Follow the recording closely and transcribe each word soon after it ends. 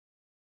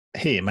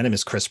Hey, my name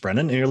is Chris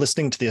Brennan, and you're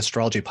listening to the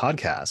Astrology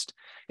Podcast.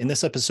 In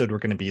this episode, we're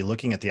going to be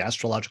looking at the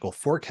astrological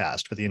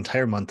forecast for the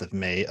entire month of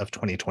May of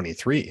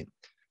 2023.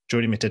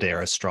 Joining me today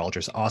are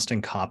astrologers Austin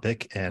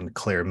Coppock and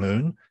Claire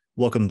Moon.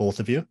 Welcome,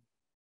 both of you.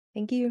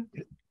 Thank you.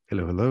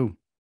 Hello, hello.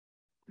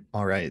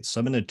 All right,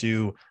 so I'm going to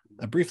do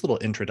a brief little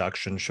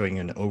introduction showing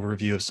you an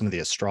overview of some of the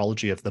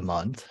astrology of the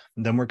month.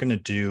 And then we're going to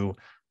do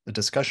a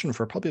discussion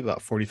for probably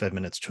about 45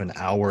 minutes to an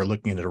hour,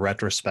 looking at a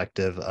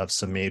retrospective of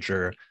some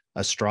major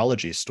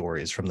astrology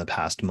stories from the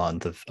past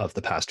month of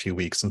the past few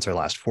weeks since our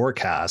last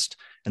forecast.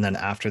 And then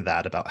after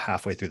that, about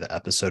halfway through the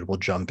episode, we'll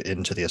jump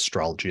into the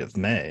astrology of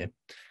May.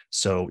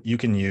 So you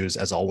can use,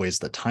 as always,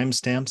 the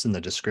timestamps in the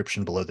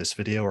description below this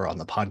video or on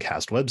the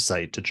podcast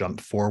website to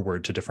jump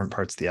forward to different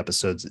parts of the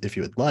episodes if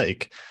you would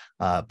like.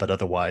 But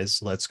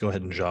otherwise, let's go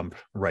ahead and jump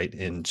right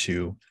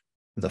into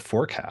the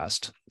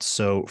forecast.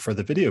 So for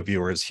the video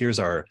viewers, here's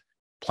our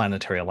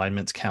planetary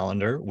alignments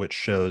calendar, which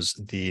shows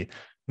the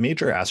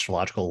major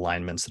astrological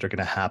alignments that are going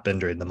to happen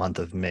during the month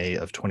of May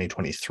of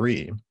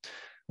 2023.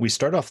 We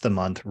start off the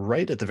month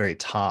right at the very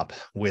top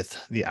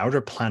with the outer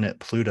planet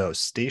Pluto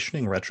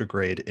stationing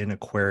retrograde in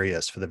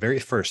Aquarius for the very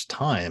first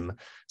time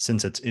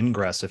since its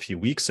ingress a few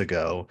weeks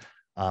ago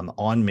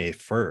on May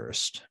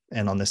 1st.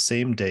 And on the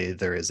same day,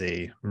 there is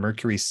a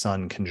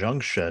Mercury-Sun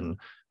conjunction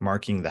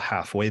marking the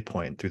halfway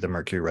point through the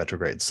Mercury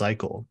retrograde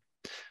cycle.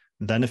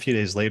 Then a few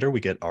days later, we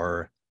get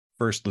our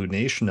first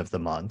lunation of the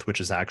month,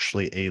 which is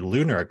actually a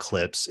lunar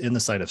eclipse in the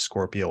sign of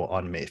Scorpio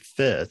on May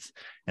 5th.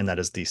 And that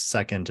is the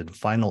second and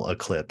final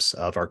eclipse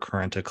of our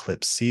current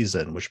eclipse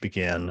season, which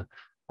began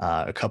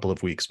a couple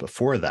of weeks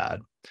before that.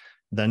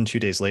 Then 2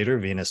 days later,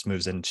 Venus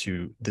moves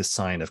into the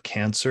sign of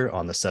Cancer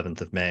on the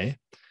 7th of May.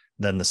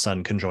 Then the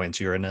Sun conjoins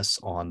Uranus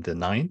on the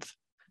 9th.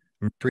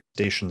 Mercury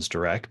stations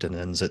direct and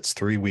ends its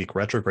 3-week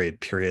retrograde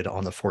period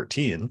on the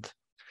 14th.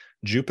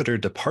 Jupiter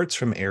departs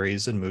from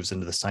Aries and moves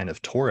into the sign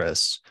of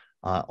Taurus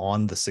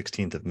on the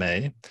 16th of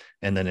May,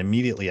 and then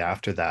immediately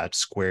after that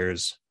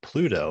squares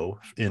Pluto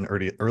in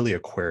early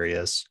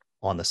Aquarius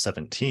on the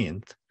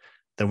 17th.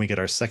 Then we get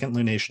our second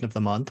lunation of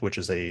the month, which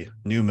is a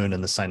new moon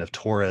in the sign of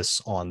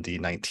Taurus on the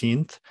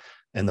 19th.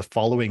 And the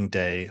following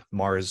day,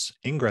 Mars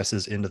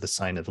ingresses into the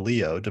sign of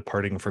Leo,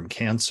 departing from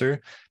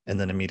Cancer, and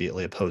then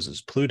immediately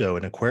opposes Pluto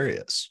in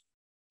Aquarius.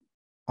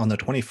 On the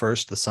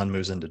 21st, the Sun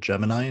moves into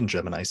Gemini, and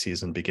Gemini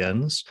season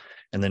begins.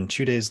 And then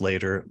 2 days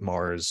later,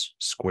 Mars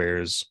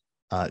squares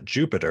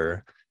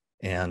Jupiter,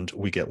 and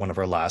we get one of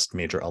our last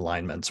major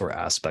alignments or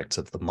aspects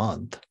of the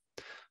month.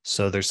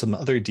 So there's some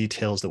other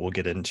details that we'll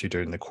get into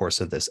during the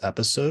course of this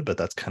episode, but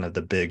that's kind of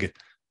the big,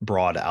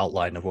 broad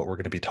outline of what we're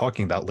going to be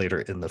talking about later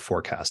in the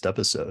forecast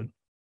episode.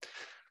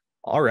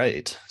 All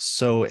right.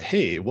 So,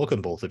 hey,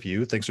 welcome both of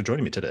you. Thanks for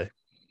joining me today.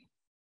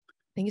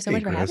 Thank you so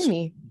much for having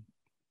me.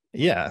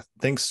 Yeah,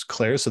 thanks,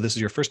 Claire. So this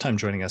is your first time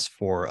joining us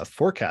for a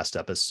forecast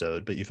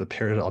episode, but you've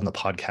appeared on the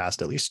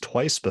podcast at least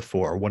twice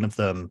before. One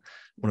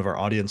of our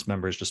audience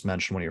members just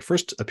mentioned one of your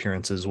first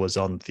appearances was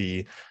on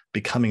the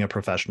Becoming a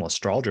Professional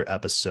Astrologer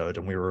episode,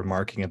 and we were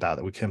remarking about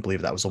it. We can't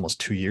believe that was almost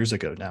 2 years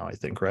ago now, I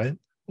think, right?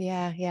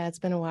 Yeah, it's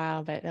been a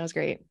while, but that was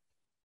great.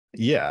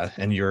 Yeah,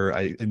 and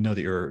I know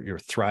that you're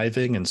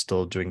thriving and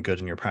still doing good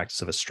in your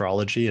practice of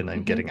astrology, and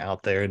then getting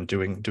out there and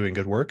doing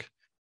good work.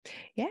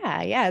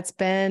 Yeah. It's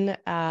been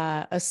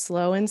a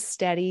slow and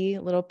steady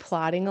little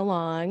plodding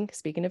along,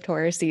 speaking of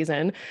Taurus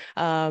season.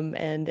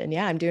 And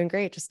yeah, I'm doing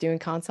great. Just doing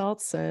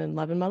consults and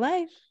loving my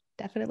life.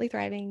 Definitely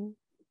thriving.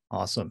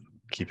 Awesome.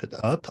 Keep it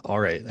up. All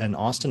right. And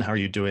Austin, how are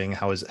you doing?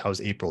 How's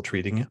April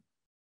treating you?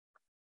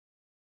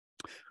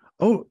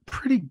 Oh,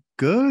 pretty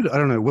good. I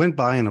don't know. It went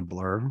by in a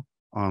blur.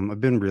 I've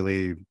been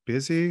really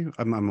busy.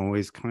 I'm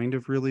always kind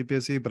of really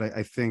busy, but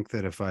I think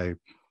that if I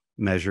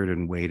measured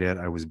and weighed it,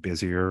 I was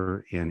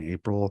busier in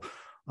April.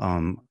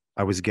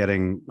 I was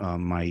getting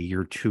my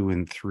year 2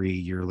 and 3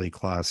 yearly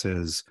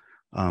classes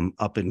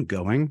up and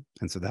going,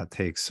 and so that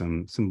takes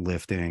some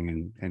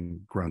lifting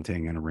and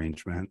grunting and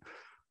arrangement.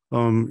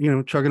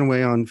 Chugging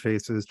away on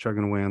faces,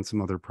 chugging away on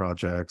some other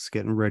projects,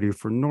 getting ready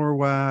for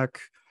NORWAC,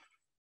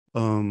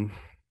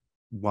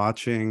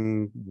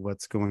 watching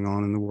what's going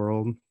on in the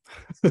world,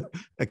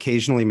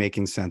 occasionally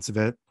making sense of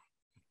it.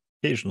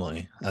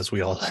 Occasionally, as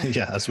we all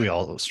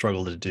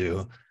struggle to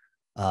do.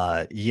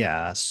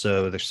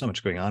 So there's so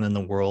much going on in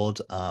the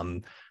world.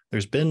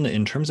 There's been,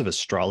 in terms of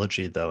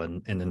astrology though,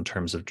 and in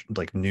terms of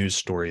like news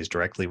stories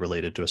directly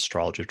related to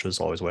astrology, which is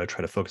always what I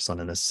try to focus on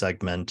in this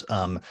segment,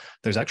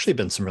 there's actually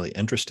been some really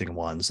interesting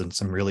ones and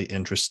some really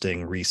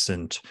interesting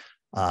recent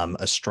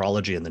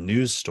astrology in the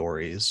news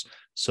stories.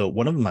 So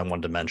one of them I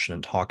wanted to mention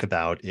and talk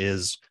about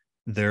is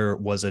there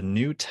was a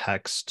new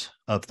text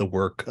of the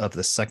work of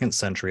the 2nd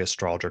century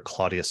astrologer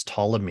Claudius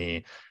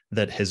Ptolemy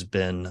that has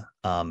been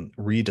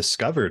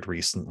rediscovered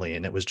recently,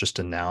 and it was just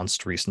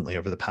announced recently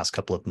over the past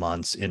couple of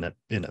months in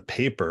a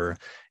paper,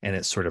 and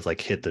it sort of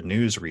like hit the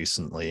news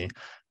recently.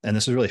 And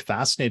this is really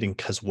fascinating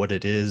because what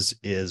it is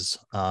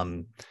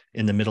in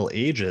the Middle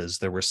Ages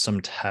there was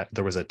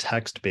a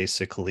text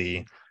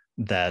basically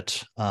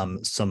that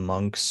some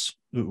monks,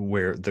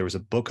 where there was a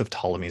book of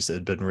Ptolemy's that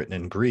had been written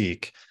in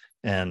Greek,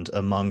 And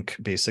a monk,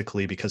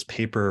 basically, because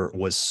paper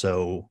was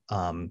so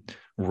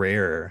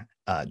rare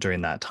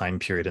during that time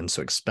period and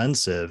so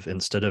expensive,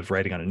 instead of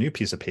writing on a new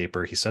piece of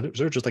paper, he said it was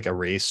sort of just like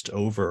erased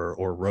over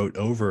or wrote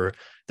over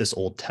this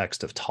old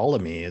text of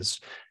Ptolemy's.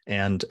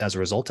 And as a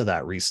result of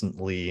that,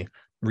 recently,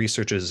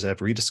 researchers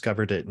have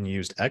rediscovered it and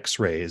used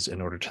X-rays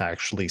in order to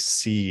actually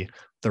see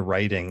the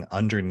writing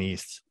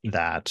underneath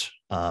that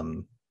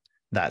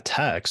that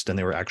text, and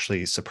they were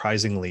actually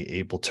surprisingly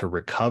able to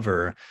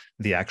recover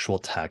the actual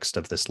text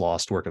of this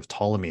lost work of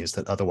Ptolemy's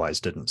that otherwise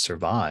didn't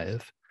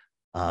survive.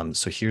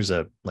 So here's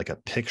a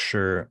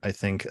picture, I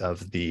think,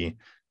 of the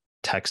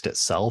text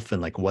itself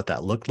and like what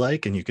that looked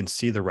like, and you can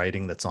see the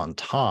writing that's on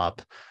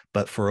top.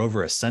 But for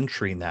over a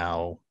century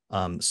now,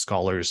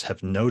 scholars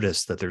have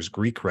noticed that there's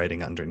Greek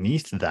writing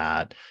underneath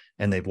that,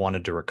 and they've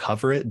wanted to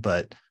recover it,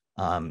 but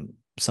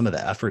some of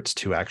the efforts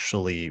to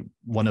actually,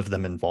 one of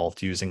them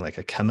involved using like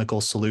a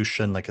chemical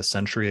solution like a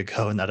century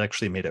ago, and that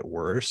actually made it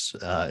worse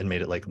and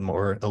made it like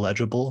more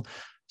illegible.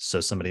 So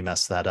somebody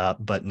messed that up.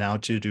 But now,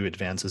 due to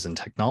advances in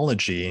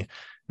technology,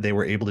 they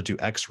were able to do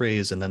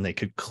X-rays, and then they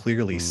could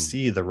clearly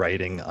see the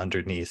writing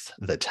underneath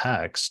the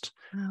text.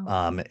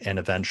 Wow. And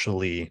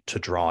eventually to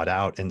draw it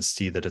out and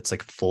see that it's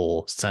like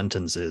full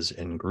sentences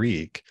in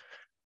Greek.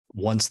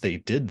 Once they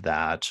did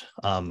that,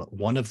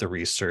 one of the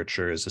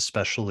researchers,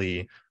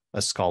 especially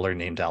a scholar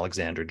named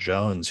Alexander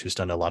Jones, who's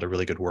done a lot of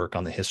really good work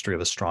on the history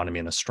of astronomy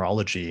and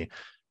astrology,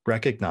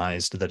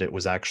 recognized that it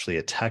was actually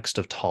a text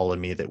of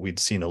Ptolemy that we'd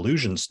seen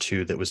allusions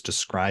to that was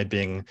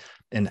describing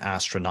an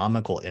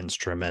astronomical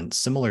instrument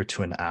similar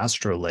to an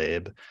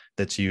astrolabe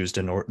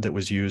that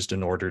was used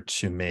in order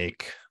to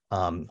make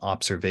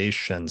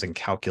observations and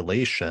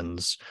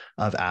calculations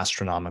of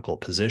astronomical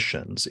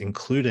positions,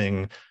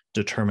 including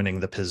determining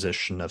the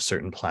position of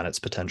certain planets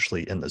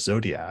potentially in the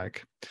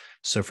zodiac.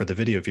 So for the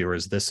video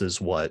viewers, this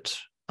is what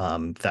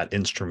that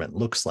instrument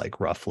looks like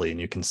roughly, and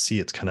you can see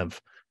it's kind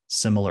of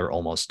similar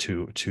almost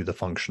to the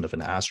function of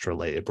an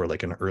astrolabe, or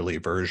like an early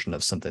version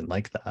of something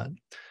like that.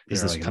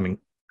 Is this like coming?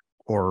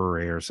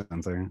 Orrery or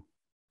something.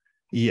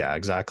 Yeah,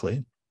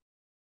 exactly.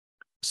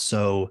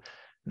 So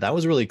that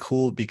was really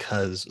cool,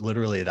 because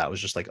literally that was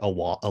just like a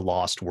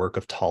lost work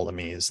of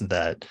Ptolemy's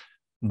that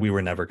we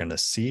were never going to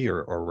see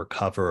or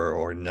recover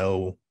or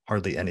know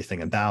hardly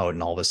anything about.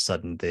 And all of a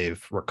sudden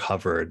they've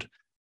recovered,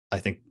 I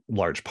think,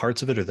 large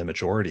parts of it or the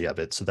majority of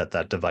it, so that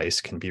that device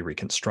can be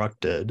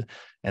reconstructed.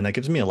 And that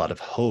gives me a lot of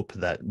hope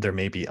that there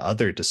may be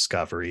other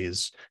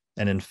discoveries.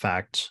 And in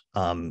fact,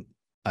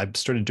 I've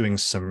started doing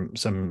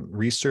some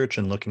research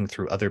and looking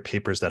through other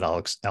papers that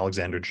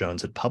Alexander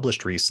Jones had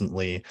published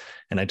recently.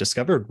 And I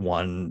discovered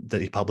one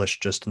that he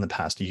published just in the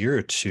past year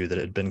or two that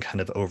had been kind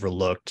of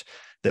overlooked,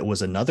 that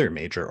was another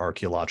major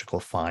archaeological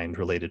find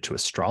related to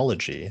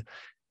astrology.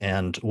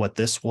 And what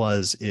this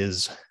was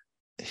is,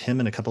 him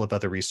and a couple of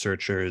other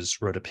researchers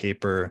wrote a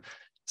paper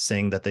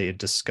saying that they had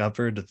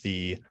discovered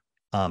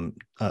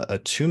a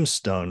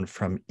tombstone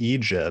from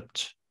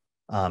Egypt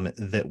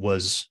that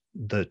was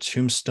the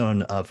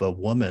tombstone of a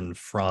woman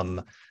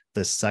from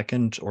the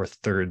 2nd or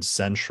 3rd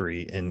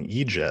century in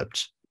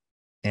Egypt.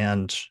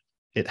 And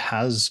it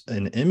has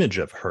an image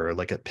of her,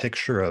 like a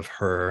picture of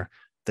her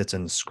that's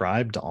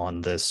inscribed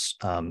on this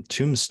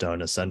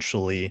tombstone,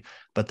 essentially.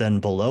 But then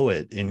below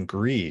it in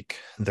Greek,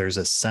 there's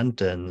a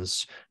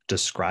sentence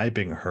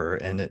describing her,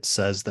 and it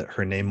says that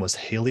her name was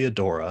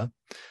Heliodora,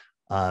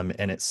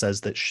 and it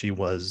says that she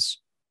was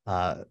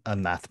a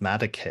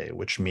mathematike,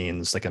 which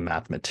means like a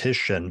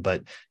mathematician.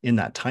 But in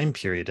that time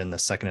period, in the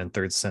 2nd and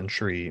 3rd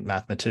century,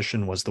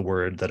 mathematician was the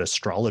word that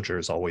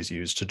astrologers always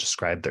used to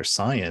describe their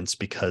science,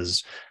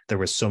 because there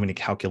were so many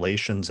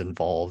calculations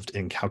involved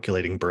in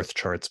calculating birth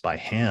charts by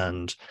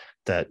hand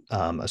that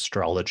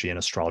astrology and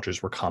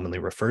astrologers were commonly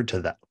referred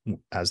to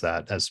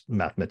as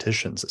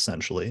mathematicians,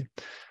 essentially.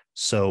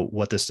 So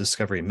what this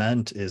discovery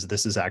meant is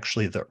this is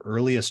actually the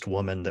earliest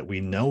woman that we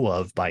know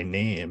of by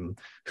name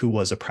who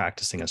was a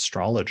practicing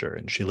astrologer.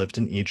 And she lived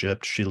in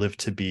Egypt. She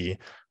lived to be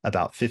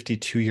about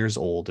 52 years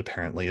old,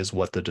 apparently, is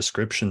what the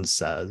description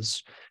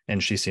says.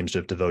 And she seems to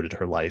have devoted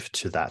her life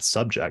to that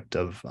subject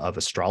of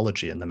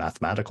astrology and the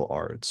mathematical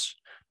arts.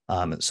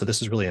 So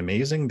this is really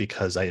amazing,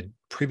 because I had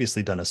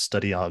previously done a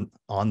study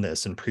on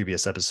this in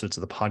previous episodes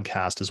of the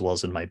podcast, as well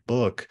as in my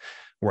book,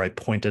 where I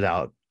pointed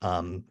out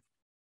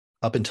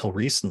up until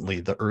recently,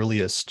 the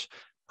earliest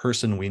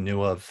person we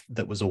knew of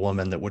that was a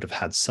woman that would have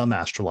had some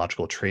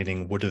astrological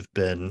training would have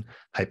been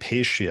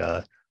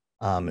Hypatia,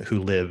 who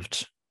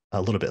lived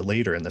a little bit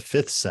later in the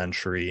 5th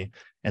century.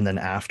 And then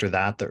after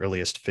that, the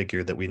earliest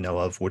figure that we know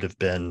of would have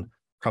been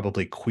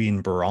probably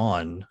Queen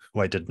Bahram,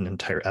 who I did an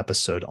entire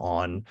episode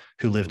on,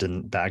 who lived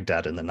in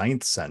Baghdad in the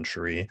 9th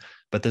century.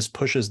 But this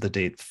pushes the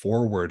date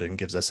forward and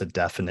gives us a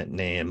definite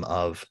name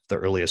of the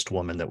earliest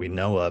woman that we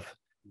know of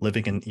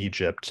living in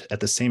Egypt at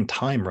the same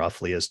time,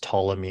 roughly, as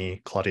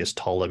Ptolemy, Claudius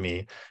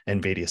Ptolemy,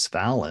 and Vedius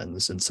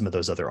Valens, and some of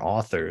those other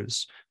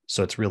authors.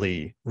 So it's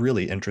really,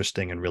 really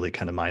interesting and really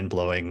kind of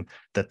mind-blowing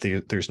that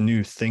there's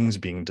new things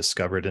being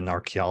discovered in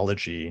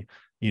archaeology,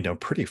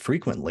 pretty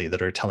frequently,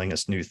 that are telling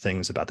us new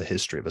things about the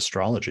history of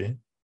astrology.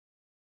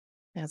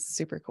 That's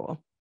super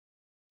cool.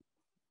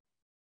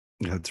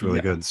 That's really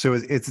good. So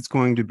it's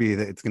going to be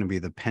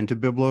the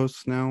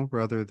pentabiblos now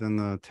rather than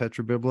the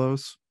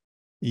tetrabiblos.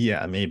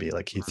 Yeah, maybe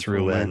like he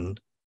threw in,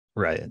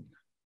 right.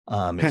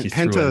 He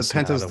threw in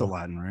Penta's the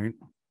Latin, right?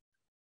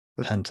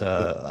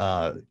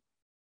 Penta,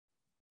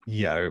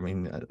 yeah, I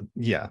mean,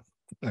 yeah,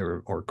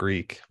 or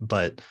Greek,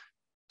 but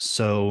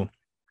so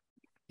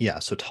yeah,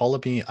 so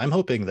Ptolemy, I'm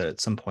hoping that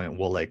at some point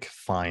we'll like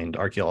find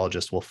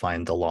archaeologists will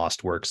find the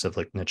lost works of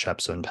like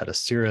Nicepso and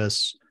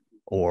Petasiris,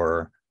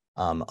 or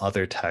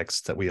other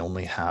texts that we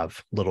only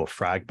have little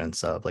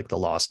fragments of, like the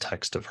lost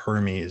text of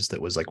Hermes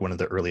that was like one of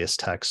the earliest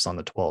texts on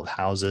the 12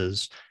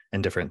 houses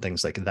and different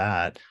things like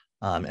that.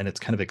 And it's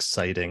kind of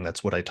exciting.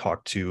 That's what I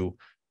talked to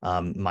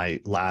my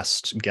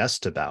last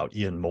guest about,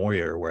 Ian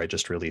Moyer, where I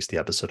just released the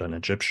episode on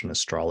Egyptian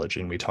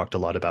astrology. And we talked a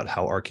lot about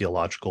how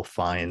archaeological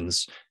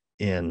finds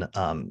in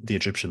the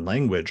Egyptian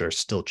language are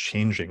still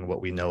changing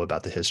what we know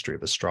about the history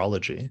of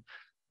astrology.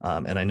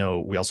 And I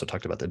know we also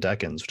talked about the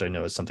decans, which I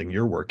know is something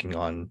you're working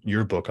on,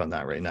 your book on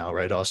that right now,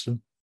 right,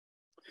 Austin?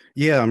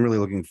 Yeah, I'm really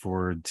looking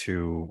forward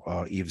to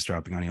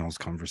eavesdropping on y'all's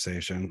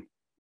conversation.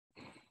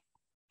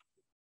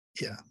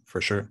 Yeah,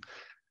 for sure.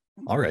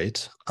 All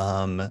right.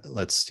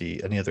 Let's see.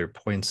 Any other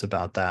points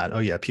about that? Oh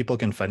yeah, people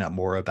can find out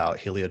more about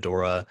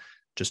Heliodora.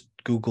 Just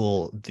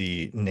Google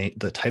the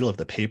title of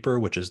the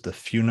paper, which is the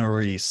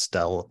Funerary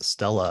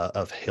Stella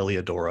of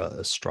Heliodora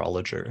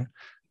Astrologer.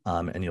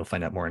 And you'll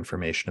find out more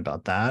information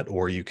about that,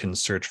 or you can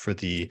search for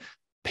the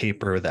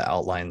paper that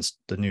outlines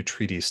the new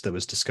treatise that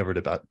was discovered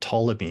about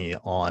Ptolemy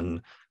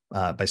on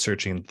by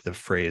searching the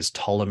phrase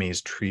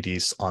Ptolemy's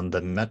treatise on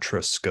the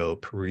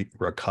metroscope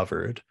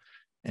recovered,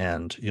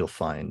 and you'll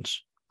find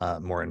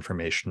more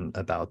information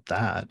about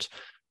that.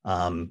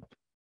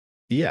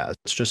 Yeah,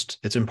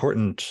 it's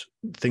important,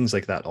 things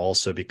like that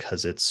also,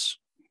 because it's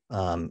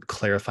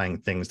clarifying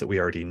things that we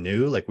already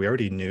knew. Like we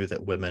already knew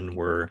that women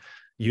were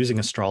using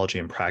astrology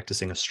and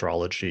practicing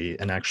astrology,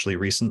 and actually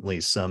recently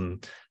some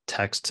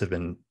texts have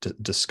been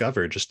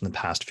discovered just in the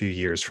past few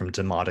years from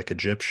Demotic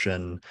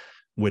Egyptian,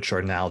 which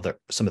are now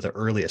some of the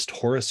earliest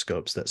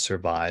horoscopes that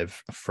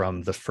survive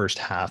from the first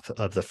half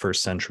of the 1st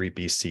century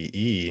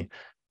BCE.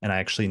 And I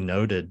actually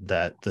noted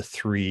that the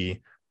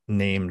 3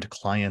 named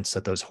clients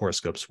that those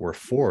horoscopes were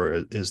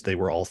for is they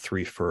were all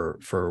 3 for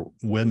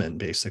women,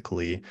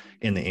 basically,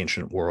 in the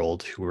ancient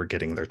world who were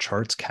getting their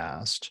charts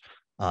cast,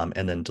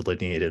 and then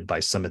delineated by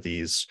some of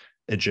these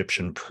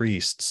Egyptian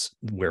priests,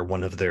 where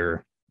one of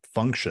their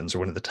functions or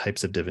one of the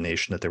types of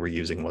divination that they were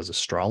using was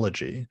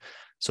astrology.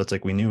 So it's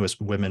like we knew as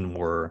women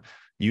were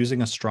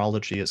using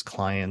astrology as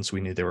clients,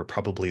 we knew they were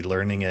probably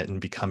learning it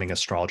and becoming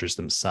astrologers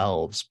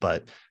themselves,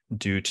 but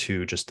due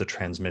to just the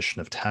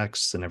transmission of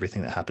texts and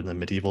everything that happened in the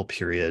medieval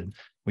period,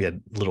 we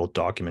had little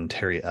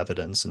documentary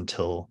evidence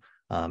until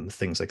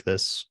things like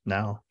this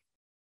now.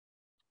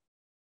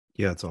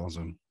 Yeah, it's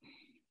awesome.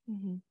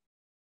 Mm-hmm.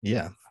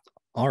 Yeah.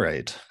 All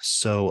right.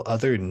 So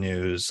other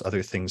news,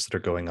 other things that are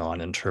going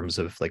on in terms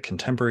of like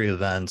contemporary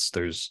events,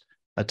 there's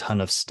a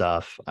ton of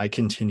stuff. I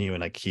continue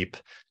and I keep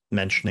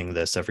mentioning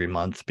this every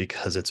month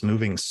because it's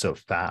moving so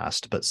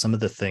fast, but some of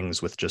the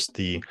things with just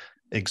the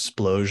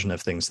explosion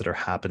of things that are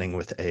happening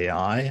with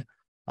AI,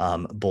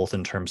 both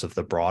in terms of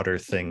the broader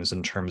things,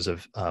 in terms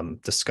of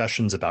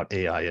discussions about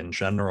AI in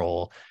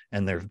general,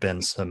 and there have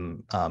been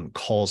some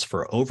calls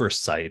for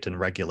oversight and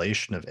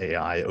regulation of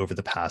AI over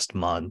the past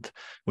month,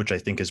 which I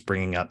think is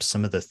bringing up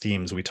some of the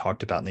themes we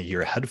talked about in the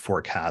year ahead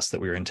forecast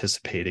that we were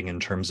anticipating in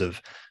terms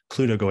of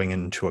Pluto going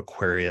into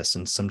Aquarius,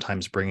 and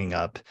sometimes bringing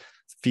up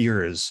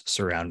fears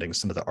surrounding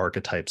some of the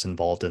archetypes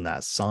involved in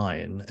that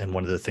sign. And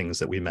one of the things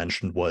that we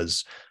mentioned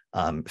was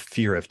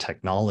fear of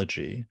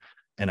technology.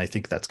 And I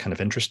think that's kind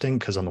of interesting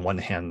because on the one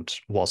hand,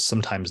 while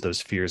sometimes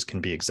those fears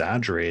can be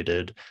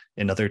exaggerated,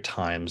 in other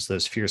times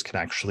those fears can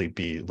actually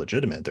be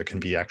legitimate. There can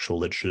be actual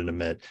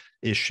legitimate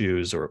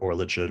issues or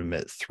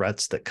legitimate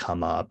threats that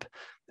come up.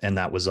 And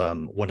that was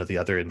one of the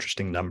other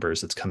interesting numbers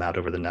that's come out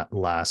over the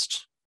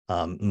last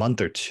month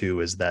or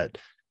two, is that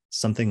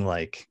something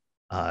like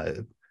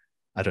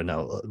I don't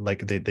know,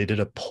 like they did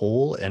a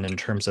poll, and in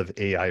terms of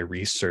AI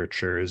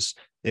researchers,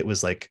 it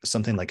was like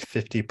something like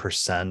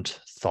 50%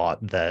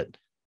 thought that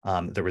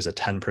there was a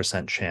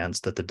 10%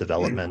 chance that the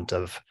development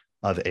of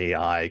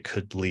AI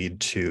could lead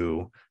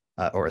to,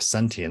 or a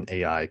sentient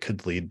AI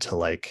could lead to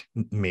like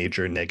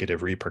major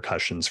negative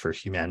repercussions for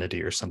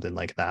humanity or something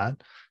like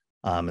that.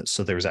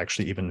 So there's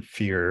actually even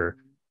fear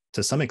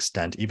to some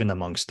extent, even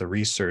amongst the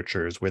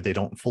researchers, where they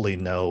don't fully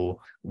know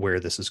where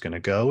this is going to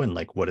go and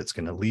like what it's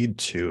going to lead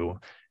to.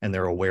 And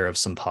they're aware of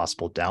some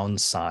possible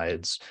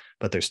downsides,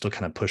 but they're still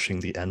kind of pushing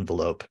the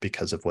envelope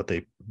because of what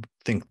they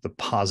think the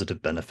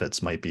positive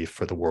benefits might be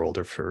for the world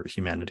or for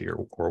humanity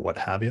or what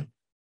have you.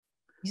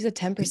 You said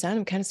 10%.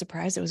 I'm kind of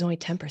surprised it was only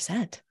 10%.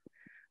 I thought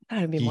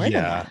it'd be more than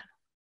that.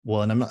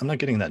 Well, and I'm not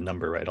getting that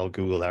number right. I'll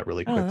Google that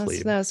really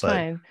quickly. That's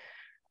fine.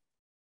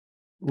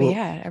 But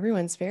yeah,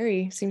 everyone's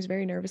seems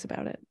very nervous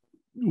about it.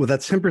 Well,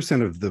 that's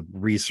 10% of the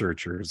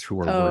researchers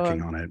who are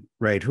working on it,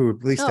 right? Who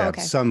at least have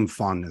some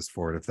fondness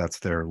for it, if that's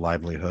their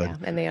livelihood. Yeah,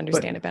 and they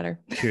understand it better.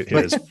 Here it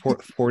is.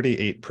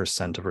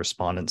 48% of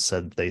respondents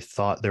said they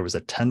thought there was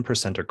a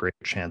 10% or greater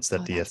chance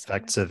that the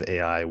effects of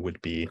AI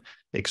would be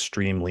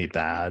extremely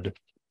bad.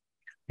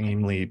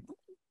 Extremely,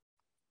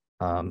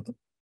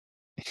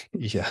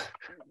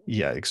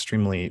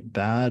 extremely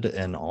bad,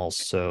 and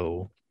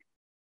also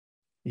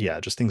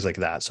just things like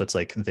that. So it's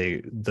like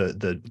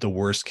the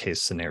worst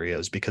case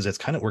scenarios, because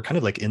we're kind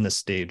of like in the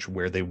stage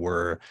where they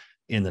were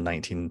in the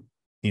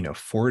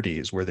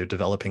 1940s, where they're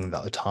developing the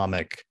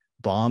atomic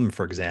bomb,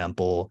 for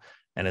example.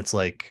 And it's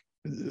like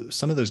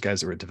some of those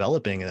guys that were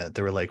developing it,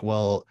 they were like,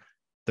 well,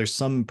 there's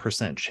some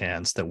percent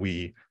chance that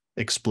we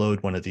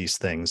explode one of these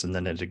things and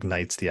then it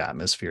ignites the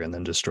atmosphere and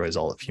then destroys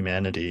all of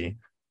humanity.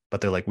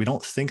 But they're like, we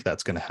don't think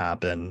that's going to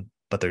happen,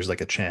 but there's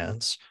like a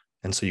chance.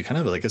 And so you kind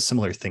of have like a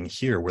similar thing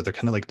here, where they're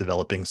kind of like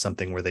developing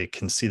something where they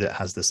can see that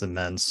has this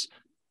immense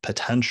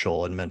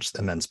potential,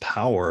 immense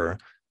power,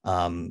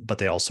 but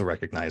they also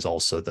recognize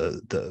also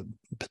the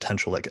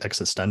potential like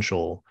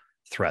existential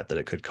threat that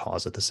it could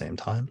cause at the same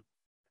time.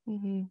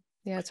 Mm-hmm.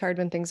 Yeah, it's hard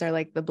when things are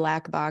like the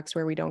black box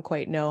where we don't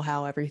quite know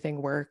how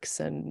everything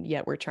works, and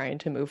yet we're trying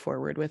to move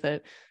forward with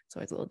it. It's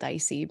always a little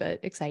dicey,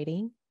 but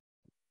exciting.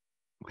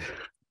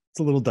 It's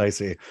a little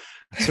dicey.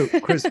 So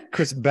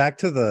Chris, back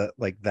to the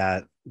like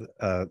that.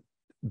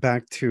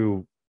 Back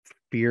to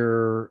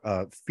fear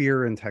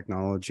in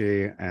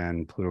technology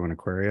and Pluto and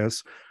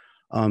Aquarius.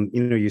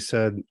 You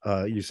said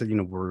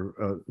we're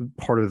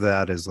part of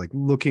that is like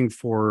looking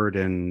forward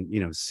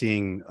and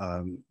seeing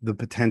the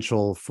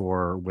potential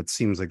for what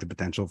seems like the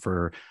potential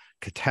for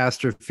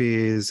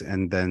catastrophes,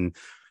 and then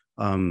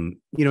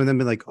then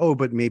be like, oh,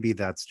 but maybe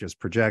that's just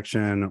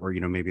projection, or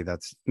maybe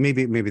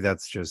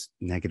that's just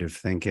negative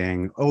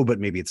thinking. Oh, but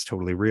maybe it's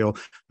totally real.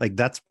 Like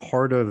that's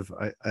part of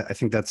I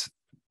think that's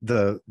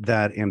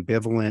that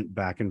ambivalent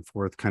back and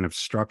forth kind of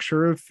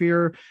structure of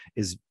fear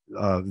is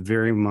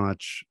very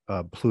much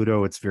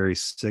Pluto. Its very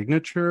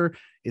signature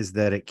is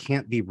that it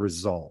can't be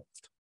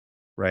resolved,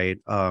 right?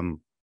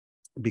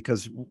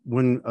 Because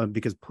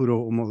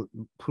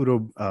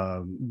Pluto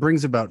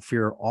brings about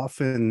fear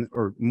often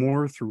or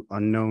more through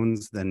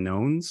unknowns than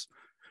knowns,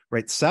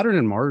 right? Saturn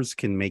and Mars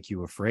can make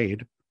you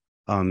afraid,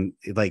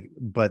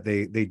 but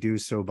they do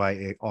so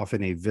by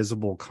often a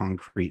visible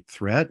concrete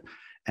threat.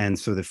 And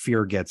so the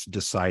fear gets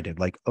decided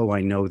like, oh,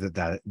 I know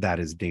that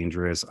is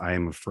dangerous. I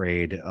am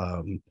afraid.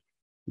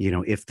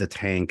 If the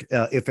tank,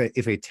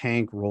 if a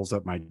tank rolls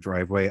up my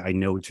driveway, I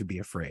know to be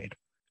afraid,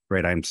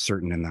 right? I'm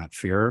certain in that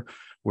fear.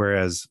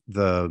 Whereas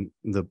the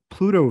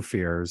Pluto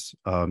fears,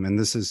 and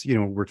this is,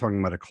 we're talking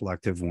about a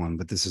collective one,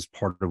 but this is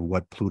part of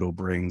what Pluto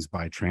brings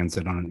by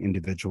transit on an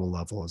individual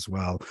level as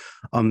well.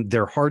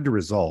 They're hard to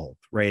resolve,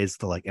 right? It's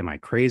the like, am I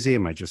crazy?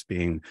 Am I just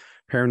being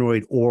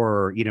paranoid?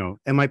 Or,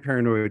 am I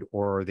paranoid,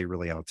 or are they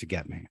really out to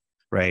get me,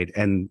 right?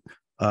 And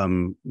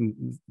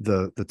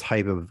the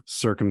type of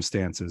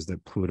circumstances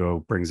that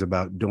Pluto brings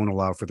about don't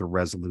allow for the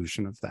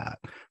resolution of that.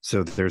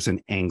 So there's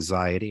an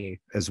anxiety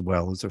as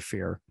well as a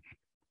fear.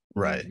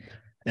 Right.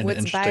 And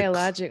what's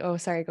biological? Oh,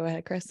 sorry. Go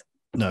ahead, Chris.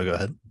 No, go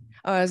ahead.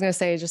 Oh, I was going to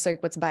say, just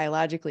like what's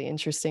biologically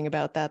interesting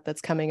about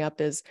that's coming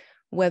up is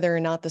whether or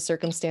not the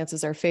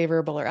circumstances are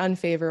favorable or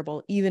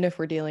unfavorable, even if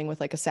we're dealing with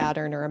like a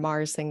Saturn or a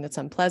Mars thing that's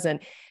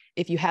unpleasant.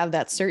 If you have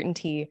that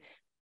certainty,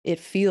 it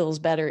feels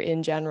better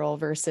in general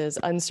versus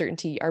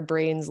uncertainty. Our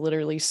brains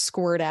literally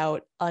squirt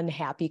out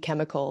unhappy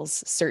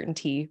chemicals.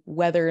 Certainty,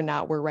 whether or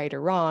not we're right or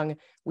wrong,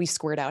 we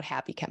squirt out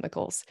happy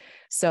chemicals.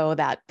 So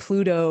that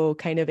Pluto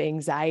kind of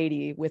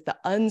anxiety with the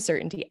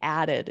uncertainty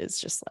added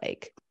is just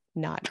like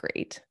not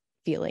great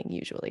feeling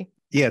usually.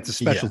 Yeah, it's a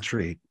special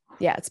treat.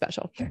 Yeah, it's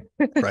special.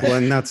 Right. Well,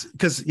 and that's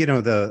because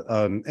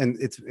and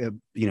it's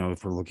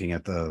if we're looking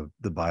at the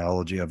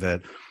biology of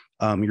it,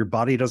 your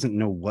body doesn't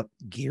know what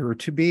gear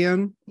to be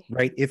in,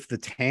 right? If the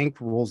tank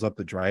rolls up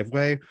the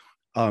driveway,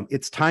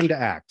 it's time to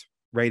act,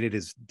 right? It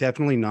is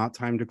definitely not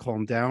time to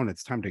calm down.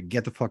 It's time to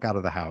get the fuck out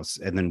of the house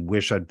and then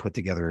wish I'd put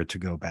together a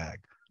to-go bag,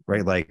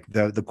 right? Like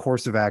the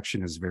course of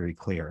action is very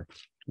clear.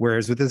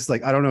 Whereas with this,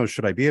 like, I don't know,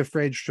 should I be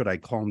afraid? Should I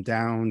calm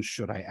down?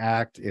 Should I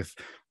act?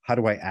 How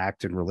do I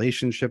act in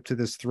relationship to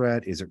this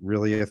threat? Is it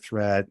really a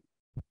threat?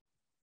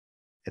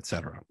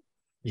 Etc.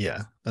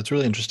 Yeah, that's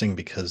really interesting,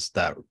 because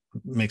that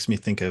makes me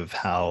think of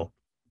how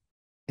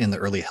in the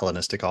early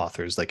Hellenistic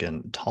authors, like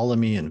in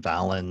Ptolemy and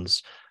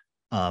Valens,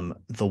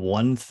 the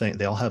one thing,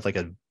 they all have like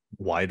a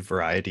wide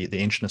variety. The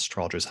ancient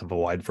astrologers have a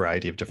wide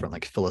variety of different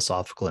like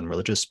philosophical and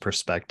religious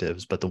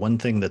perspectives. But the one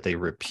thing that they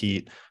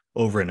repeat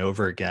over and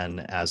over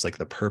again as like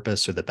the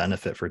purpose or the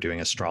benefit for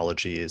doing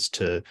astrology is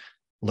to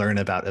learn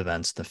about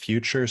events in the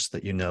future so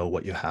that you know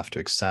what you have to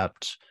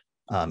accept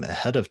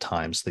ahead of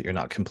time, so that you're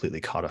not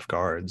completely caught off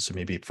guard. So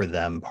maybe for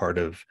them, part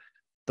of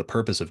the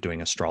purpose of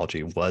doing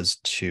astrology was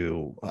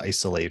to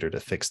isolate or to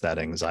fix that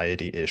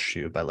anxiety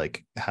issue by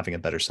like having a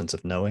better sense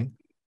of knowing.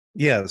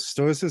 Yeah,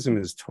 Stoicism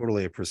is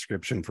totally a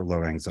prescription for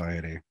low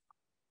anxiety.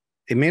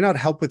 It may not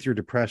help with your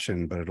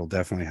depression, but it'll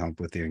definitely help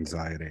with the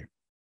anxiety.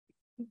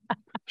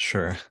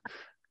 Sure.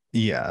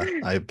 Yeah,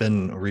 I've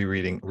been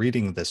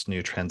reading this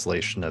new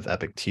translation of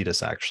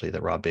Epictetus, actually,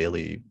 that Rob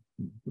Bailey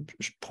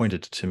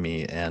pointed to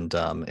me, and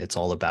it's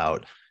all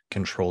about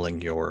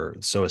controlling your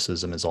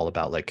Stoicism is all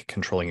about like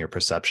controlling your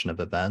perception of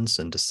events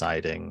and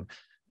deciding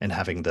and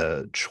having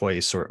the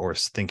choice or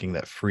thinking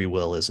that free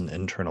will is an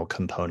internal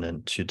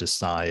component to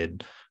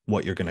decide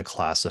what you're going to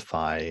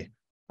classify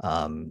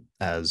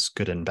as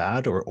good and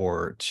bad,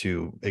 or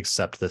to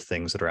accept the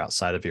things that are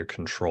outside of your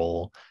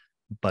control,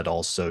 but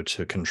also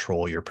to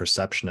control your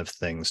perception of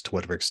things to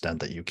whatever extent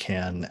that you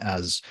can,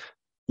 as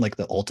like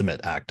the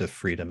ultimate act of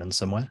freedom in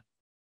some way.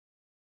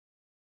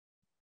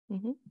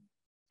 Mm-hmm.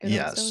 Good old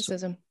Yes,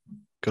 Stoicism.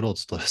 good old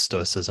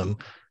Stoicism.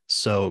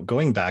 So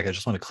going back, I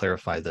just want to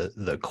clarify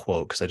the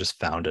quote because I just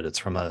found it. It's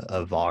from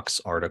a Vox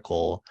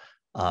article,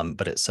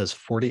 but it says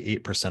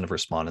 48% of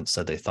respondents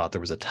said they thought there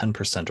was a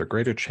 10% or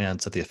greater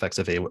chance that the effects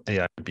of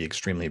AI would be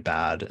extremely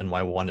bad. And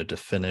why I wanted to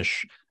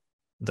finish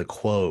the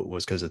quote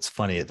was because it's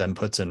funny. It then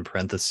puts in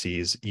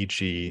parentheses,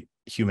 e.g.,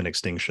 human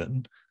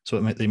extinction.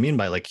 So what they mean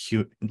by like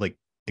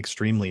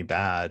extremely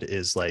bad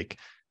is like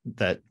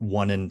that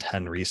 1 in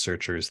 10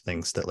 researchers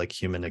thinks that like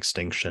human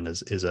extinction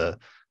is a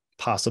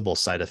possible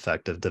side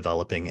effect of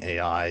developing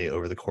AI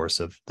over the course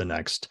of the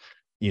next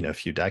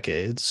few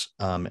decades.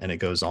 And it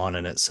goes on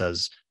and it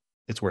says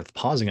it's worth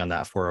pausing on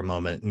that for a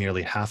moment.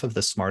 Nearly half of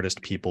the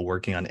smartest people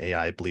working on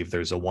AI believe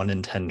there's a 1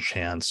 in 10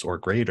 chance or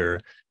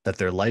greater that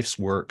their life's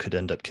work could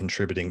end up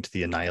contributing to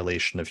the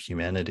annihilation of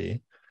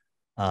humanity.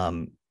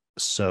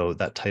 So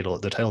the title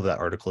of that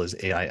article is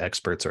AI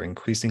Experts Are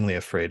Increasingly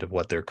Afraid of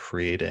What They're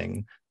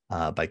Creating,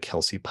 by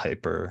Kelsey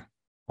Piper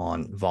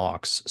on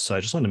Vox. So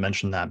I just wanted to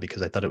mention that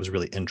because I thought it was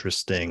really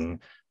interesting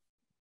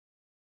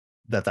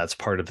that that's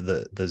part of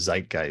the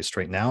zeitgeist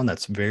right now, and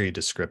that's very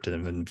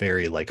descriptive and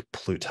very like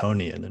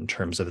Plutonian in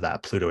terms of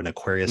that Pluto and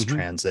Aquarius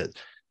transit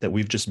that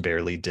we've just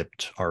barely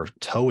dipped our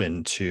toe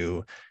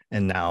into.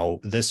 And now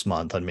this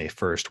month on May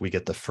 1st, we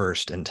get the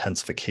first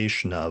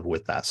intensification of,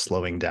 with that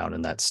slowing down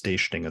and that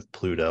stationing of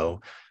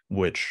Pluto,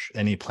 which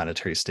any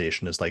planetary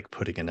station is like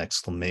putting an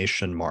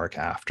exclamation mark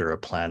after a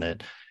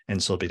planet.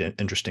 And so it'll be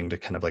interesting to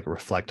kind of like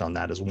reflect on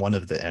that as one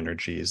of the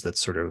energies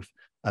that's sort of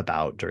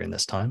about during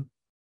this time.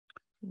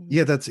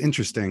 Yeah, that's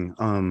interesting.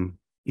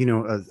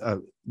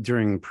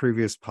 During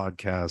previous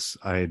podcasts,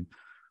 I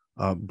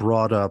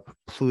brought up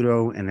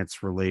Pluto and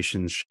its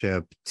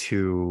relationship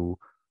to,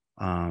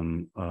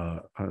 I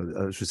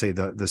should say,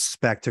 the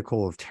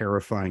spectacle of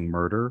terrifying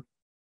murder,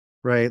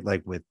 right?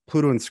 Like with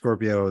Pluto and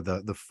Scorpio,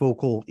 the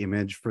focal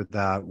image for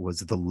that was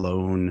the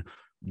lone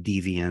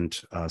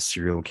deviant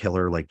serial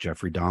killer like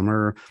Jeffrey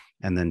Dahmer.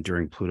 And then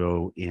during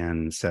Pluto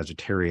in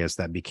Sagittarius,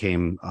 that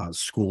became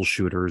school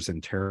shooters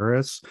and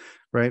terrorists,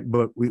 right?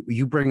 But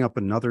you bring up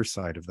another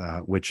side of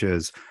that, which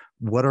is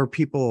what are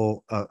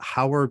people,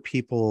 how are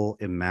people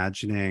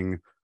imagining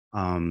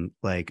a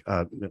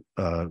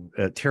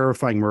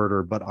terrifying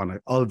murder, but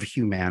of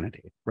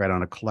humanity, right?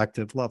 On a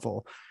collective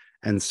level.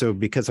 And so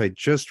because I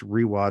just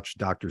rewatched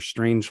Dr.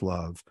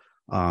 Strangelove,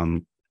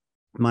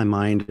 my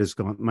mind is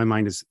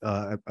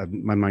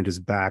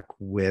back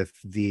with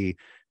the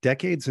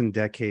decades and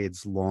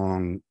decades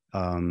long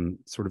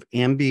sort of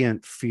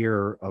ambient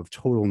fear of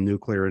total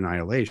nuclear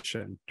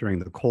annihilation during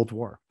the Cold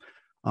War.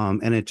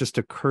 And it just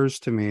occurs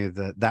to me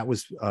that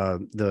was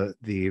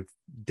the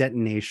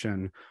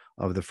detonation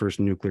of the first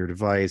nuclear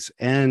device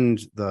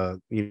and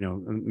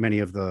many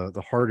of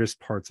the hardest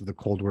parts of the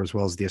Cold War, as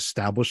well as the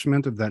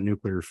establishment of that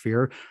nuclear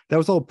fear. That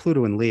was all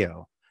Pluto and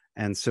Leo.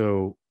 And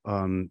so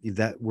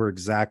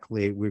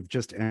we've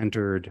just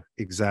entered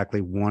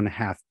exactly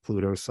 1/2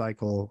 Pluto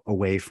cycle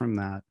away from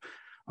that.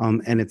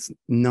 And it's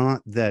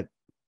not that,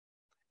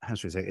 how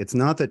should I say, it's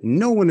not that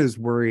no one is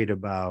worried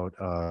about,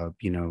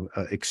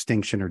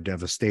 extinction or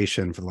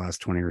devastation for the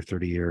last 20 or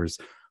 30 years.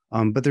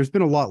 But there's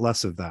been a lot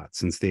less of that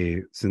since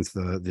the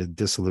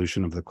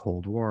dissolution of the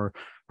Cold War,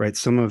 right?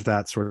 Some of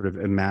that sort of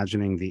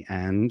imagining the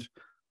end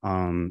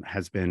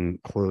has been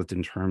clothed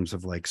in terms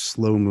of like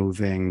slow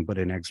moving but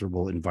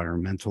inexorable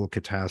environmental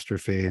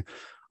catastrophe.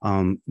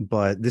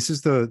 But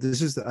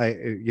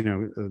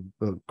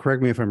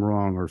correct me if I'm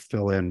wrong or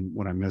fill in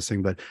what I'm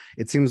missing, but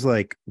it seems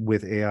like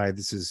with AI,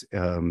 this is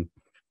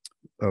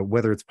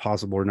whether it's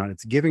possible or not,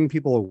 it's giving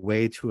people a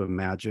way to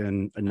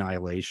imagine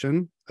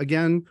annihilation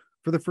again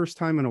for the first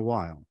time in a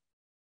while.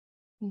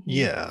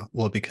 Yeah,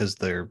 well, because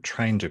they're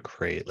trying to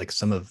create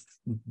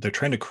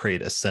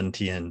a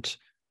sentient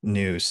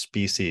new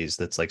species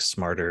that's like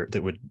smarter,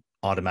 that would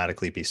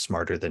automatically be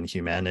smarter than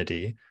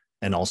humanity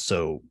and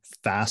also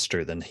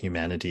faster than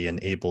humanity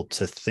and able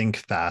to think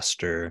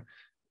faster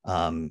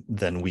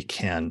than we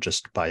can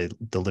just by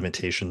the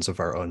limitations of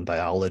our own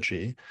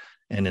biology.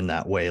 And in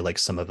that way, like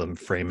some of them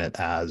frame it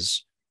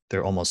as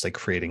they're almost like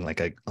creating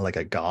like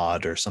a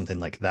god or something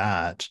like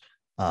that.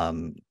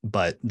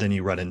 But then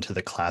you run into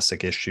the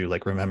classic issue.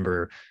 Like,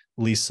 remember,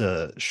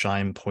 Lisa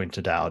Scheim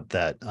pointed out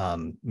that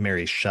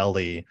Mary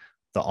Shelley,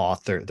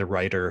 the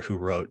writer who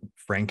wrote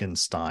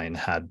Frankenstein,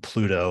 had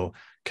Pluto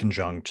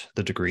conjunct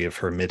the degree of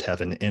her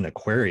midheaven in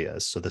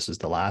Aquarius. So this is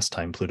the last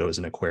time Pluto is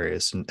in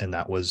Aquarius, and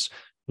that was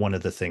one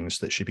of the things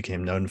that she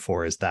became known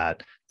for, is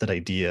that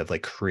idea of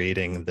like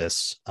creating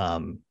this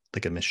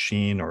like a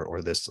machine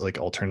or this like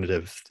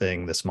alternative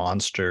thing, this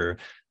monster,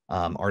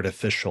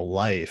 artificial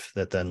life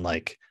that then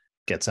like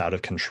gets out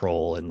of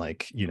control and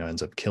like, you know,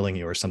 ends up killing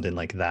you or something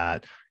like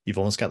that. You've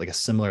almost got like a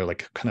similar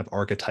like kind of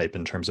archetype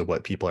in terms of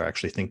what people are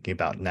actually thinking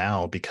about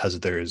now, because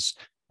there's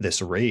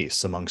this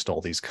race amongst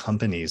all these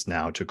companies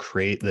now to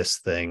create this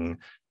thing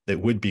that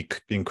would be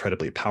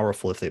incredibly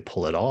powerful if they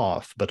pull it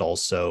off. But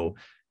also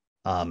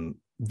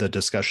the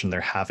discussion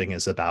they're having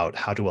is about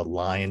how to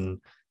align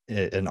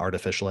an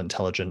artificial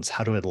intelligence,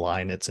 how to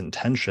align its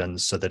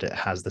intentions so that it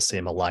has the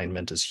same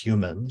alignment as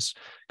humans.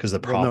 Because the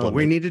problem, no,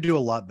 we need to do a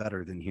lot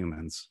better than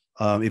humans.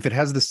 If it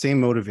has the same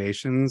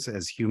motivations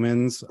as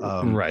humans,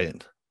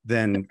 right,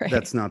 then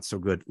that's not so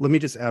good. Let me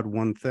just add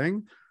one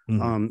thing.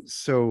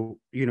 So,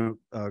 you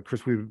know,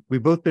 Chris,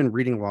 we've both been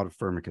reading a lot of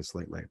Firmicus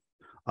lately.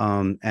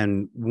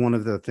 And one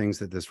of the things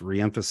that this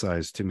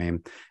reemphasized to me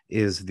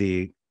is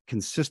the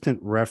consistent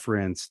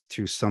reference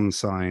to some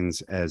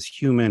signs as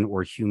human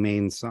or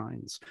humane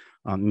signs,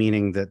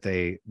 meaning that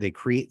they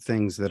create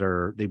things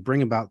they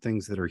bring about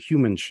things that are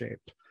human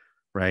shaped,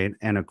 right?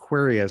 And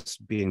Aquarius,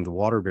 being the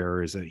water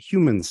bearer, is a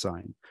human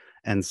sign.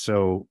 And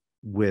so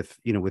with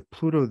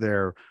Pluto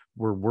there,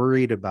 we're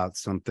worried about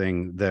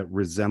something that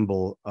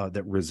resembles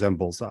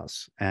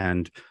us.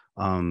 And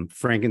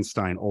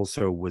Frankenstein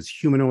also was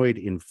humanoid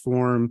in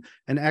form,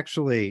 and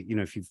actually, you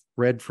know, if you've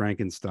read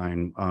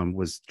Frankenstein,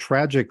 was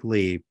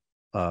tragically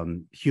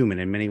human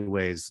in many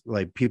ways.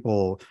 Like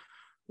people,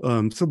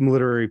 some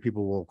literary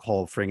people will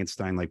call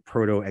Frankenstein like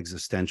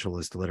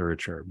proto-existentialist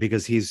literature,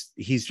 because he's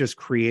just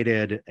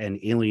created and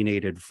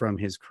alienated from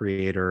his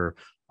creator.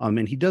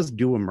 And he does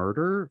do a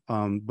murder,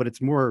 but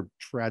it's more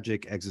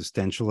tragic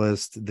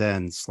existentialist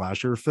than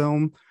slasher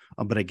film.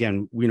 But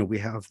again, you know, we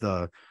have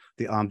the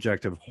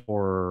object of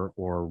horror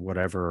or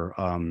whatever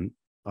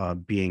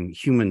being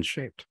human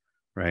shaped,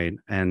 right?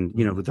 And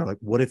you know, they're like,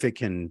 what if it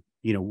can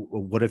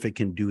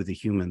do the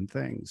human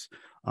things?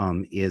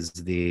 Is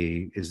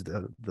the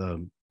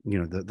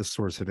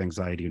source of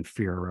anxiety and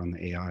fear around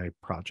the AI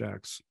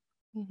projects.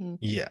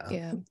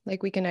 Yeah,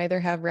 like we can either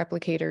have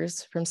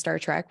replicators from Star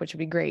Trek, which would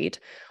be great,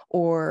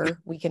 or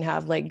we can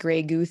have like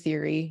gray goo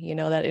theory, you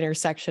know, that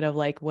intersection of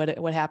like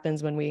what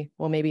happens when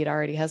maybe it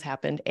already has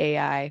happened,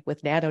 AI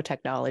with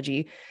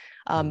nanotechnology.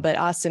 But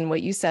Austin,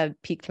 what you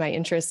said piqued my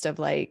interest of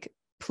like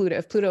Pluto,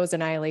 if Pluto is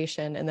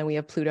annihilation, and then we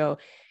have Pluto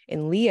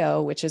in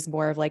Leo, which is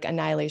more of like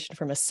annihilation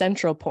from a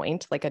central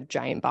point, like a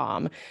giant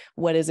bomb.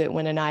 What is it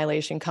when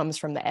annihilation comes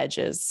from the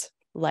edges?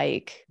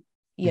 Like,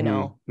 you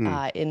know,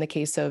 in the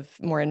case of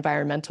more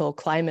environmental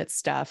climate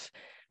stuff,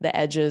 the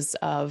edges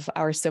of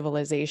our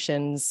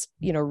civilization's,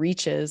 you know,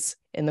 reaches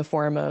in the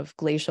form of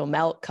glacial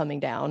melt coming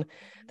down,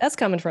 that's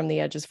coming from the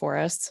edges for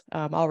us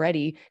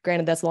already.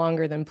 Granted, that's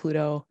longer than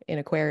Pluto in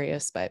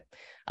Aquarius, but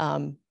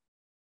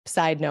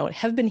side note,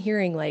 have been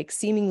hearing like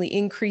seemingly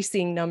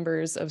increasing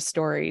numbers of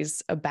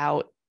stories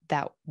about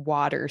that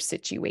water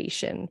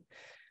situation in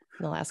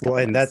the last couple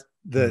months.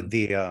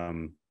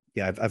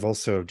 And I've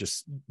also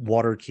just,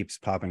 water keeps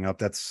popping up.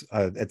 That's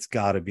it's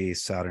got to be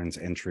Saturn's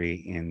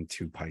entry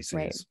into Pisces.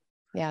 Right.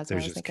 Yeah,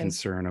 there's just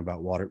concern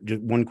about water.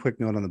 Just one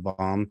quick note on the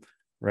bomb,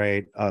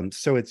 right?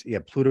 So it's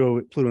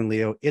Pluto and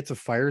Leo. It's a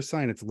fire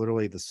sign. It's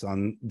literally the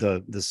sun,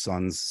 the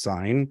sun's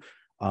sign.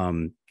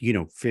 You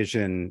know,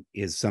 fission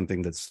is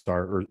something that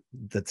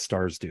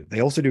stars do.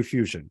 They also do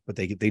fusion, but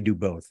they do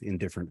both in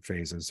different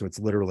phases. So it's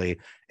literally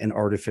an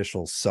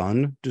artificial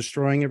sun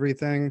destroying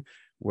everything.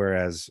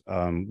 Whereas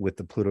with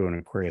the Pluto and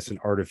Aquarius, an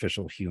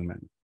artificial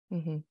human.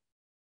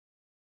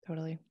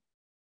 Totally.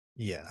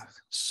 Yeah.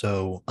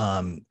 So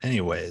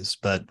anyways,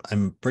 but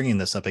I'm bringing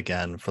this up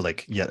again for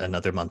like yet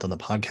another month on the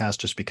podcast,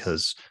 just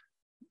because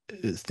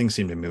things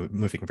seem to be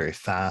moving very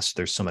fast.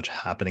 There's so much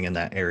happening in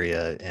that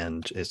area,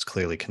 and it's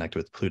clearly connected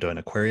with Pluto and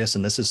Aquarius.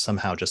 And this is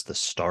somehow just the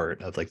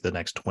start of like the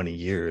next 20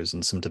 years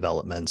and some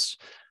developments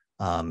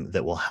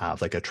that will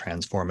have like a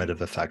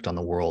transformative effect on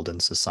the world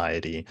and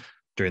society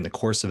during the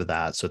course of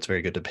that. So it's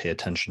very good to pay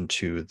attention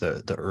to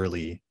the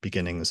early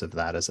beginnings of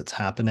that as it's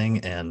happening.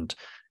 And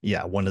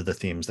yeah, one of the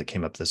themes that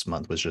came up this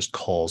month was just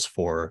calls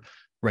for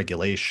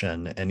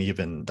regulation. And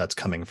even that's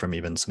coming from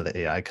even some of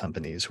the AI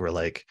companies who are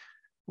like,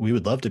 we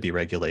would love to be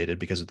regulated,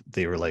 because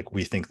they were like,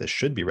 we think this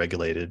should be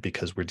regulated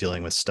because we're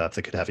dealing with stuff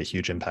that could have a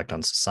huge impact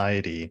on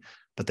society.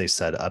 But they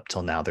said up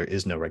till now, there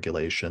is no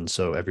regulation.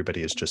 So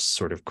everybody is just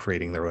sort of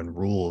creating their own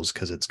rules,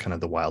 because it's kind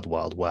of the wild,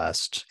 wild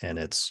west. And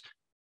it's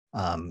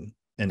an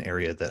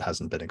area that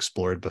hasn't been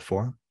explored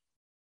before.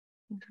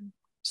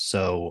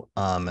 So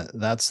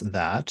that's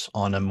that.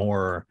 On a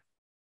more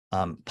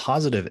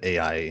positive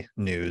AI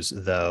news,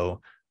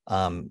 though,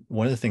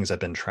 One of the things I've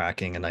been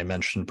tracking, and I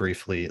mentioned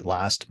briefly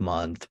last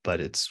month, but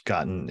it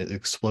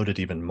exploded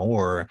even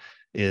more,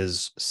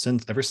 is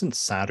ever since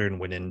Saturn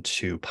went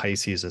into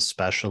Pisces,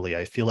 especially,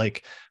 I feel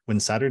like when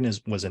Saturn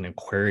was in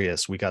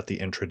Aquarius, we got the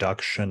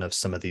introduction of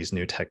some of these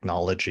new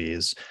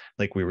technologies.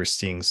 Like we were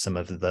seeing some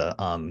of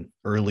the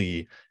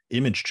early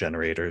image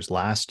generators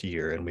last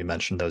year, and we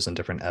mentioned those in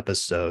different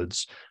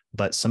episodes.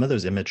 But some of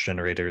those image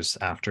generators,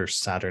 after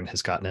Saturn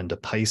has gotten into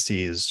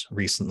Pisces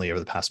recently over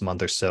the past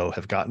month or so,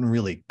 have gotten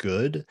really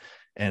good.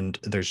 And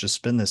there's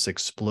just been this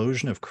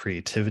explosion of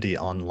creativity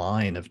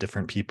online of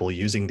different people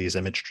using these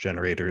image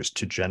generators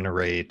to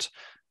generate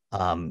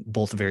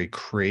both very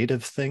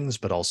creative things,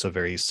 but also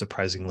very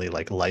surprisingly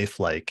like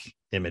lifelike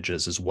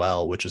images as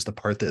well, which is the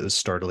part that was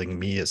startling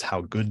me, is how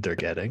good they're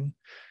getting.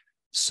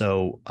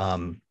 So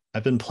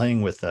I've been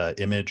playing with an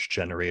image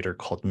generator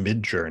called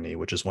Midjourney,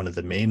 which is one of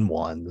the main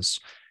ones.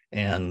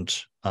 And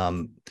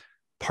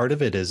part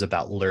of it is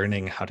about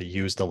learning how to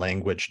use the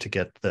language to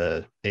get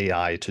the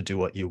AI to do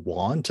what you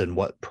want and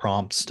what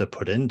prompts to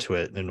put into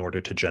it in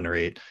order to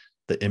generate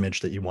the image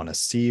that you want to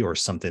see or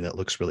something that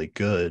looks really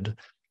good.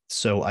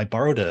 So I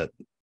borrowed a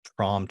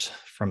prompt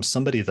from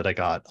somebody that I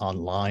got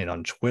online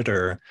on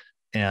Twitter,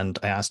 and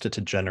I asked it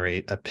to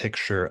generate a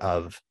picture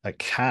of a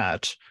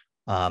cat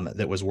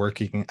that was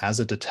working as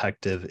a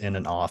detective in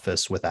an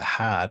office with a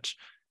hat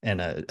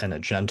and a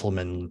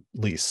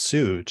gentlemanly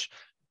suit.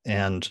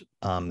 And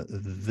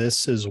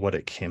this is what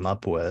it came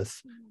up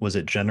with. Was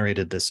it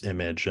generated this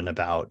image in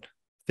about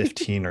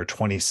 15 or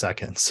 20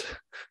 seconds.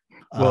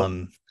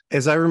 Well,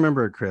 as I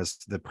remember it, Chris,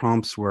 the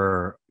prompts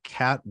were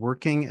cat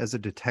working as a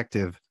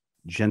detective,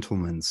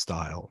 gentleman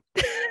style.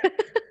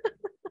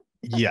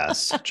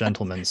 Yes,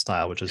 gentleman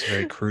style, which is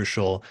very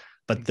crucial.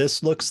 But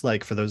this looks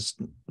like, for those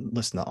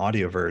listening to the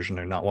audio version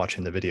or not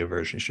watching the video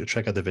version, you should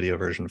check out the video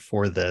version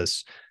for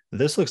this.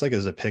 This looks like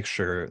it's a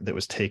picture that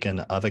was taken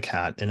of a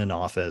cat in an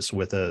office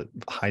with a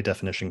high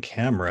definition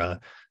camera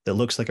that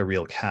looks like a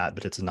real cat,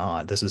 but it's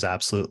not. This is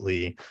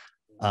absolutely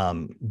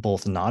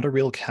both not a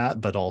real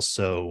cat, but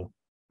also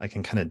I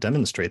can kind of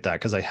demonstrate that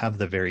because I have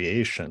the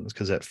variations.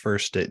 Because at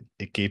first it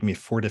gave me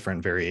 4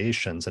 different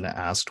variations and it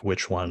asked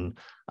which one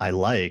I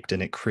liked,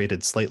 and it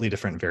created slightly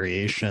different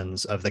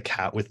variations of the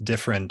cat with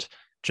different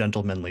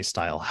gentlemanly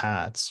style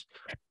hats.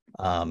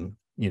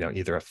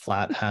 Either a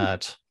flat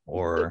hat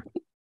or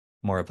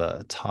more of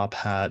a top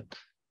hat.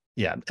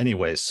 Yeah,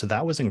 anyways, so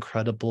that was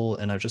incredible.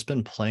 And I've just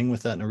been playing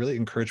with that, and I really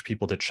encourage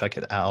people to check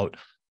it out,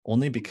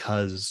 only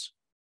because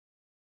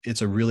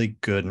it's a really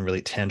good and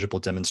really tangible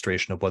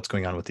demonstration of what's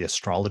going on with the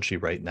astrology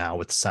right now,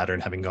 with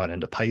Saturn having gone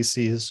into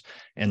Pisces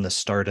and the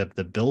start of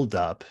the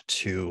buildup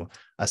to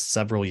a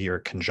several-year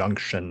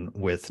conjunction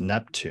with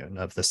Neptune,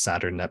 of the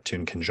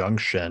Saturn-Neptune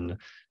conjunction.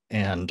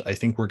 And I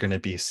think we're going to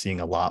be seeing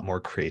a lot more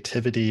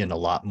creativity and a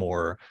lot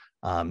more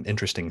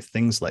interesting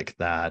things like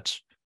that.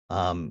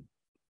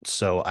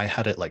 So I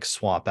had it like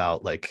swap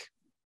out, like,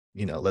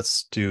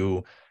 let's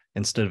do,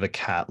 instead of a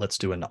cat, let's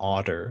do an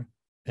otter.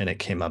 And it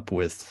came up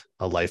with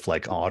a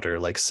lifelike otter,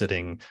 like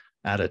sitting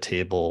at a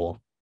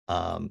table,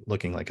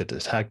 looking like a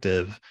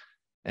detective.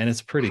 And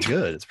it's pretty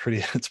good.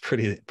 It's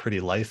pretty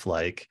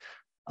lifelike.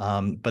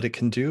 But it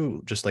can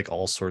do just like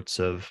all sorts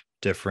of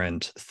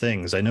different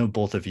things. I know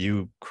both of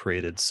you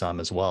created some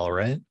as well,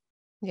 right?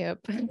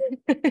 Yep.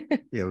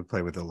 Yeah, we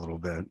play with it a little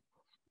bit.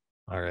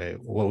 All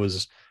right. What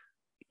was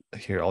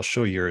here? I'll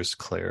show yours,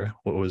 Claire.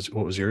 What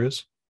was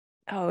yours?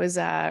 Oh, it was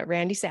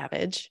Randy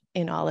Savage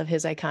in all of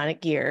his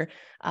iconic gear,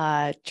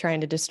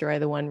 trying to destroy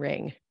the One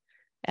Ring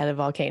at a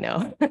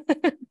volcano.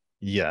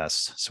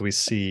 Yes. So we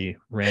see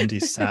Randy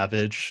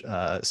Savage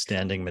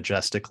standing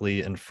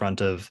majestically in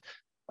front of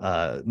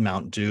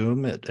Mount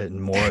Doom at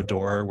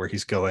Morador, where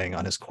he's going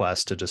on his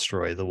quest to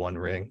destroy the One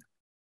Ring.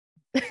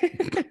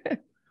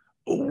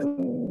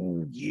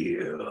 Oh,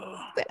 yeah.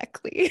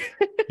 Exactly.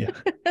 Yeah.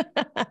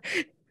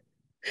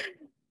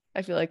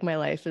 I feel like my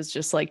life is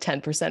just like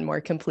 10% more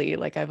complete.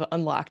 Like I've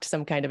unlocked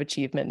some kind of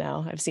achievement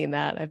now. I've seen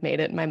that. I've made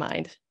it in my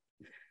mind.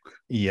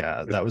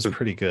 Yeah, that was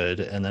pretty good.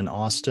 And then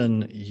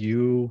Austin,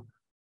 you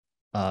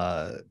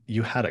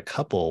had a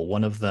couple.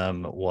 One of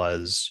them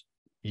was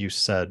you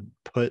said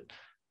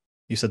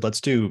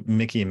let's do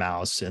Mickey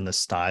Mouse in the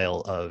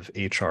style of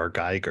H.R.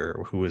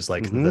 Geiger, who was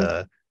like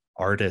the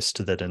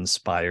artist that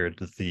inspired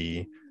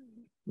the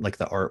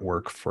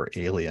artwork for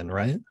Alien,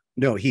 right?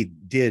 No, he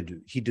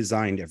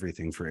designed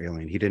everything for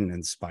Alien. He didn't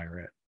inspire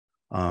it.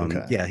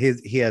 Okay. Yeah,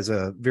 he has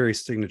a very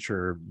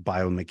signature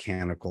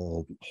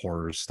biomechanical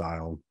horror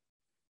style.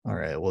 All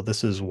right. Well,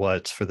 this is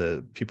what, for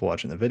the people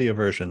watching the video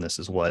version, this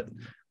is what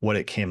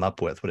it came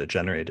up with, what it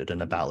generated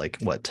in about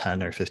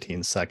 10 or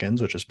 15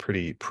 seconds, which is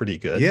pretty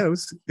good. Yeah, it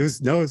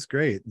was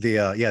great.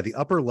 The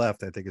upper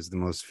left, I think, is the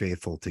most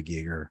faithful to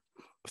Giger.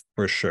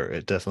 For sure.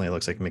 It definitely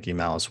looks like Mickey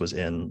Mouse was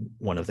in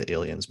one of the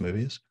Aliens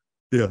movies.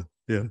 Yeah.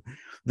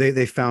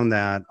 They found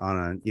that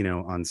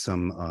on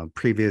some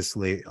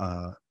previously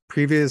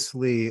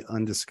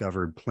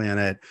undiscovered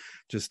planet,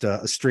 just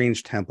a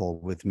strange temple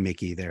with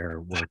Mickey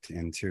there worked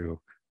into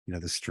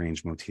the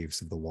strange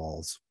motifs of the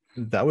walls.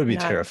 That would be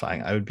Not,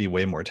 terrifying. I would be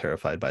way more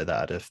terrified by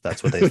that if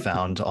that's what they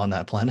found on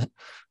that planet.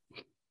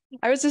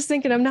 I was just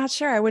thinking, I'm not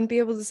sure. I wouldn't be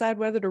able to decide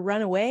whether to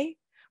run away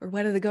or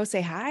whether to go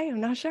say hi. I'm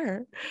not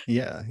sure.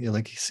 Yeah, you're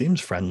like, he seems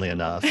friendly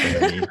enough, and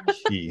then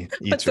he eats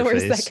What's your the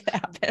worst that face. could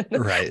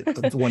happen? Right.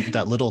 The one,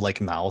 that little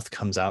like mouth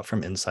comes out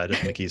from inside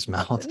of Mickey's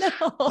mouth.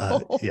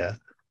 No. Yeah.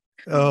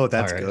 Oh, All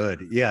that's right.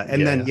 good. Yeah.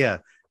 And then Yeah.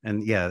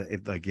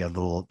 it like the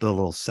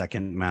little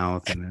second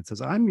mouth, and it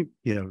says, I'm,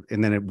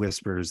 and then it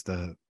whispers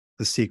the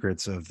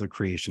secrets of the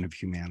creation of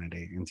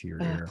humanity into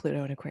your ear.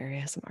 Pluto and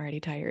Aquarius. I'm already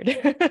tired.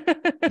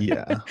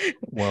 Yeah.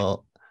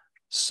 Well,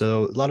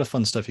 so a lot of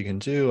fun stuff you can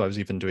do. I was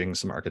even doing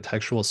some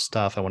architectural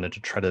stuff. I wanted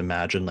to try to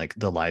imagine like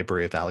the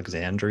Library of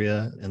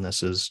Alexandria, and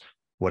this is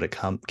what it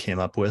came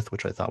up with,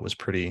 which I thought was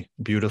pretty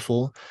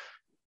beautiful.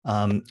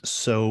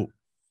 So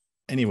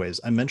anyways,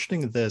 I'm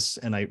mentioning this,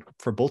 and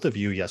for both of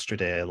you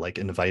yesterday, I like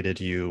invited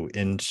you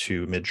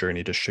into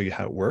Midjourney to show you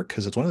how it works,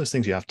 because it's one of those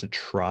things you have to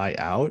try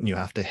out, and you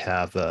have to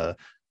have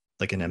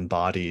like an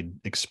embodied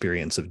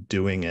experience of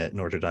doing it in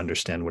order to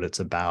understand what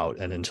it's about.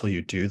 And until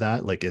you do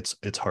that, like it's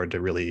hard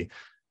to really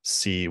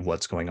see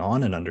what's going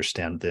on and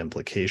understand the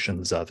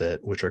implications of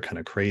it, which are kind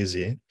of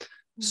crazy.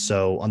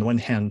 So on the one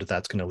hand,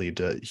 that's going to lead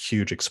to a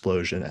huge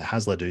explosion. It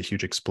has led to a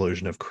huge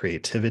explosion of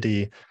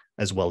creativity,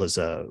 as well as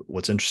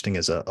what's interesting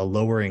is a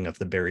lowering of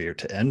the barrier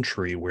to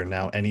entry, where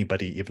now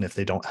anybody, even if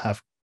they don't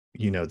have,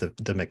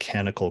 the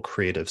mechanical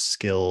creative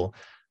skill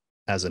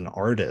as an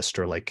artist,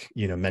 or like,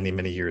 many,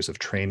 many years of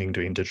training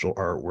doing digital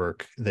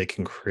artwork, they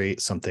can create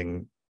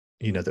something,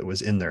 that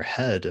was in their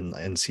head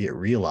and see it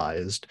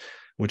realized,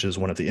 which is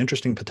one of the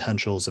interesting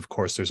potentials. Of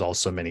course, there's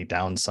also many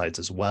downsides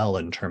as well,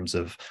 in terms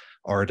of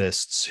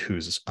artists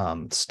whose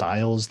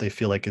styles they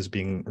feel like is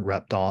being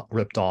ripped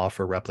off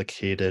or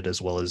replicated,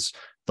 as well as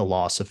the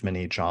loss of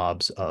many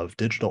jobs of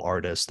digital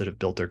artists that have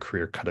built their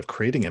career kind of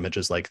creating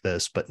images like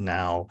this, but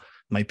now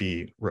might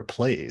be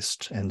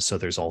replaced. And so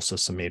there's also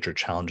some major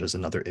challenges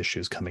and other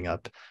issues coming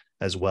up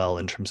as well,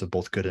 in terms of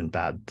both good and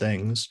bad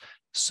things.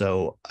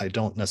 So I'm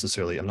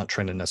not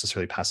trying to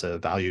necessarily pass a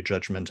value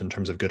judgment in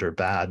terms of good or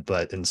bad,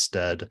 but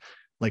instead,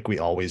 like we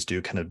always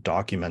do, kind of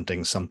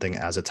documenting something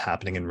as it's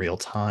happening in real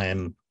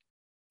time,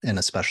 and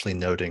especially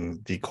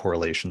noting the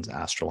correlations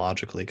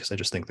astrologically, because I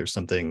just think there's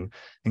something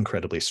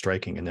incredibly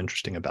striking and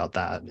interesting about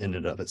that in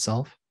and of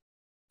itself.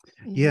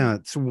 Yeah,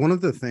 so one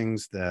of the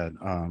things that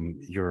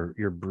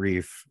your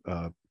brief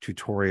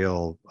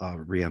tutorial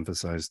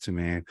reemphasized to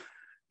me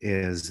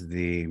is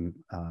the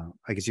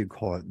I guess you'd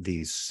call it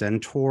the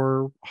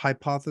centaur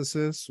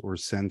hypothesis or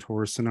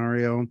centaur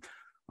scenario,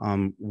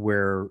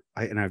 where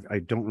I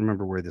don't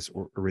remember where this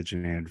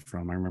originated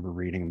from. I remember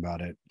reading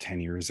about it 10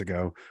 years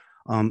ago.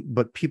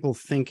 But people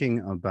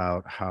thinking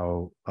about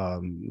how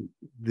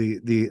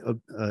the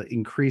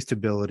increased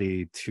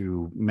ability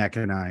to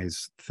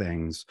mechanize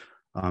things,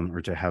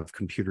 or to have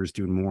computers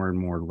do more and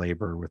more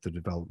labor with the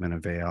development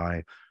of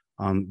AI,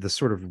 the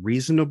sort of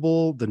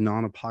reasonable, the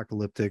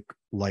non-apocalyptic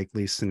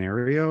likely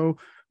scenario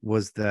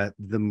was that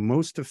the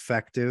most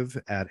effective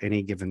at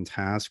any given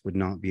task would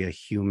not be a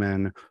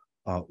human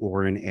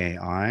or an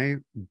AI,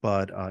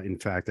 but in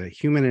fact a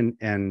human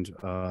and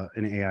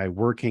an AI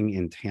working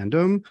in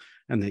tandem,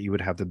 and that you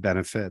would have the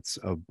benefits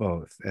of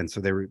both. And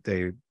so they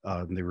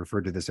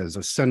referred to this as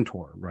a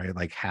centaur, right?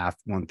 Like half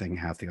one thing,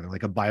 half the other,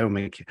 like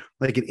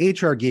like an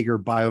HR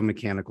Giger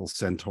biomechanical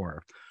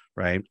centaur,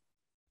 right?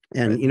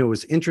 And Right. it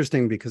was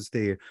interesting because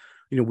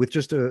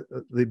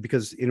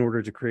because in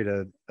order to create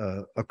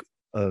how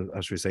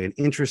should we say, an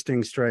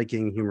interesting,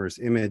 striking, humorous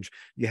image,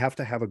 you have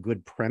to have a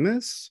good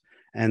premise.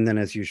 And then,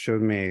 as you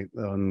showed me,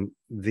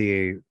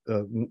 the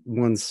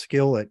one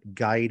skill at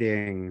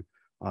guiding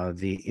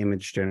the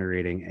image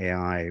generating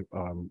AI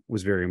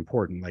was very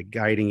important, like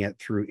guiding it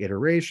through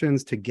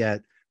iterations to get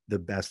the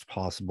best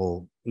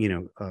possible,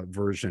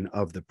 version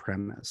of the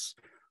premise.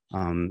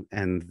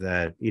 And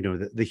that,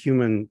 the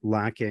human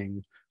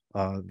lacking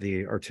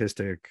the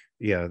artistic,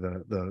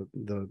 the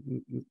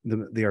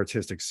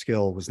artistic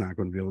skill was not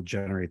going to be able to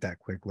generate that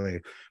quickly,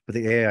 but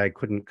the AI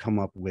couldn't come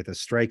up with a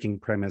striking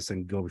premise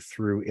and go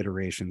through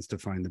iterations to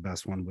find the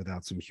best one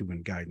without some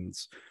human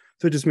guidance.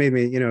 So it just made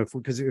me,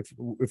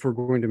 if we're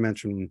going to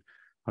mention,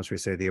 how should we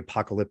say, the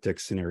apocalyptic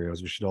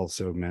scenarios, we should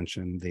also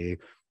mention the,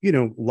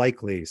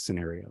 likely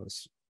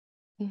scenarios.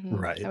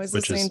 Right. I was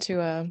listening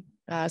to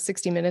a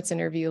 60 Minutes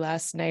interview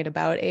last night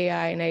about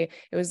AI, and it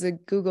was a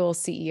Google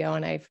CEO,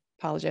 and I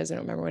apologize, I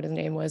don't remember what his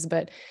name was,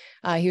 but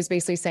he was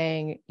basically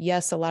saying,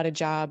 yes, a lot of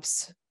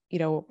jobs,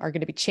 are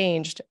going to be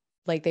changed.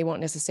 Like they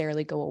won't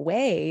necessarily go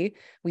away.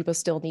 We will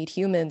still need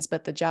humans,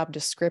 but the job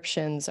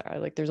descriptions are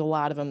like, there's a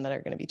lot of them that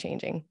are going to be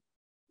changing.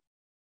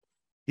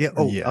 Yeah.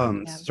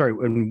 Yeah. Sorry.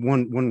 And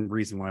one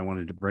reason why I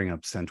wanted to bring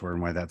up Centaur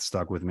and why that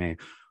stuck with me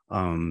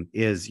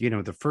is,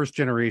 the first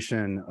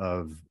generation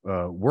of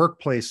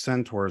workplace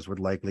centaurs would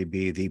likely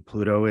be the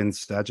Pluto and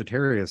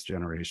Sagittarius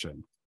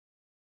generation.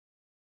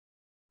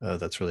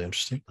 That's really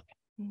interesting.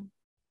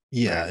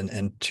 Yeah. Right.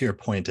 And to your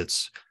point,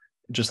 it's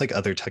just like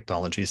other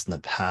technologies in the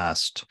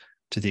past,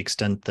 to the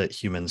extent that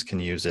humans can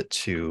use it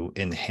to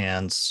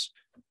enhance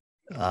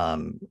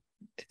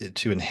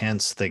to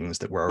enhance things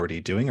that we're already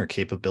doing or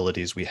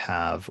capabilities we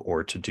have,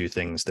 or to do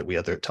things that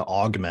to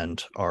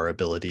augment our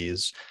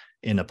abilities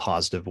in a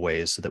positive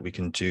way so that we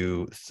can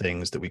do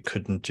things that we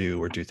couldn't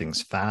do or do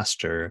things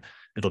faster.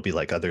 It'll be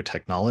like other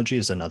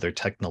technologies and other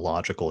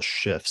technological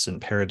shifts and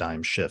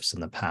paradigm shifts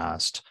in the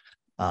past.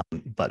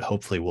 But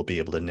hopefully we'll be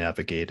able to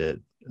navigate it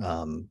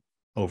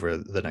over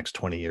the next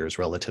 20 years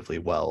relatively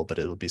well, but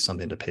it'll be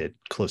something to pay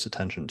close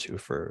attention to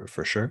for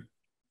sure.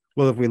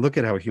 Well, if we look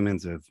at how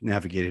humans have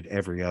navigated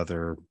every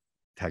other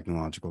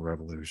technological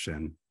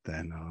revolution,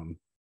 then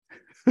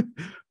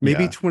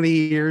maybe 20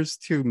 years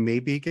to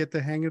maybe get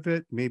the hang of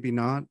it, maybe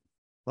not.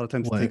 A lot of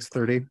times it takes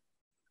 30.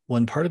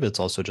 One part of it's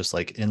also just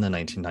like in the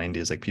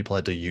 1990s, like people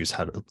had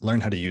to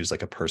learn how to use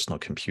like a personal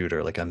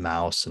computer, like a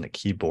mouse and a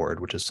keyboard,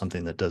 which is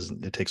something that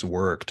it takes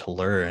work to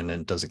learn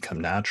and doesn't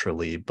come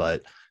naturally.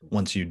 But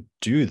once you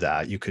do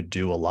that, you could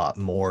do a lot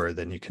more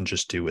than you can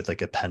just do with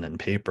like a pen and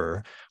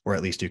paper, or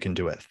at least you can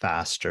do it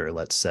faster.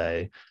 Let's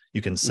say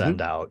you can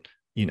send out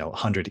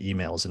 100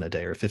 emails in a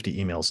day or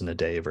 50 emails in a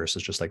day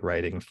versus just like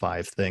writing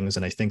 5 things.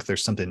 And I think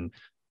there's something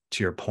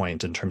to your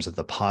point in terms of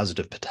the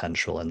positive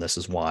potential, and this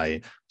is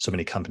why so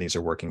many companies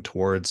are working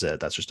towards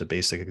it. That's just a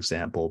basic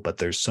example, but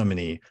there's so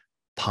many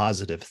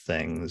positive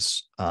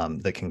things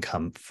that can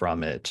come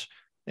from it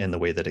in the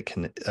way that it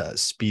can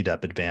speed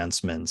up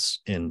advancements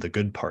in the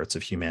good parts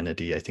of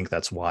humanity. I think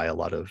that's why a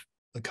lot of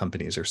the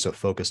companies are so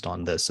focused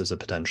on this as a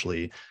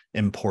potentially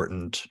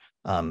important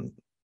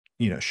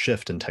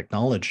shift in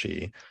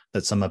technology,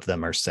 that some of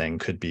them are saying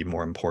could be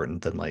more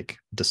important than like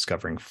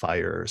discovering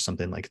fire or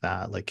something like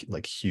that,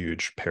 like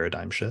huge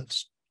paradigm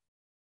shifts.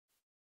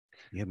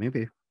 Yeah,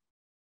 maybe.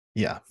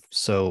 Yeah.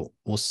 So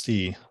we'll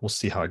see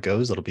how it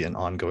goes. It'll be an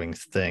ongoing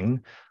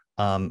thing.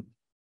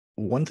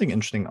 One thing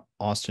interesting,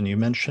 Austin, you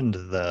mentioned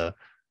the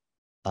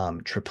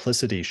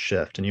triplicity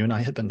shift, and you and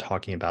I had been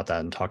talking about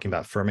that and talking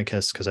about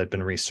Firmicus, because I'd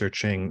been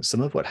researching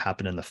some of what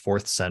happened in the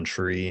 4th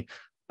century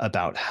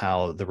about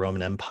how the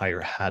Roman Empire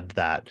had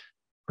that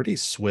pretty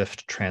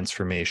swift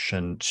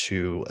transformation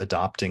to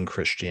adopting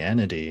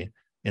Christianity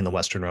in the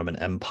Western Roman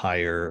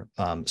Empire,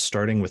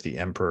 starting with the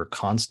Emperor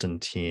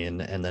Constantine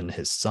and then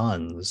his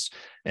sons,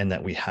 and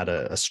that we had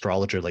an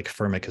astrologer like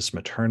Firmicus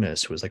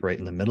Maternus, who was like right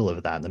in the middle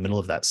of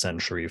that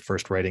century,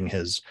 first writing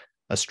his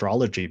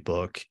astrology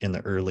book in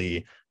the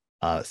early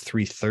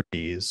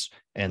 330s,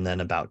 and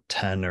then about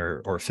 10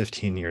 or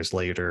 15 years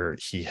later,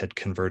 he had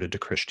converted to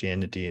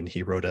Christianity, and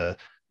he wrote a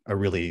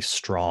really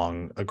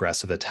strong,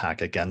 aggressive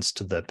attack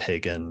against the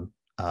pagan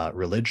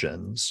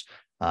religions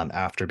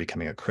after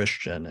becoming a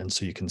Christian. And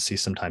so you can see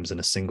sometimes in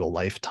a single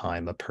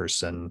lifetime, a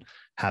person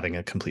having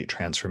a complete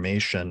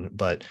transformation.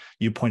 But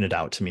you pointed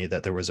out to me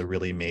that there was a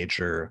really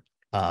major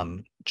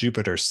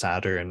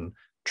Jupiter-Saturn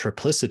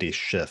triplicity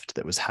shift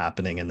that was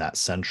happening in that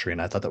century.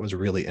 And I thought that was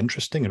really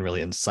interesting and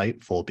really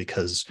insightful,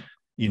 because,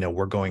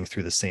 we're going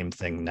through the same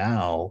thing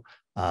now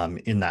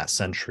in that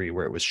century,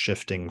 where it was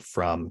shifting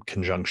from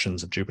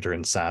conjunctions of Jupiter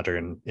and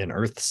Saturn in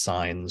earth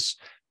signs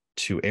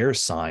to air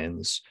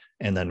signs.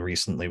 And then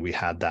recently we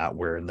had that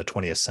where in the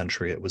 20th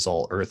century, it was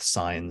all earth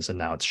signs, and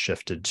now it's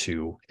shifted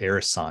to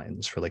air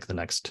signs for like the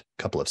next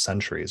couple of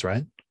centuries,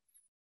 right?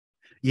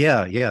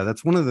 Yeah.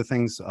 That's one of the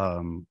things.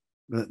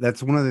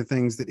 That's one of the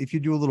things that if you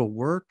do a little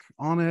work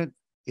on it,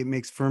 it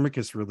makes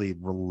Firmicus really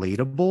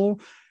relatable,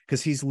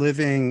 because he's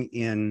living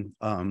in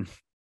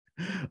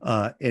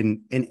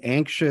an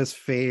anxious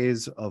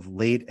phase of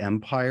late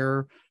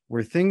empire,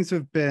 where things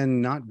have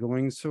been not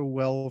going so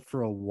well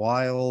for a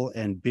while,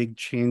 and big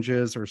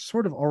changes are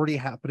sort of already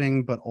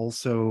happening, but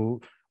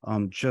also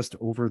just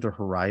over the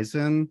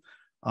horizon.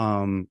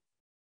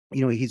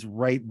 He's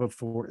right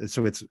before,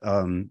 so it's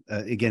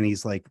again,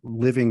 he's like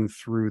living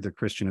through the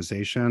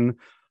Christianization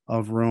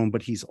of Rome,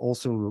 but he's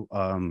also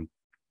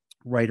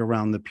right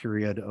around the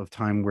period of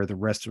time where the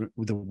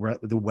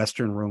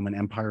Western Roman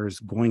Empire is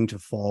going to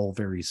fall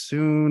very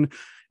soon.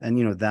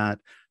 And,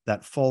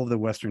 that fall of the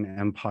Western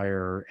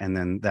Empire, and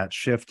then that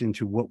shift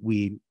into what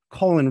we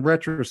call in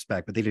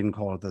retrospect, but they didn't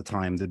call it at the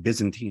time, the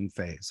Byzantine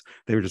phase.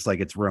 They were just like,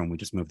 it's Rome, we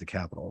just moved the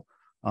capital.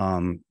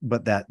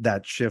 But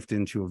that shift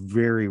into a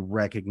very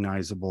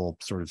recognizable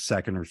sort of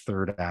second or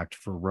third act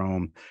for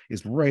Rome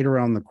is right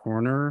around the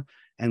corner.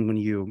 And when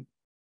you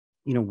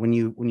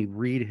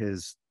read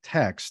his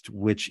text,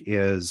 which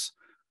is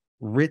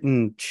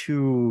written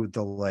to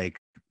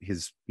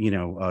his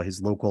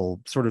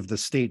local sort of the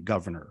state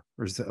governor,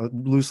 or is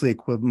loosely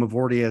equivalent.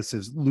 Mavortius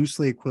is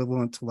loosely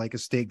equivalent to like a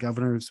state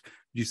governor. Would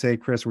you say,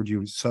 Chris, or would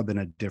you sub in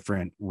a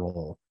different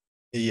role?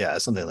 Yeah,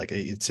 something like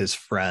it's his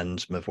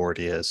friend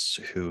Mavortius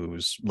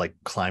who's like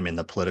climbing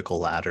the political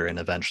ladder and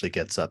eventually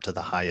gets up to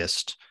the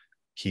highest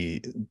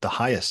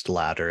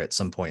ladder at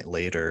some point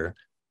later,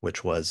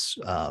 which was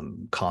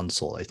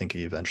consul. I think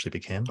he eventually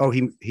became. Oh,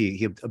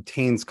 he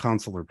obtains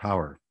consular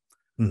power,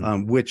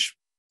 which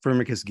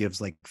Firmicus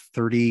gives like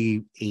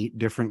 38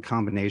 different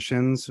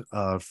combinations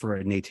for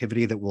a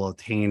nativity that will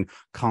attain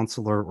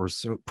consular or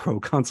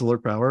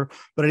proconsular power.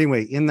 But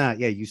anyway, in that,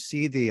 yeah, you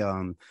see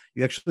the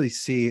you actually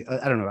see,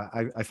 I don't know,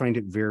 I find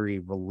it very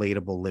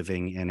relatable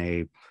living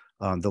in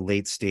the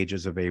late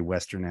stages of a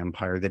Western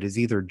empire that has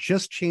either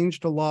just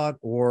changed a lot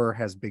or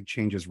has big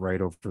changes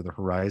right over the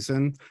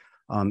horizon.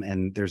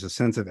 And there's a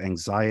sense of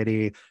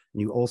anxiety.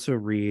 You also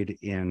read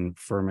in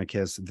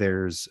Firmicus,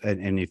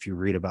 and if you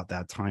read about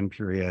that time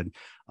period,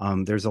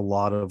 there's a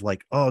lot of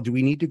like, oh, do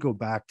we need to go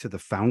back to the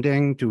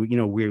founding?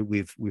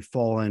 We've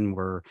fallen,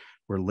 we're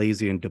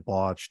lazy and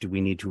debauched. Do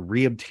we need to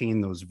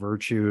reobtain those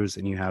virtues?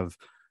 And you have,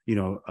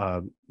 you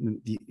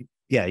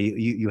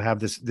have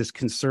this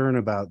concern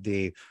about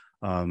the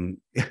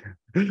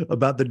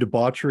about the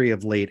debauchery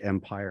of late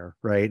empire,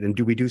 right? And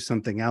do we do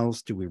something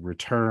else? Do we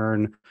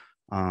return?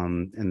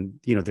 And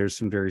there's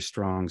some very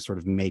strong sort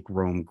of make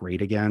Rome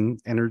great again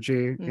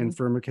energy in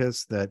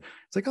Firmicus that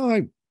it's like,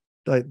 oh,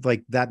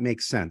 like that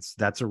makes sense.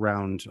 That's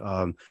around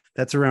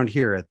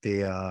here at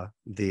the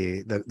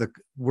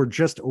we're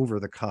just over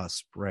the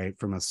cusp, right?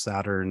 From a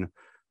Saturn,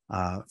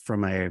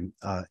 from an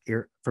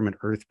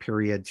Earth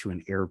period to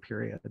an air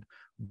period.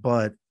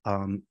 But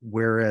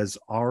whereas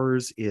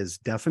ours is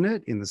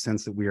definite in the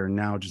sense that we are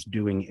now just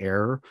doing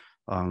air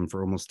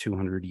for almost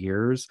 200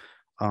 years,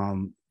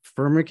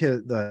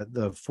 Firmicus,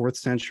 the 4th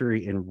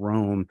century in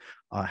Rome,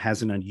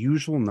 has an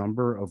unusual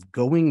number of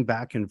going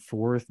back and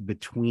forth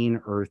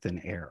between earth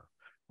and air,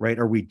 right?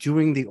 Are we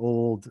doing the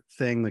old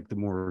thing, like the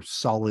more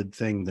solid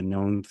thing, the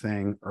known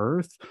thing,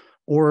 earth?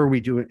 Or are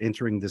we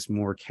entering this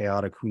more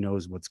chaotic, who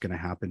knows what's going to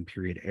happen,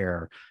 period,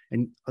 air?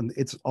 And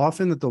it's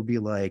often that there'll be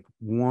like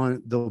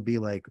one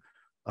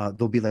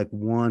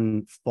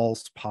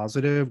false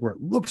positive where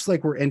it looks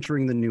like we're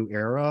entering the new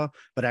era,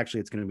 but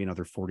actually it's going to be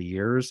another 40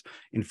 years.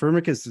 In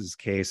Firmicus's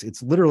case,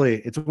 it's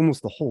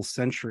almost the whole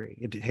century.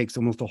 It takes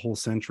almost a whole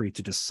century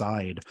to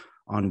decide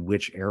on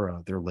which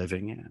era they're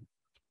living in.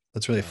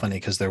 That's really funny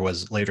because there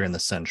was later in the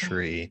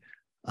century,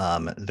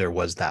 there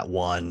was that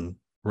one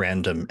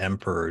random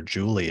emperor,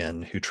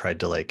 Julian, who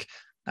tried to, like,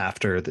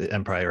 after the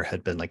empire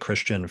had been like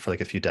Christian for like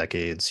a few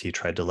decades, he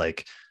tried to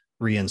like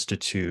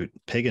reinstitute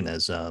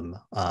paganism,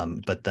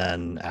 but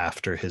then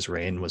after his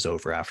reign was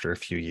over, after a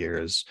few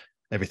years,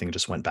 everything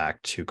just went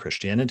back to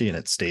Christianity, and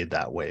it stayed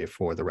that way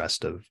for the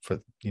rest of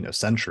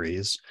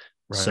centuries.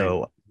 Right.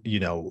 So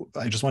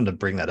I just wanted to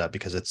bring that up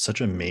because it's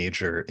such a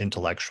major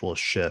intellectual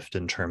shift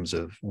in terms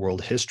of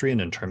world history and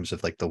in terms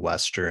of like the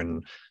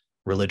Western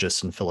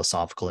religious and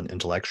philosophical and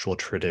intellectual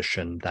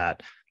tradition.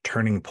 That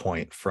turning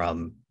point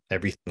from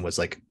everything was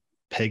like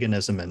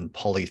paganism and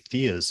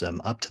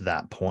polytheism up to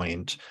that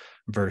point,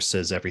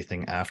 versus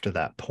everything after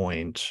that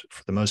point,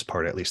 for the most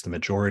part, at least the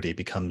majority,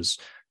 becomes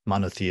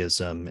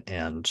monotheism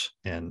and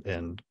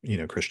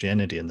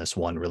Christianity, and this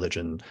one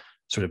religion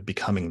sort of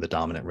becoming the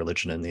dominant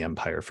religion in the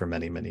empire for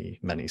many, many,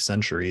 many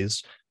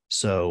centuries.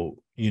 So,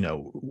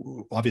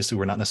 obviously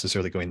we're not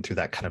necessarily going through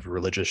that kind of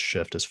religious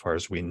shift as far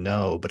as we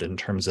know, but in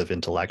terms of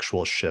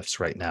intellectual shifts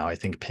right now, I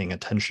think paying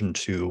attention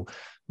to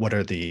what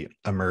are the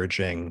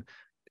emerging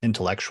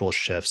intellectual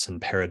shifts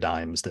and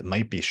paradigms that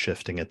might be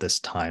shifting at this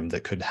time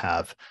that could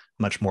have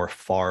much more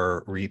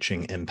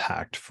far-reaching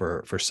impact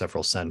for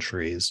several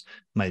centuries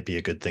might be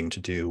a good thing to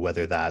do,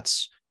 whether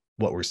that's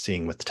what we're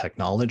seeing with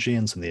technology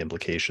and some of the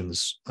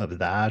implications of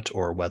that,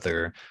 or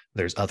whether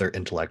there's other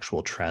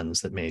intellectual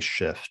trends that may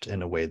shift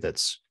in a way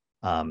that's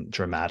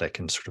dramatic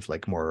and sort of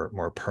like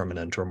more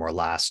permanent or more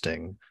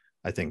lasting.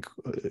 I think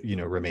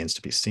remains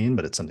to be seen,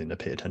 but it's something to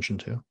pay attention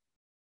to.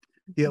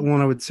 Yeah,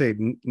 well, I would say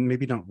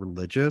maybe not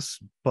religious,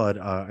 but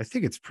I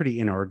think it's pretty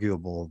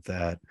inarguable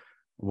that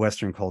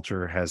Western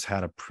culture has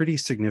had a pretty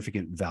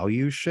significant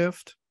value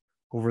shift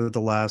over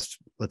the last,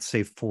 let's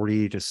say,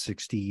 40 to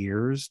 60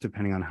 years,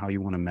 depending on how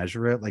you want to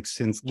measure it. Like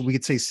since the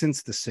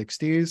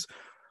 60s,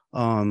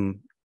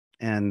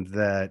 and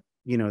that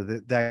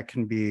that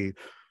can be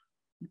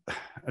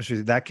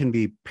actually that can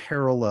be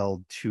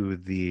paralleled to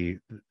the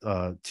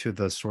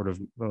sort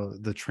of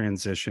the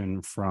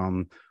transition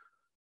from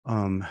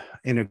an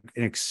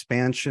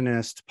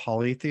expansionist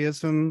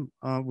polytheism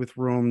with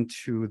Rome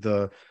to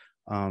the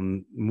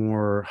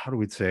more, how do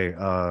we say,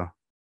 to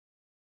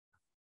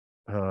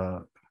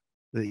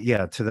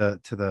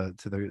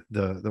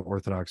the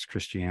Orthodox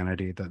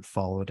Christianity that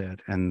followed it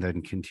and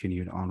then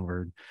continued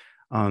onward.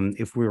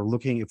 If we're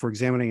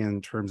examining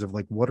in terms of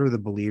like what are the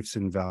beliefs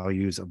and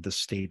values of the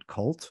state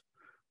cult,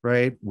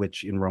 right?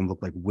 Which in Rome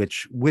looked like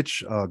which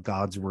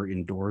gods were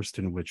endorsed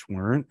and which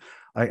weren't.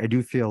 I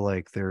do feel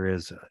like there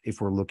is,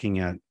 if we're looking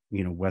at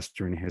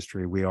Western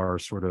history, we are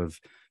sort of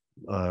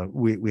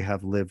we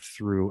have lived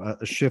through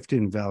a shift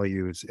in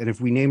values, and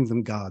if we name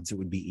them gods, it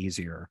would be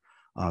easier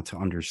to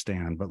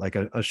understand. But like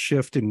a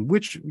shift in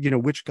which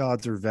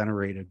gods are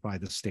venerated by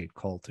the state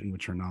cult and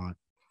which are not.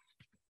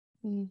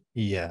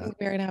 Yeah,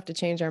 we're going to have to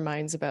change our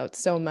minds about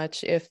so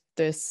much if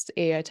this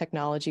AI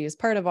technology is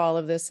part of all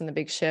of this and the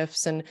big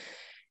shifts. And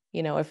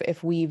you know,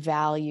 if we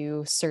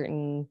value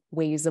certain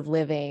ways of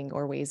living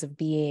or ways of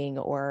being,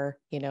 or,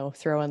 you know,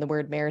 throw in the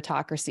word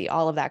meritocracy,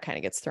 all of that kind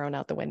of gets thrown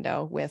out the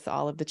window with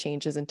all of the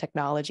changes in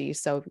technology.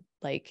 So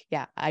like,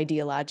 yeah,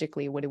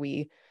 ideologically, what do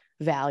we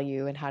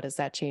value and how does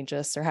that change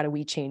us, or how do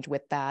we change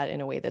with that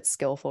in a way that's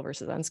skillful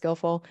versus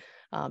unskillful?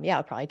 Yeah,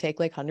 it'll probably take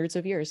like hundreds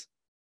of years.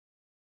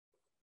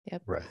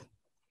 Yep. Right.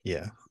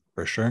 Yeah,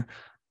 for sure.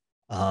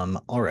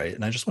 All right.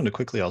 And I just wanted to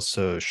quickly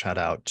also shout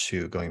out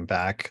to, going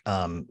back,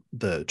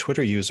 the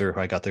Twitter user who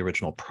I got the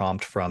original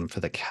prompt from for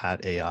the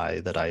cat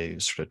AI that I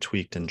sort of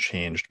tweaked and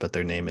changed, but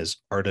their name is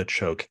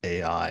Artichoke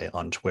AI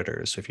on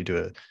Twitter. So if you do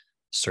a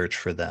search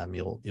for them,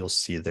 you'll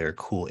see their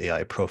cool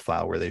AI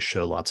profile where they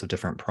show lots of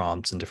different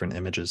prompts and different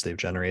images they've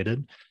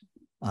generated.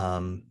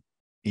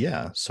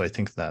 Yeah, so I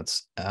think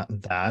that's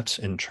that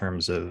in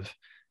terms of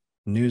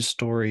news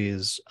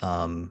stories.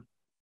 Trying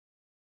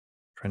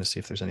to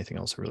see if there's anything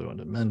else I really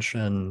wanted to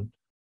mention.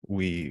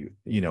 We,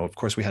 of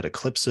course, we had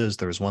eclipses.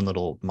 There was one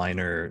little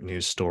minor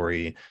news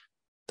story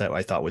that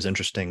I thought was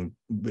interesting.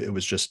 It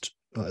was just,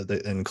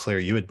 and Claire,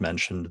 you had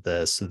mentioned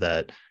this,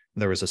 that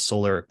there was a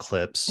solar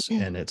eclipse,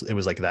 and it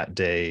was like that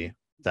day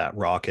that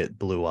rocket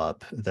blew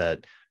up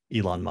that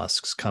Elon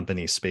Musk's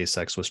company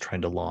SpaceX was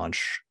trying to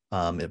launch.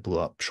 It blew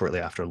up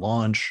shortly after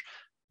launch,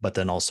 but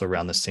then also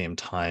around the same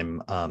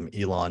time,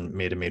 Elon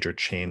made a major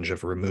change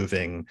of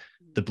removing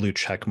the blue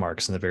check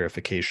marks and the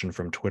verification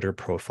from Twitter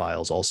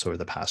profiles also over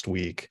the past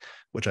week,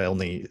 which I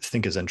only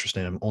think is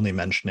interesting. I'm only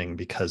mentioning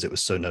because it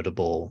was so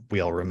notable. We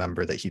all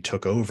remember that he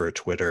took over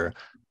Twitter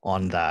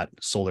on that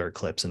solar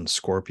eclipse in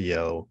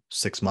Scorpio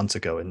 6 months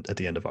ago at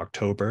the end of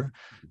October.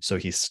 So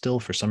he's still,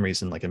 for some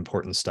reason, like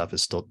important stuff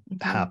is still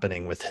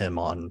happening with him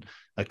on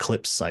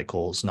eclipse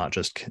cycles, not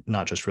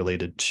just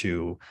related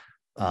to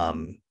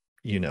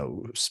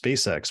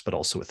SpaceX, but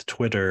also with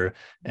Twitter.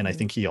 And I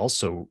think he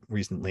also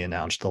recently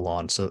announced the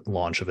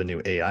launch of a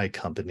new AI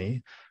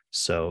company.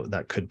 So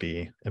that could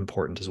be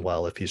important as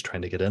well if he's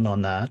trying to get in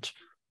on that.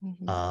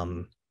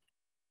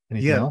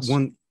 Anything else?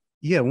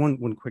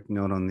 One quick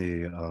note on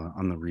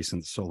the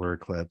recent solar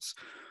eclipse.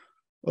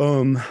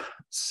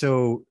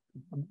 So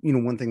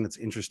one thing that's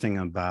interesting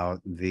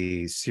about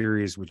the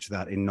series which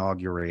that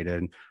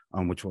inaugurated,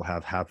 which will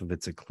have half of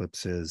its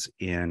eclipses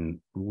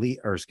in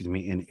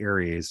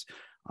Aries.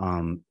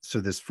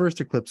 So this first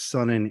eclipse,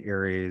 Sun in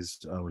Aries,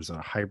 was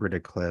a hybrid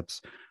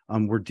eclipse.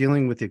 We're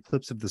dealing with the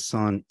eclipse of the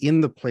sun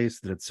in the place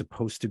that it's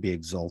supposed to be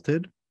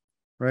exalted,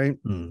 right?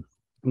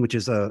 Which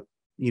is as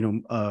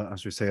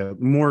we say,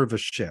 more of a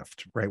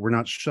shift, right? We're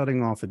not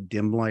shutting off a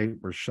dim light,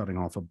 we're shutting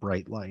off a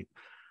bright light.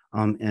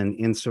 And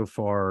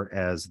insofar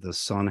as the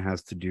sun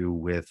has to do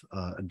with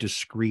a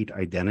discrete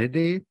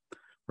identity,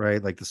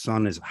 right? Like the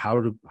sun is,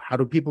 how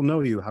do people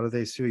know you? How do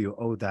they see you?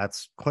 Oh,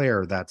 that's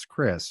Claire, that's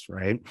Chris,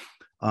 right?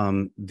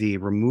 The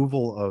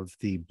removal of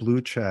the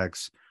blue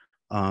checks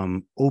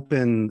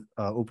open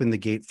the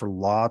gate for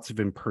lots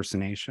of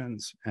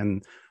impersonations,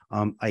 and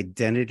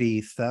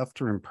identity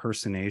theft or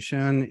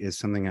impersonation is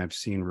something I've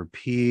seen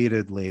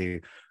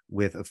repeatedly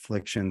with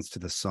afflictions to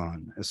the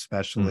sun,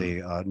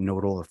 especially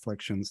nodal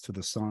afflictions to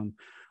the sun.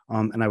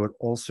 And I would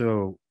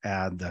also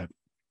add that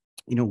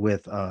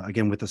with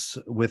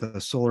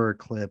a solar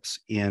eclipse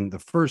in the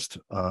first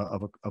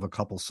of a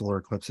couple solar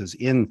eclipses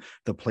in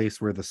the place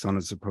where the sun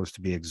is supposed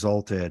to be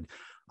exalted,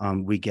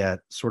 we get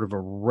sort of a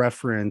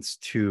reference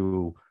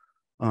to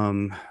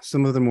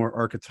some of the more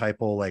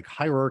archetypal, like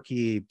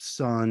hierarchy,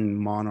 sun,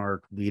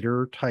 monarch,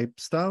 leader type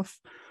stuff.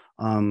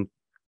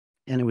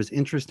 And it was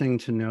interesting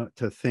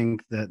to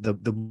think that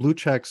the blue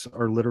checks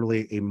are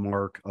literally a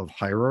mark of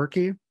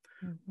hierarchy.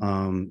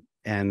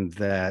 And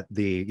that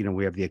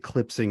we have the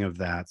eclipsing of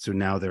that. So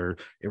now it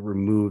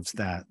removes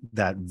that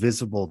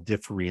visible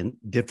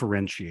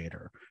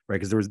differentiator,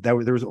 right? Because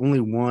there was only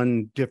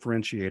one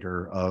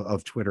differentiator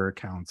of Twitter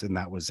accounts, and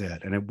that was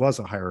it. And it was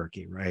a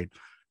hierarchy, right?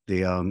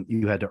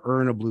 You had to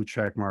earn a blue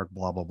check mark,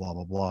 blah blah blah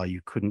blah blah.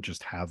 You couldn't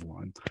just have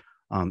one.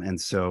 And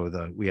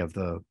so we have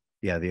the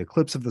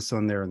eclipse of the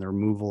sun there, and the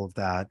removal of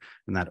that,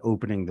 and that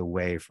opening the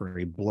way for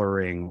a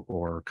blurring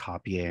or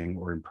copying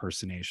or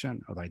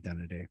impersonation of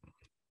identity.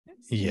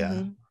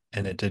 Yeah.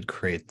 And it did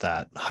create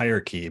that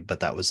hierarchy, but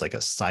that was like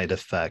a side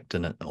effect,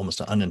 and almost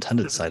an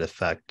unintended side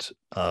effect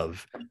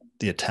of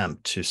the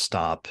attempt to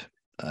stop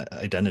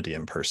identity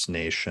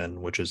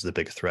impersonation, which is the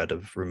big threat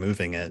of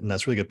removing it. And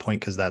that's a really good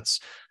point, because that's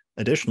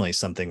additionally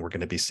something we're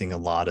going to be seeing a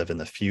lot of in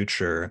the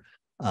future.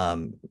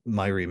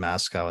 Myri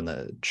Mascow in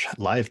the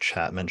live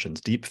chat mentions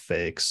deep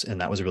fakes,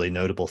 and that was a really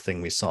notable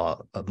thing we saw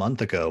a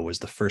month ago, was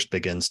the first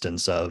big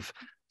instance of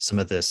some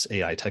of this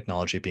AI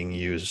technology being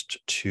used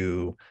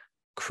to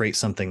create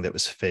something that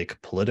was fake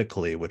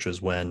politically, which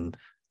was when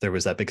there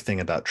was that big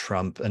thing about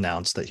Trump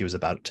announced that he was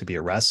about to be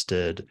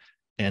arrested,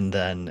 and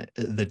then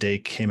the day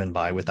came and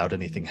by without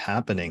anything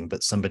happening,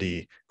 but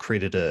somebody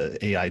created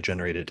a AI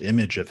generated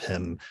image of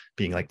him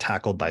being like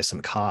tackled by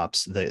some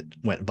cops that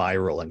went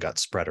viral and got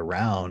spread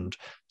around.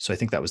 So I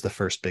think that was the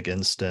first big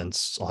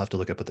instance. I'll have to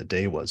look up what the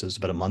day was. It was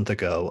about a month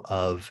ago,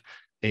 of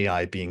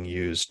AI being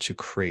used to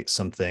create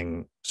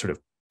something sort of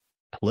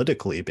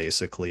politically,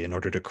 basically, in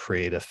order to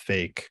create a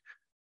fake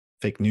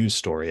news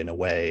story in a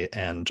way.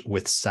 And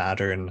with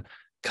Saturn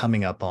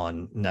coming up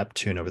on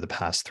Neptune over the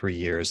past 3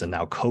 years and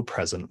now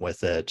co-present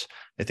with it,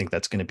 I think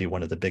that's going to be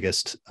one of the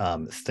biggest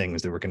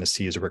things that we're going to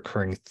see as a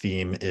recurring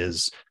theme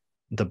is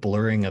the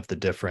blurring of the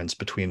difference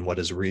between what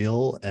is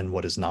real and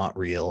what is not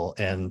real,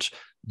 and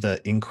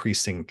the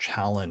increasing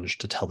challenge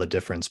to tell the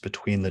difference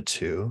between the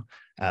two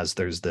as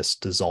there's this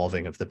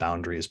dissolving of the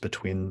boundaries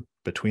between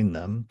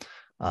them.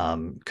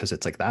 Because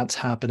it's like that's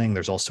happening.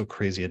 There's also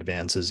crazy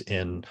advances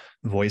in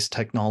voice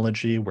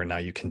technology where now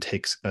you can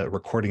take a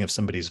recording of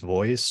somebody's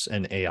voice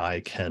and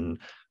AI can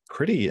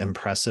pretty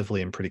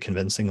impressively and pretty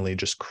convincingly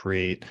just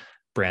create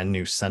brand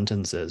new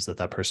sentences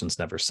that person's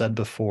never said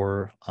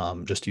before,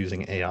 just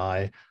using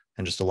AI,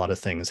 and just a lot of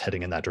things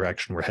heading in that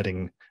direction. We're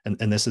heading,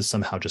 and this is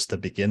somehow just the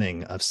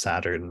beginning of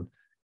Saturn,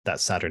 that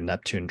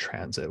Saturn-Neptune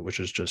transit,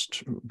 which is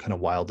just kind of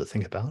wild to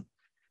think about.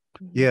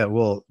 Yeah,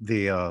 well,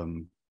 the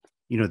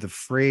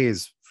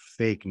phrase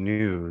fake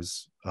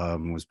news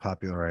was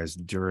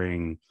popularized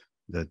during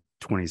the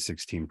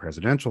 2016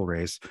 presidential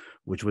race,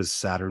 which was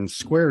Saturn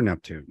square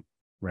Neptune,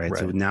 right?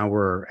 So now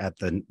we're at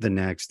the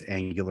next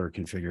angular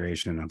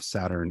configuration of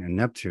Saturn and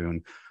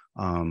Neptune.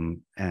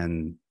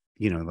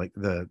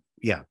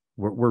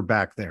 We're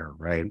back there,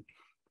 right?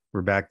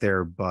 We're back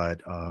there,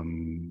 but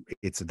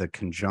it's the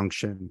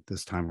conjunction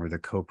this time, or the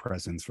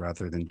co-presence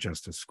rather than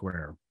just a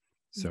square.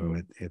 So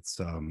it's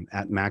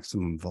at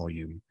maximum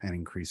volume and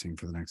increasing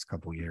for the next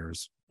couple of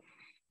years.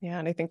 Yeah.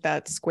 And I think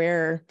that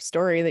square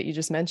story that you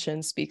just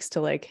mentioned speaks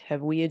to like,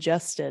 have we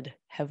adjusted?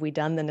 Have we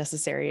done the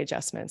necessary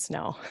adjustments?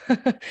 No,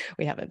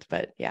 we haven't.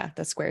 But yeah,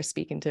 the square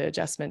speaking to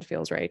adjustment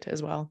feels right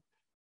as well.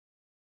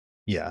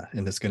 Yeah.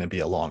 And it's going to be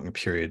a long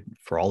period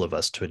for all of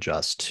us to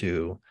adjust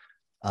to.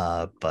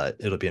 But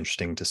it'll be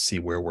interesting to see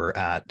where we're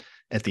at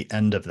the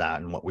end of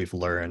that and what we've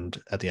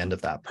learned at the end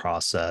of that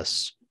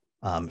process.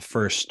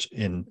 First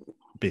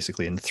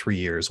basically in 3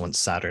 years once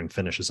Saturn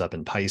finishes up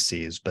in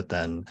Pisces, but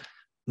then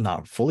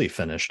not fully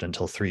finished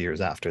until 3 years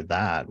after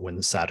that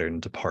when Saturn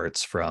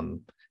departs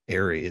from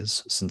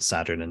Aries, since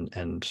Saturn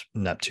and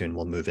Neptune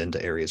will move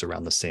into Aries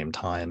around the same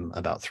time,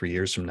 about 3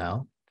 years from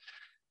now.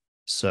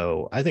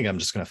 So I think I'm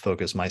just going to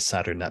focus my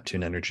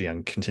Saturn-Neptune energy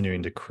on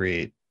continuing to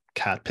create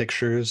cat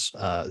pictures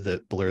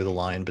that blur the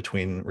line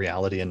between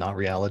reality and not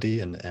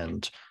reality,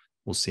 and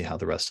we'll see how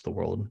the rest of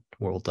the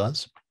world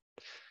does.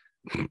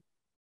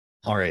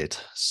 All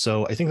right,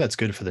 so I think that's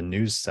good for the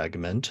news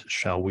segment.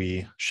 Shall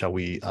we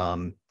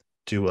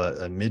do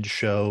a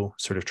mid-show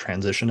sort of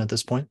transition at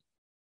this point?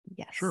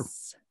 Yes. Sure.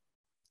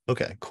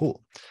 Okay,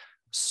 cool.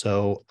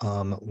 So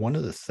one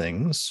of the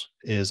things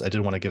is I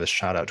did want to give a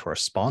shout out to our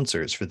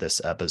sponsors for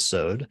this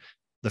episode.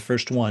 The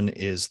first one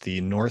is the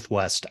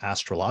Northwest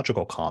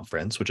Astrological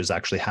Conference, which is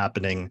actually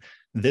happening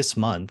this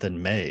month in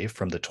May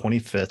from the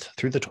 25th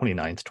through the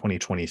 29th,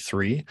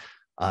 2023,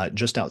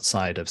 just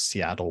outside of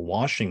Seattle,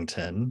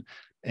 Washington.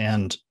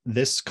 And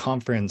this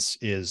conference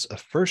is a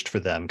first for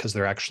them because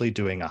they're actually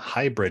doing a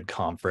hybrid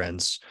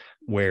conference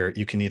where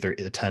you can either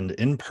attend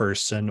in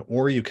person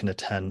or you can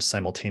attend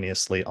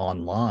simultaneously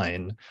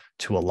online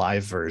to a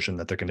live version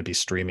that they're going to be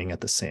streaming at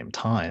the same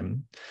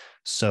time.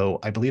 So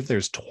I believe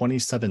there's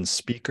 27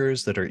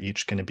 speakers that are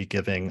each going to be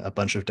giving a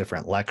bunch of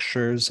different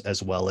lectures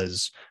as well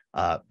as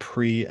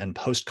pre and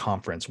post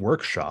conference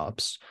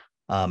workshops.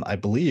 I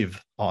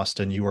believe,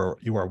 Austin, you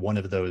are one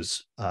of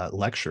those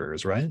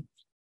lecturers, right?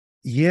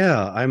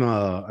 Yeah,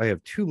 I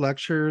have 2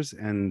 lectures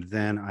and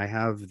then I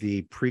have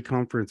the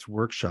pre-conference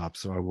workshop.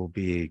 So I will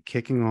be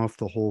kicking off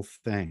the whole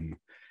thing.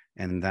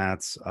 And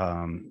that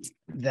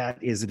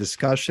is a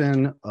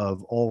discussion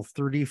of all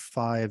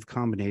 35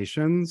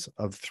 combinations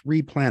of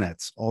 3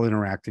 planets all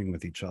interacting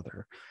with each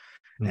other.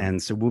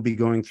 And so we'll be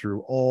going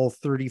through all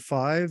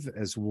 35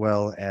 as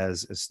well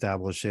as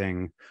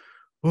establishing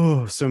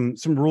some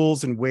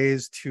rules and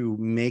ways to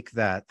make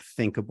that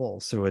thinkable.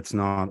 So it's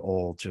not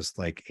all just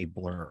like a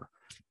blur.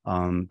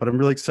 But I'm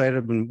really excited.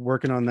 I've been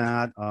working on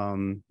that.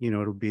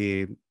 It'll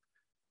be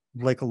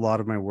like a lot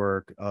of my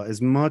work,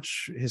 as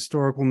much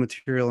historical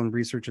material and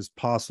research as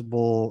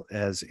possible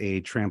as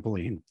a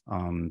trampoline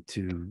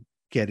to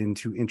get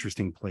into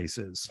interesting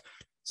places.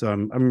 So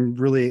I'm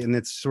really, and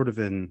it's sort of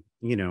an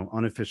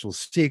unofficial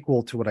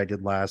sequel to what I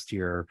did last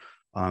year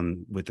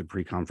with the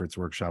pre-conference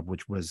workshop,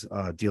 which was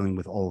dealing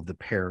with all of the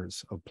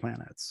pairs of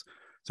planets.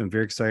 So I'm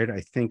very excited.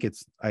 I think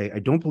I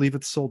don't believe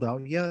it's sold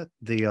out yet.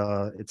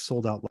 It's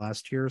sold out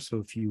last year. So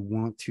if you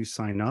want to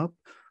sign up,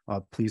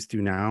 please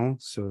do now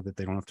so that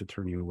they don't have to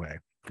turn you away,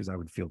 because I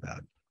would feel bad.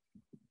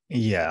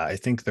 Yeah, I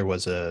think there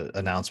was an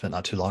announcement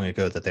not too long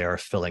ago that they are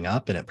filling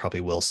up and it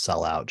probably will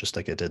sell out just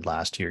like it did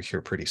last year here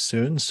pretty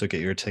soon. So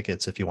get your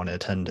tickets if you want to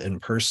attend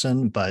in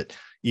person. But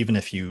even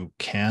if you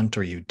can't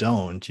or you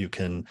don't, you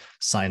can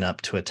sign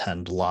up to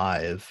attend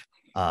live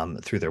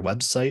through their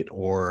website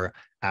or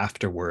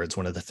afterwards.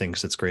 One of the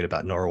things that's great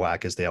about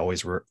NORWAC is they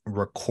always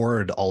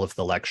record all of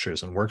the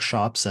lectures and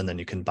workshops, and then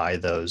you can buy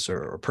those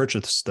or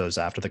purchase those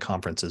after the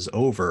conference is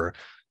over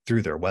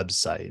through their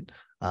website.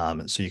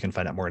 So you can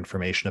find out more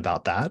information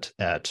about that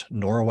at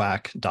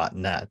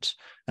norwac.net,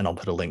 and I'll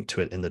put a link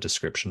to it in the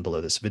description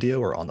below this video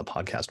or on the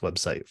podcast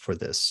website for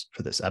this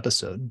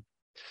episode.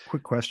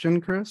 Quick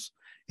question, Chris.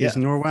 Is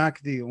Yeah.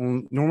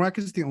 NORWAC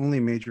is the only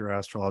major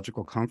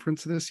astrological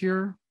conference this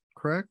year,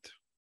 correct?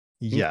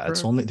 Yeah,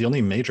 it's Incorrect? the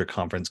only major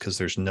conference because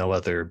there's no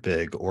other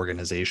big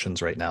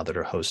organizations right now that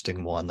are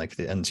hosting one. Like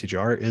the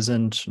NCGR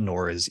isn't,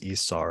 nor is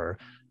ESAR,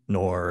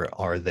 nor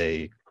are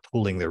they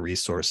pooling their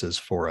resources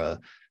for a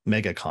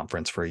mega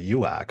conference for a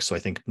UAC. So I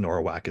think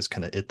NORWAC is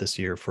kind of it this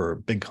year for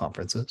big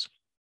conferences.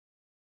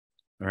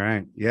 All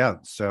right. Yeah.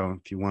 So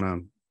if you want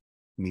to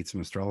meet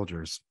some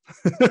astrologers,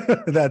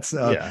 that's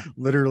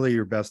literally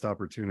your best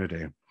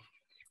opportunity.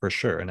 For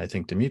sure. And I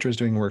think Dimitra's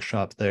doing a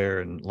workshop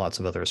there and lots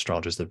of other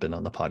astrologers that have been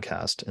on the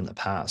podcast in the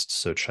past.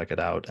 So check it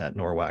out at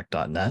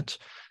norwac.net.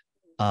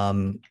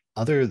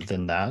 Other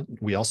than that,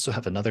 we also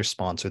have another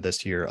sponsor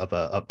this year of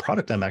a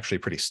product I'm actually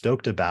pretty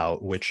stoked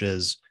about, which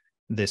is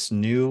this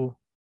new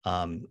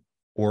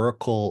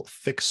Oracle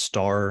fixed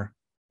star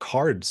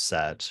card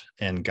set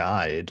and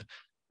guide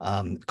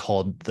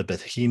called the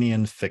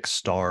Behenian Fixed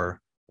Star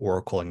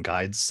Oracle and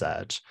Guide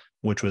Set,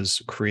 which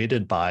was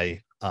created by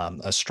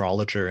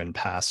astrologer and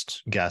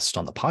past guest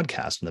on the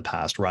podcast in the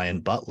past, Ryan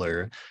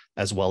Butler,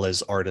 as well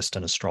as artist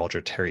and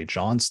astrologer Terry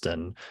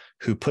Johnston,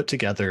 who put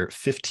together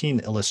 15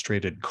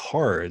 illustrated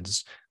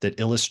cards that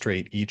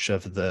illustrate each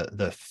of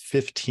the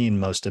 15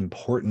 most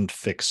important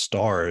fixed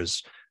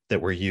stars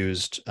that were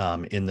used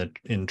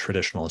in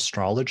traditional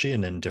astrology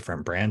and in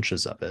different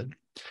branches of it.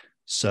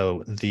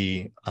 So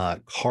the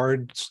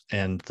cards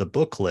and the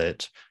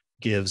booklet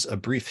gives a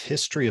brief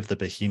history of the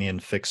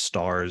Behenian fixed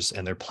stars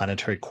and their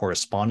planetary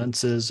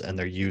correspondences and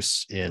their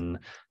use in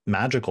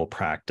magical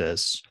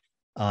practice.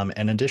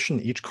 In addition,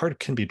 each card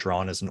can be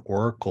drawn as an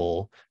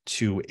oracle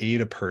to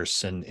aid a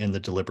person in the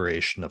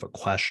deliberation of a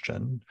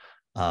question.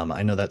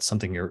 I know that's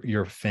something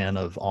you're a fan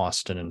of,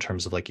 Austin, in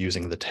terms of like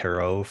using the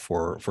tarot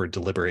for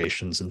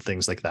deliberations and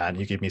things like that. And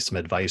you gave me some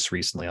advice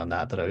recently on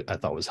that I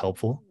thought was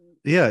helpful.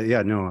 Yeah.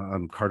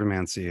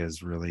 Cartomancy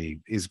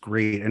is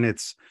great, and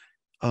it's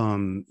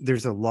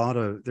there's a lot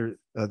of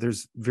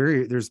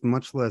there's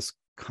much less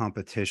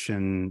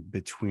competition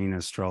between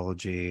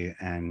astrology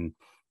and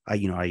I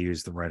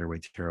use the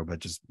Rider-Waite Tarot, but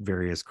just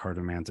various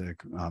cartomantic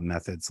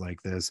methods like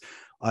this.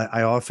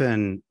 I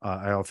often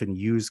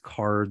use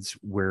cards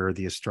where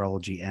the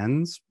astrology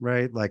ends,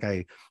 right? Like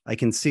I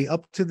can see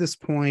up to this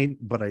point,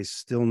 but I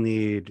still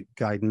need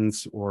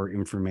guidance or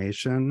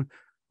information.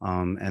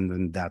 And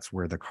then that's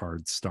where the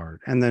cards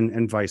start,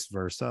 and vice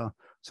versa.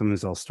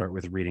 Sometimes I'll start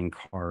with reading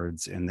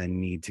cards and then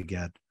need to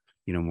get,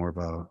 more of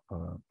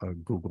a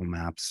Google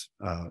Maps,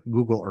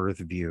 Google Earth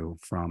view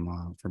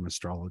from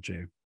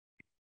astrology.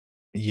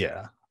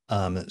 Yeah.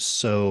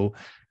 So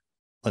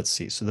let's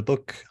see. So the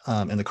book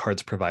and the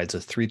cards provides a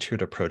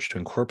 3-tiered approach to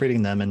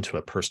incorporating them into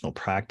a personal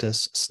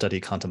practice,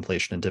 study,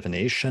 contemplation, and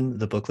divination.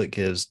 The booklet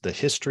gives the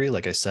history,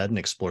 like I said, and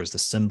explores the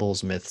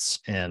symbols, myths,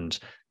 and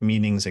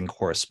meanings and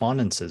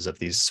correspondences of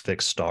these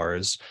fixed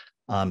stars.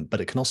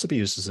 But it can also be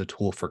used as a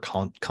tool for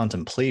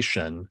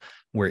contemplation,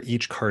 where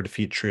each card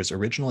features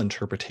original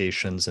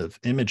interpretations of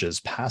images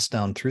passed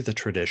down through the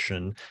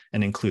tradition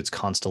and includes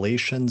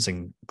constellations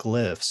and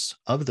glyphs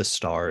of the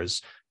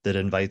stars that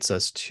invites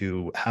us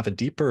to have a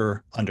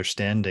deeper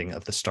understanding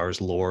of the star's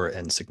lore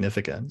and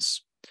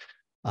significance.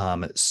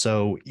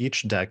 So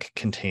each deck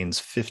contains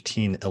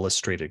 15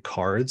 illustrated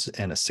cards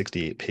and a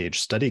 68-page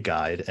study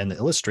guide, and the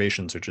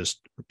illustrations are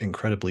just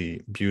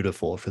incredibly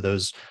beautiful. For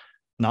those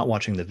not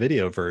watching the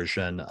video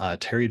version,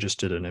 Terry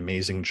just did an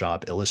amazing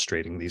job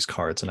illustrating these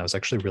cards, and I was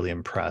actually really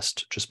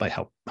impressed just by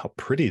how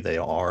pretty they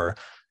are,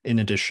 in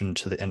addition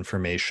to the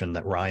information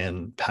that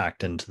Ryan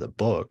packed into the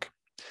book.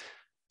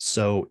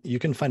 So you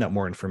can find out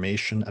more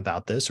information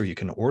about this, or you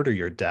can order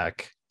your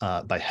deck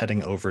by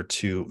heading over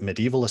to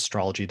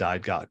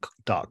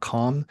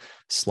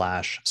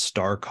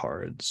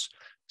medievalastrologyguide.com/starcards.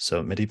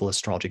 So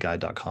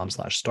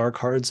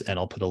medievalastrologyguide.com/starcards, and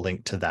I'll put a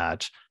link to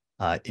that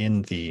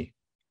in the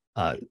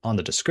on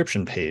the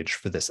description page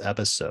for this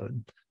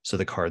episode. So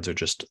the cards are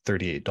just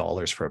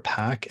 $38 for a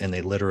pack, and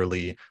they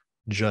literally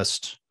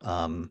just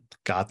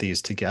got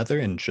these together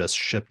and just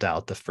shipped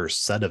out the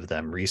first set of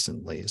them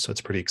recently. So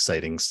it's pretty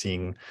exciting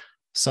seeing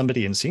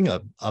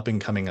a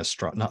up-and-coming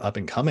not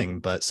up-and-coming,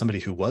 but somebody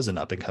who was an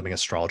up-and-coming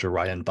astrologer,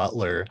 Ryan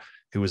Butler,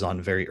 who was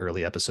on very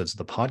early episodes of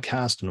the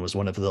podcast and was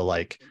one of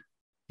the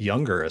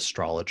younger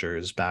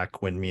astrologers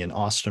back when me and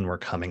Austin were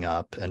coming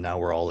up, and now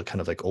we're all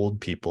kind of like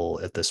old people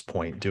at this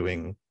point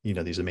doing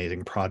these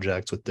amazing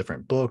projects with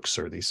different books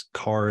or these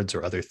cards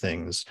or other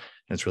things,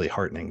 and it's really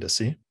heartening to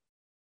see.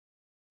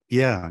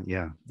 Yeah,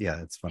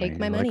 it's funny. Take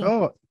my money.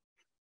 Oh,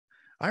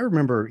 I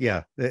remember.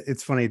 Yeah,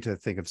 it's funny to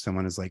think of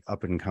someone as like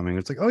up and coming.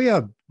 It's like, oh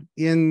yeah,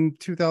 in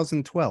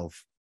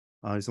 2012,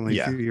 he's only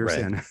a few years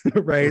in,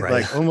 right?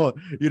 Like almost,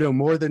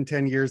 more than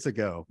 10 years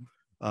ago.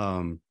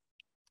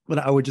 But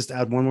I would just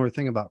add one more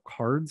thing about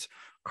cards.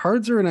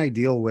 Cards are an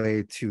ideal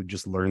way to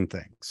just learn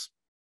things.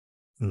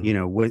 You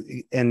know what,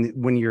 and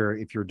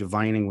if you're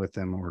divining with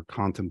them or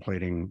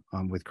contemplating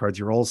with cards,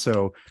 you're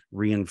also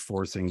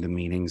reinforcing the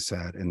meaning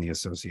set and the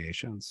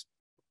associations.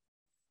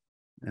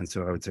 And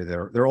so I would say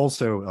they're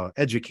also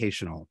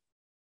educational.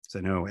 So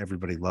I know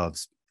everybody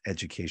loves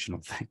educational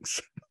things.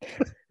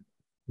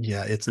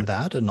 Yeah, it's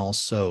that, and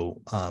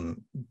also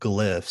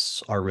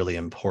glyphs are really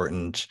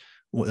important.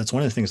 That's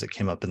one of the things that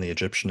came up in the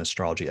Egyptian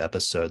astrology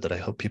episode that I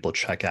hope people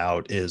check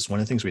out. Is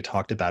one of the things we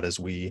talked about is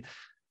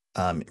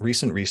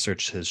recent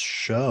research has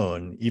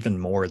shown, even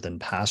more than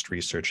past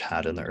research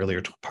had in the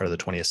earlier part of the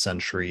 20th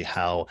century,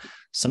 how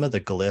some of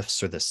the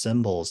glyphs or the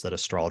symbols that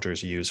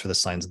astrologers use for the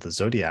signs of the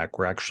zodiac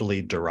were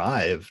actually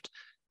derived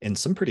in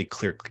some pretty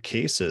clear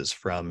cases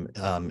from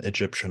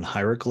Egyptian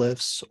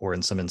hieroglyphs, or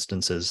in some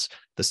instances,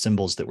 the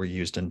symbols that were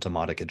used in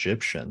Demotic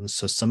Egyptian.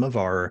 So some of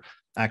our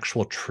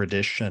actual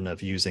tradition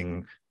of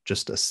using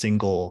just a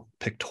single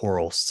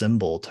pictorial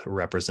symbol to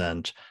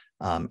represent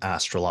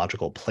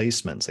astrological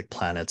placements like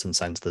planets and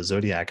signs of the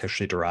zodiac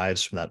actually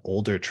derives from that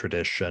older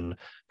tradition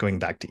going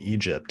back to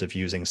Egypt of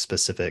using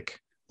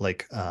specific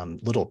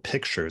little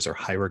pictures or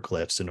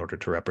hieroglyphs in order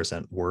to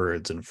represent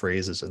words and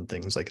phrases and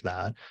things like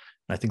that. And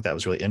I think that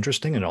was really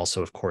interesting, and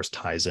also, of course,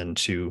 ties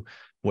into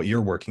what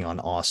you're working on,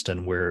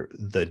 Austin, where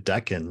the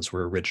decans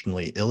were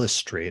originally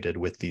illustrated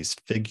with these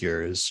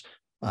figures,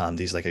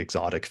 these like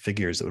exotic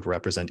figures that would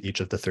represent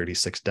each of the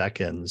 36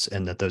 decans,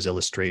 and that those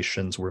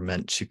illustrations were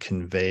meant to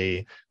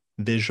convey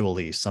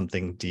visually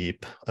something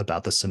deep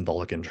about the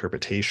symbolic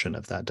interpretation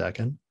of that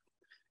decan.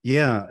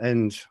 Yeah,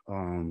 and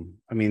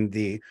I mean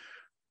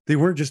they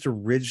weren't just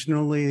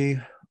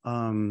originally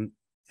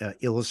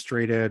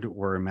illustrated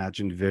or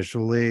imagined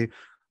visually.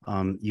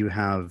 You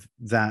have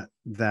that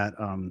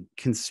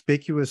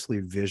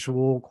conspicuously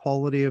visual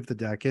quality of the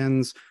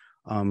decans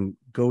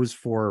goes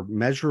for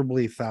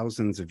measurably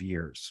thousands of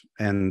years,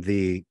 and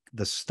the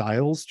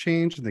styles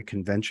change and the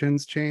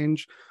conventions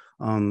change.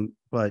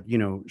 But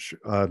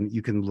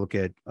you can look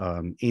at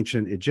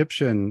ancient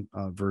Egyptian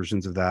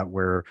versions of that,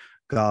 where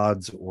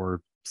gods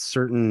or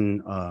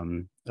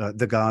certain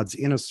the gods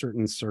in a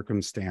certain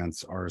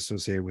circumstance are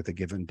associated with a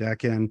given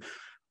decan.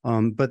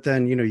 But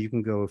then, you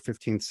can go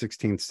 15th,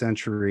 16th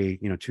century,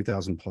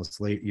 2000 plus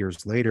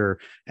years later,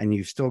 and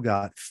you've still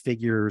got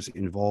figures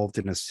involved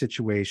in a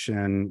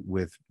situation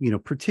with,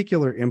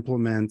 particular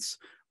implements,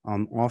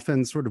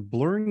 often sort of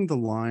blurring the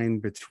line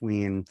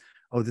between,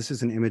 oh, this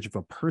is an image of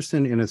a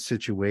person in a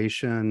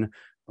situation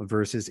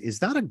versus, is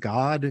that a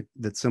god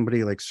that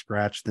somebody like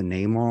scratched the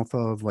name off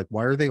of? Like,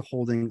 why are they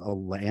holding a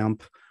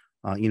lamp,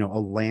 a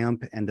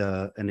lamp and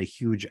a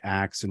huge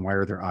axe, and why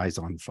are their eyes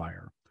on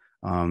fire?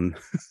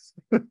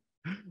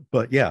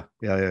 But yeah,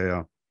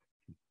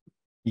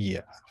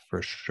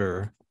 for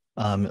sure.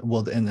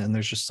 Well, and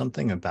there's just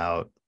something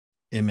about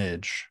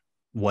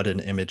what an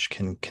image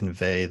can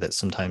convey that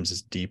sometimes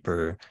is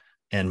deeper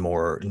and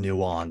more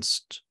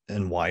nuanced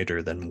and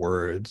wider than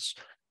words.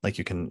 Like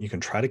you can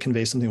try to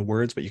convey something in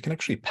words, but you can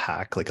actually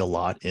pack like a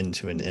lot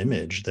into an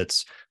image.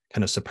 That's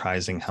kind of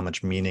surprising how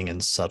much meaning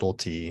and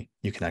subtlety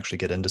you can actually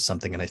get into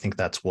something. And I think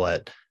that's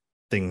what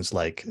things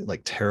like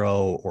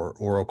tarot or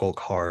oracle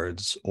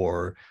cards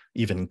or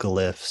even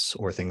glyphs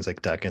or things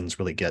like decans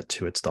really get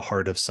to. It's the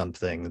heart of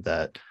something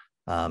that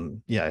I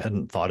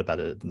hadn't thought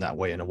about it in that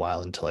way in a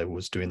while until I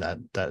was doing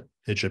that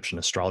Egyptian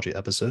astrology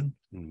episode.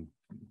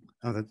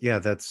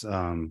 That's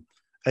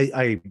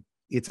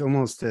it's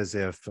almost as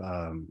if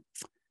how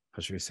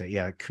should we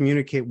say,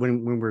 communicate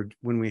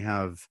when we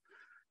have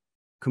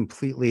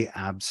completely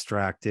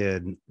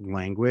abstracted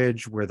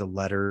language where the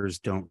letters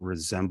don't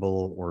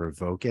resemble or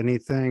evoke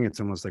anything.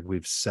 It's almost like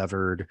we've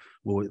severed,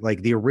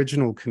 like the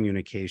original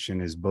communication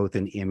is both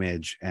an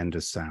image and a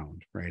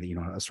sound, right?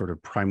 A sort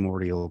of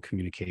primordial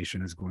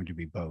communication is going to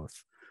be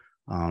both.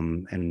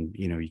 And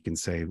you can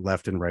say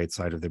left and right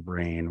side of the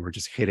brain, we're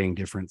just hitting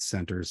different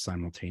centers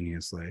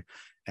simultaneously.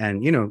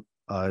 And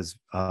as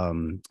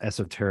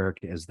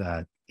esoteric as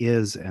that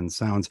is and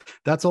sounds,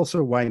 that's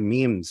also why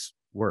memes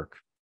work.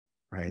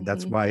 Right. Mm-hmm.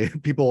 That's why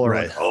people are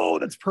like, oh,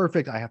 that's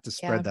perfect. I have to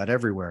spread that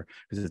everywhere,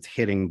 because it's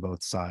hitting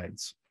both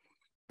sides.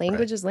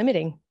 Language is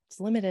limiting. It's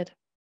limited.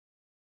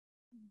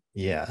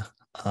 Yeah.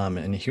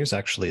 And here's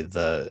actually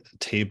the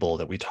table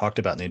that we talked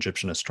about in the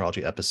Egyptian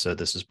astrology episode.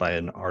 This is by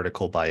an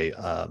article by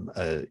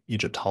an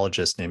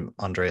Egyptologist named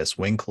Andreas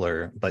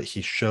Winkler, but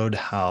he showed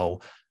how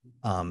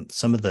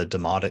some of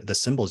the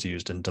symbols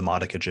used in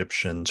Demotic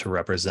Egyptian to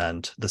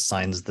represent the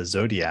signs of the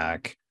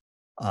zodiac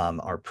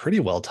are pretty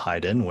well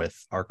tied in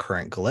with our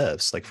current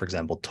glyphs, like, for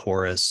example,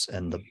 Taurus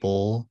and the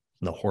bull,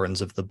 and the horns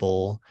of the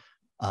bull.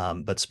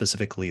 But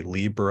specifically,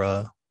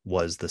 Libra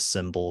was the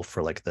symbol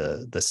for like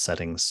the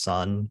setting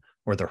sun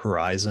or the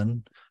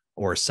horizon,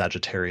 or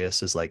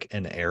Sagittarius is like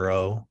an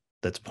arrow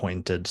that's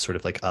pointed sort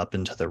of like up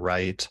and to the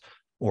right,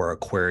 or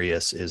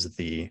Aquarius is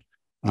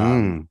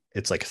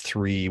it's like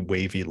 3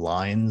 wavy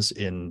lines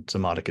in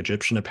Demotic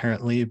Egyptian.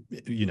 Apparently,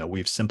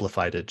 we've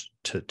simplified it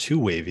to 2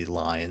 wavy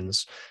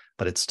lines,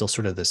 but it's still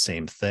sort of the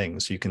same thing.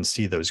 So you can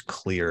see those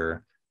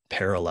clear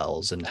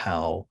parallels in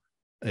how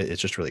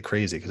it's just really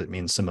crazy because it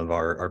means some of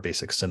our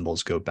basic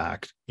symbols go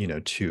back,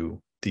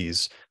 to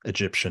these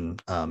Egyptian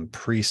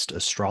priest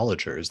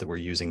astrologers that were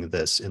using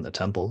this in the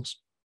temples.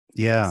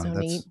 Yeah, So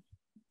neat.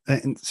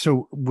 and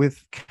so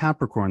with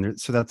Capricorn,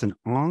 so that's an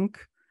Ankh,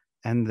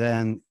 and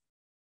then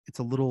it's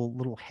a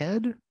little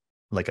head,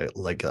 like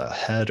a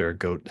head or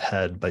goat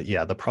head. But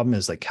yeah, the problem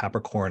is like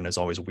Capricorn is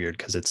always weird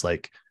because it's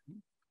like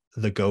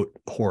the goat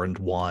horned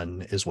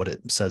one is what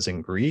it says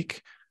in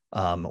Greek.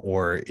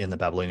 Or in the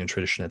Babylonian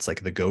tradition, it's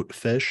like the goat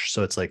fish.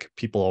 So it's like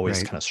people always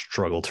right? kind of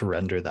struggle to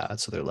render that.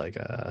 So they're like,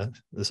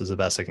 this is the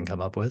best I can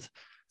come up with.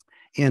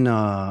 In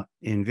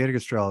Vedic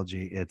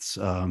astrology, it's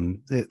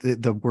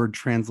the word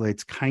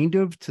translates kind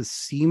of to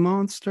sea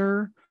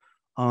monster,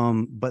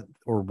 but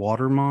or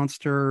water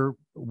monster,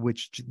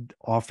 which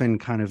often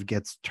kind of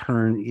gets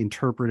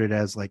interpreted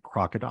as like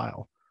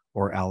crocodile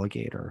or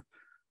alligator,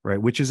 right?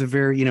 Which is a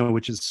very,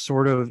 which is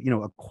sort of,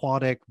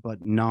 aquatic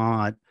but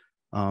not,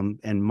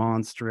 and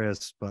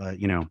monstrous, but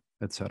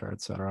et cetera,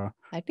 et cetera.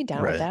 I'd be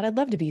down with Right. that. I'd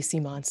love to be a sea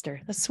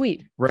monster. That's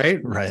sweet.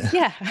 Right. Right.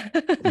 Yeah.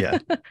 Yeah,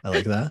 I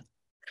like that.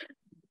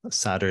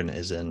 Saturn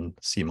is in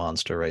Sea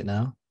Monster right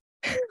now.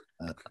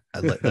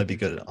 That'd be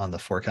good on the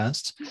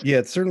forecast. Yeah,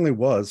 it certainly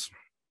was.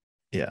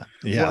 Yeah.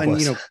 Well, It and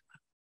was.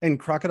 and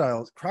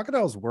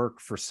crocodiles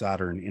work for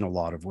Saturn in a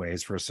lot of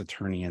ways, for a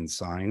Saturnian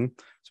sign,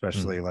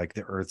 especially like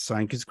the Earth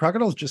sign, because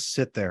crocodiles just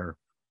sit there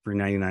for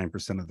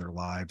 99% of their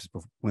lives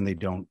when they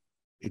don't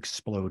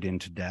explode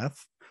into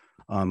death.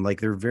 Like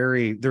they're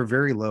very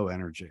low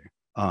energy.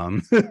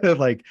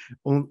 Like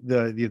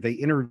they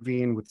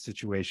intervene with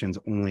situations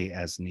only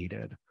as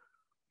needed.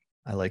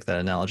 I like that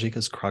analogy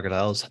because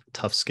crocodiles have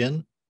tough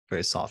skin,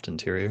 very soft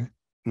interior,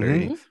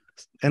 very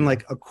and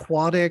like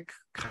aquatic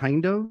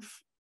kind of,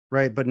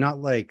 right, but not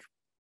like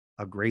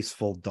a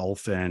graceful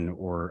dolphin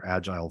or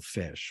agile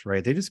fish,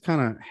 right? They just kind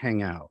of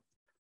hang out.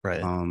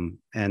 right.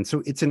 And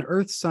so it's an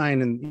earth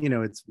sign, and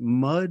it's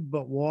mud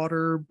but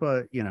water,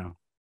 but yeah,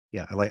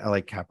 I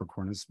like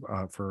Capricorn as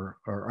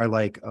I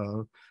like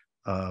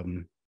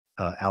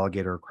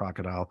alligator,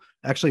 crocodile.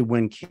 Actually,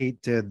 when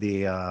Kate did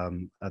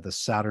the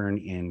Saturn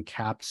in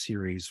Cap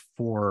series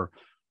for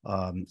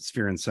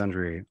Sphere and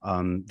Sundry,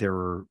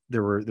 there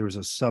was a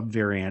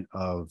subvariant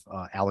of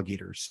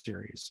alligator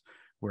series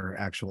where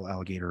actual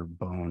alligator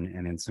bone,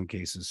 and in some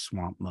cases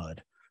swamp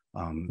mud,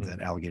 that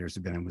alligators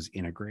have been in, was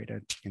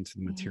integrated into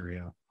the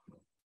material.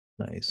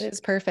 Nice. It's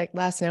perfect.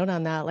 Last note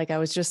on that. Like I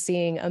was just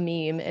seeing a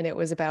meme and it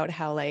was about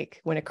how like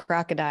when a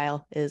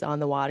crocodile is on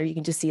the water, you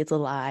can just see its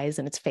little eyes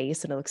and its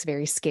face and it looks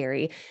very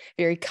scary,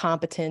 very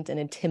competent and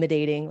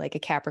intimidating, like a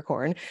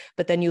Capricorn.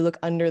 But then you look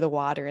under the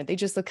water and they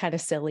just look kind of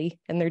silly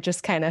and they're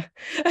just kind of,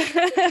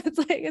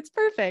 it's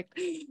perfect.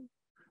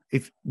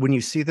 When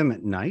you see them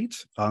at night,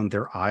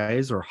 their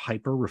eyes are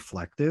hyper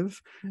reflective.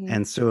 Mm-hmm.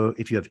 And so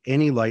if you have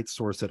any light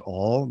source at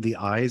all, the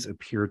eyes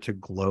appear to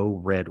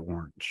glow red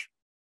orange.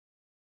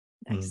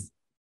 Nice.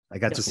 I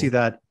got to see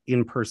that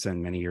in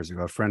person many years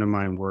ago. A friend of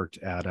mine worked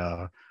at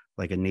a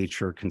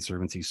nature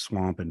conservancy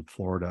swamp in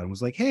Florida and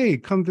was like, hey,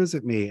 come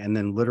visit me. And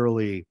then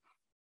literally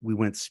we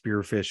went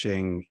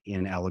spearfishing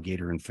in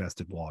alligator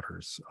infested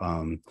waters.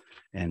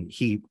 And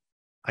he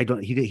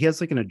has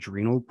like an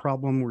adrenal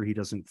problem where he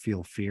doesn't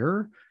feel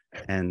fear.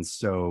 And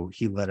so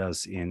he led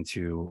us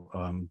into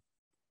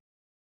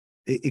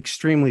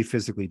extremely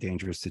physically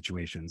dangerous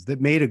situations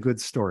that made a good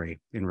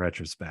story in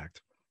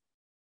retrospect.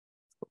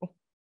 Cool.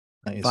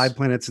 Nice. 5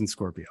 planets in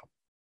Scorpio.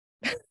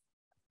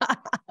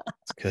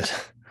 That's good.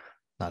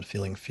 Not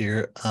feeling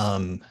fear.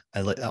 I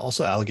like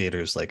also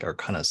alligators are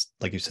kind of,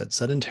 like you said,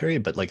 sedentary,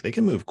 but like they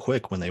can move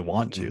quick when they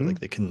want to.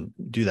 Like they can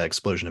do that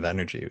explosion of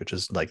energy, which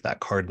is like that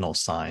cardinal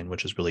sign,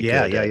 which is really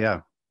good.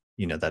 Yeah.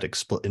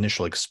 That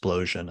initial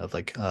explosion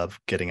of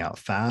getting out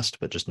fast,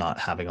 but just not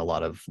having a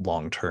lot of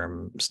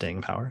long-term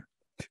staying power.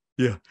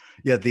 Yeah.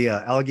 The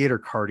alligator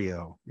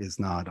cardio is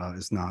not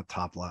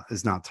top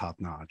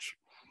notch.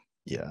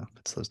 Yeah,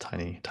 it's those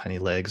tiny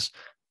legs.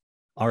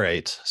 All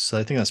right, so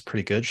I think that's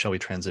pretty good. Shall we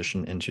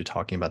transition into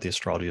talking about the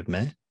astrology of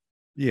May?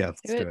 Yeah,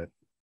 let's do it.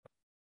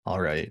 All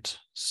right,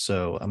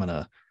 so I'm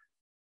gonna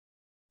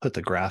put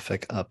the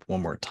graphic up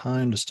one more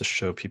time just to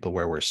show people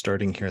where we're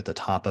starting here at the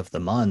top of the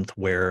month,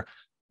 where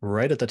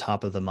right at the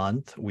top of the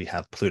month, we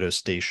have Pluto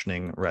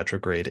stationing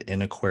retrograde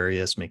in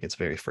Aquarius, making its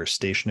very first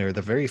station, or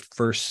the very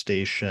first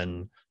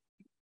station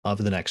of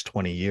the next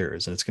 20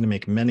 years. And it's going to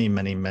make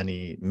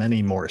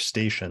many more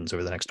stations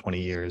over the next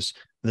 20 years.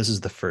 This is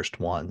the first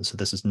one. So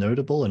this is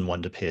notable and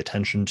one to pay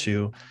attention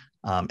to.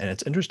 And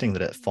it's interesting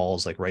that it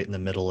falls like right in the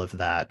middle of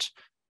that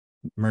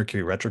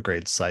Mercury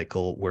retrograde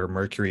cycle where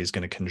Mercury is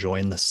going to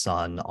conjoin the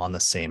sun on the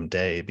same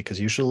day, because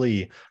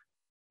usually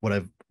what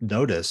I've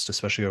noticed,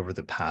 especially over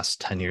the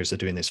past 10 years of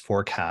doing these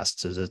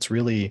forecasts, is it's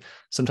really,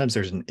 sometimes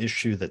there's an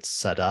issue that's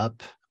set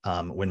up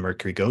when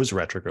Mercury goes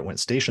retrograde, when it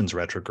stations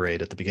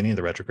retrograde at the beginning of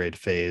the retrograde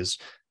phase.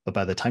 But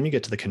by the time you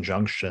get to the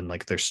conjunction,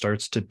 like there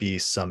starts to be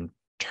some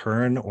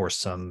turn or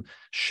some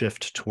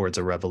shift towards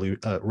a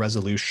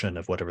resolution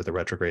of whatever the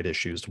retrograde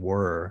issues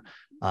were.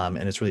 And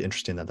it's really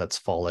interesting that that's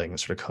falling,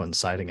 sort of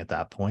coinciding at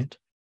that point.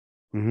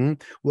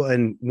 Well,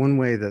 and one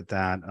way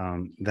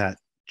that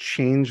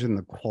change in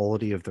the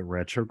quality of the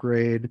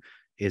retrograde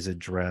is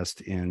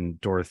addressed in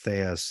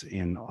Dorotheus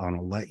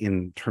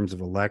in terms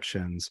of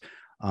elections,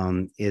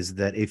 is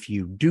that if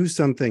you do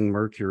something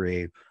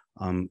Mercury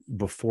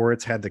before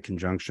it's had the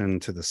conjunction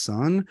to the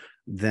sun,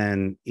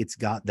 then it's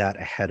got that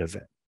ahead of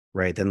it,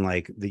 right? Then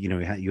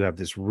you have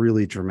this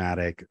really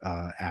dramatic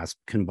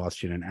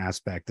combustion and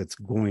aspect that's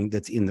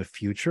in the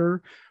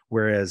future.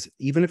 Whereas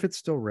even if it's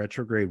still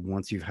retrograde,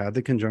 once you've had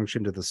the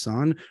conjunction to the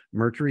sun,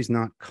 Mercury's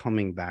not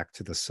coming back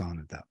to the sun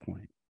at that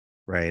point,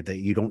 right? That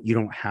you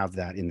don't have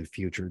that in the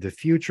future. The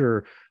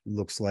future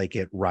looks like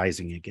it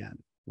rising again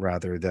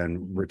rather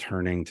than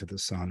returning to the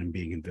sun and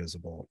being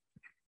invisible.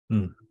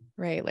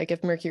 Right. Like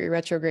if Mercury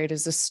retrograde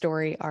is a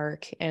story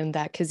arc and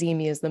that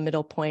Cazimi is the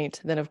middle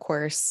point, then of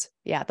course,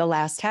 the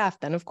last half,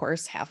 then of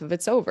course, half of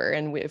it's over.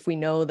 And if we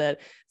know that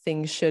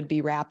things should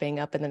be wrapping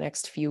up in the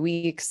next few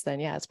weeks, then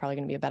it's probably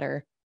going to be a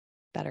better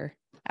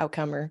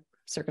outcome or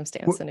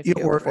circumstance than if you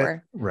do it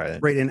before.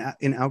 Right.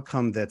 An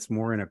outcome that's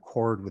more in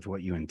accord with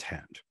what you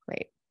intend.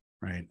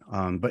 Right.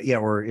 But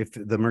or if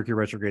the Mercury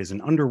retrograde is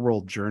an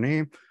underworld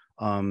journey,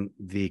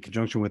 the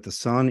conjunction with the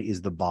sun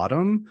is the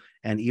bottom.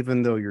 And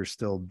even though you're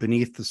still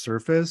beneath the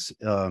surface,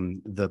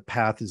 the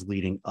path is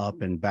leading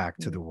up and back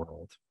to the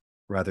world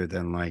rather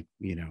than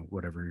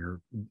whatever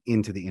you're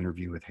into the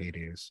interview with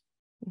Hades.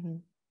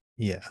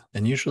 Yeah.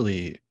 And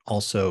usually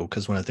also,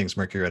 because one of the things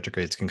Mercury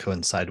retrogrades can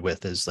coincide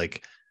with is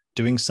like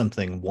doing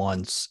something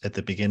once at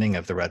the beginning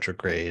of the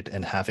retrograde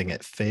and having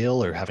it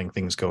fail or having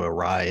things go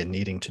awry and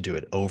needing to do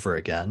it over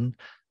again.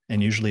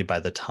 And usually by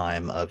the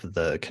time of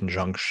the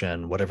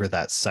conjunction, whatever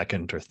that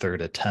second or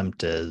third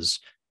attempt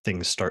is,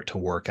 things start to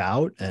work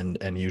out. And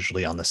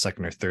usually on the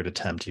second or third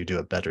attempt, you do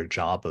a better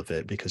job of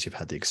it because you've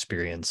had the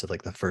experience of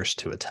like the first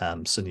two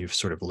attempts and you've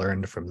sort of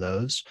learned from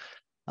those.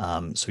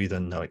 So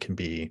even though it can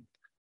be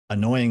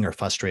annoying or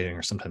frustrating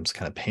or sometimes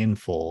kind of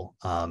painful,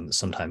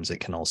 sometimes it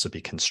can also be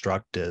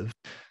constructive.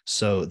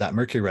 So that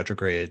Mercury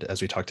retrograde,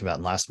 as we talked about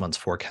in last month's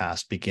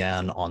forecast,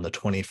 began on the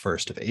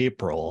 21st of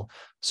April.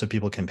 So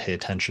people can pay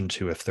attention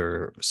to if there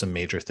are some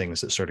major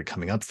things that started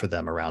coming up for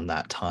them around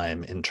that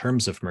time in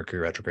terms of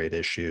Mercury retrograde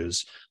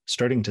issues,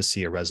 starting to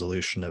see a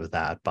resolution of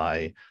that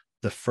by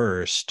the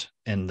 1st,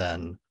 and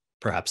then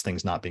perhaps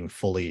things not being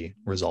fully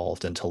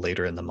resolved until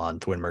later in the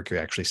month when Mercury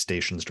actually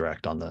stations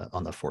direct on the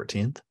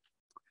 14th.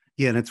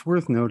 Yeah, and it's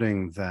worth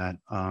noting that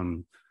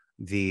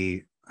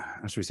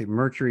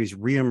Mercury's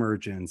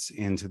reemergence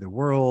into the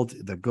world,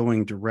 the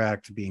going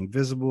direct, being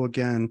visible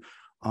again,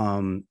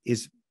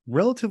 is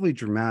relatively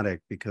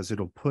dramatic because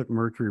it'll put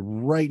Mercury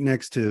right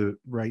next to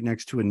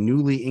a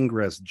newly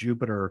ingressed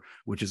Jupiter,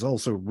 which has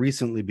also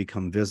recently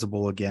become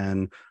visible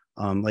again.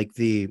 Like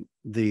the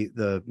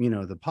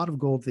pot of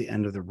gold at the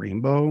end of the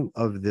rainbow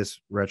of this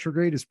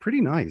retrograde is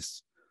pretty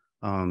nice.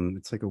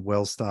 It's like a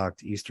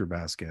well-stocked Easter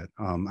basket.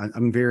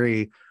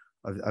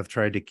 I've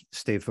tried to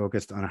stay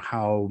focused on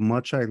how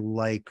much I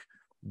like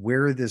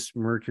where this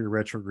Mercury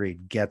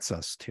retrograde gets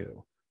us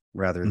to,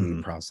 rather than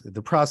the process.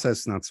 The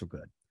process not so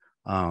good,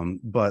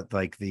 but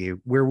like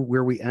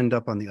where we end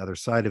up on the other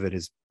side of it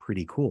is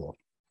pretty cool.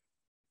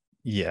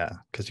 Yeah,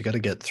 because you got to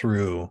get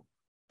through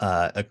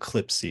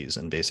eclipse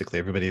season. Basically,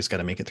 everybody's got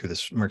to make it through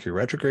this Mercury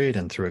retrograde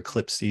and through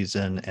eclipse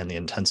season and the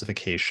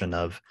intensification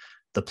of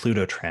the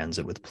Pluto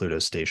transit with Pluto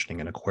stationing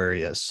in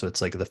Aquarius. So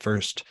it's like the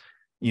first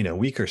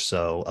week or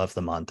so of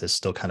the month is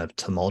still kind of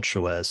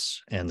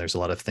tumultuous, and there's a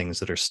lot of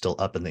things that are still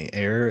up in the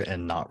air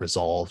and not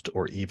resolved,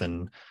 or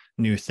even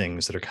new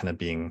things that are kind of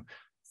being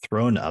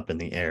thrown up in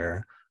the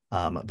air.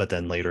 But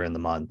then later in the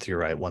month, you're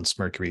right, once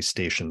Mercury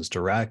stations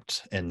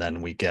direct, and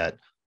then we get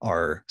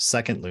our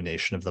second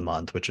lunation of the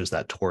month, which is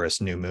that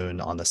Taurus new moon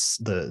on the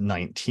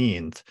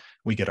 19th,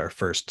 we get our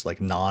first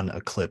like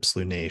non-eclipse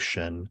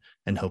lunation,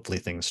 and hopefully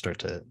things start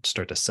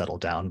to settle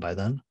down by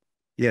then.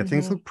 Yeah,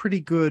 things look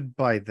pretty good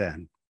by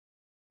then,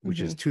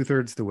 which is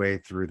 2/3 the way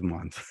through the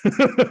month.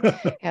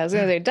 I was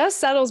gonna say dust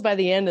settles by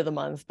the end of the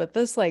month, but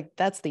that's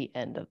the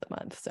end of the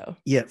month. So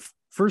yeah,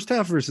 first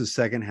half versus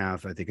second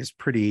half, I think is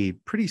pretty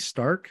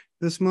stark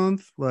this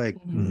month. Like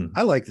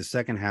I like the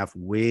second half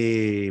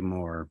way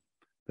more.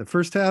 The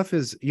first half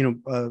is,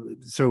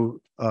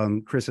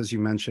 Chris, as you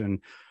mentioned,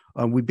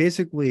 we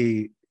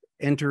basically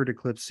entered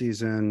eclipse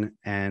season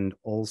and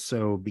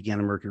also began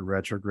a Mercury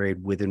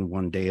retrograde within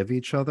one day of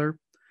each other.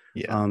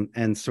 Yeah.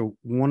 And so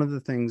one of the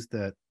things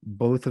that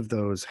both of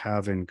those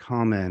have in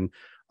common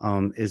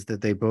is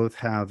that they both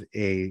have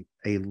a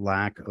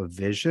lack of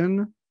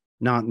vision,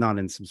 not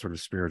in some sort of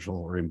spiritual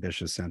or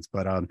ambitious sense,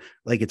 but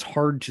like it's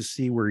hard to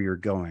see where you're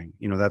going.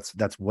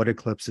 That's what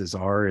eclipses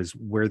are, is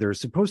where there's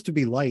supposed to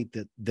be light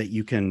that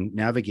you can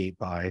navigate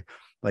by,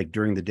 like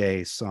during the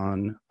day,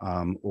 sun,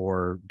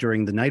 or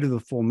during the night of the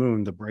full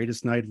moon, the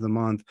brightest night of the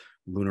month,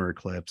 lunar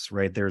eclipse,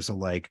 right? There's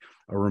a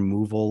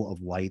removal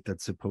of light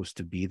that's supposed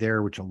to be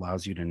there, which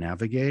allows you to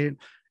navigate.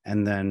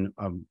 And then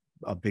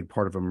a big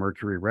part of a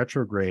Mercury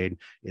retrograde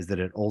is that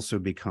it also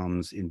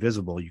becomes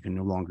invisible. You can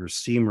no longer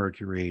see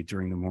Mercury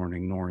during the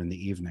morning nor in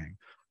the evening.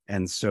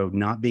 And so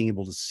not being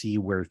able to see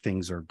where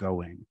things are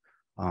going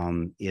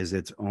is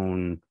its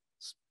own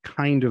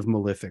kind of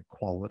malefic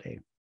quality,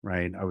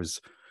 right? I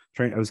was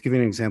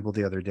giving an example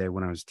the other day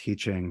when I was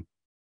teaching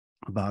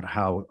about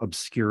how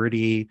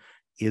obscurity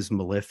is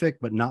malefic,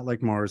 but not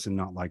like Mars and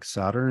not like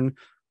Saturn.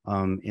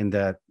 In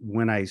that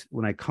when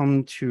I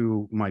come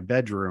to my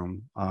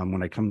bedroom,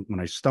 when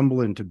I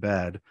stumble into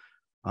bed,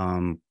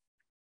 a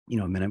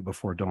minute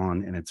before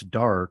dawn and it's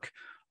dark,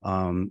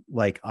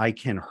 like I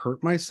can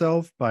hurt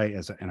myself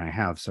and I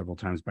have several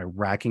times, by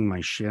racking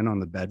my shin on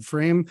the bed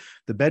frame.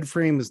 The bed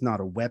frame is not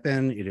a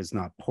weapon. It is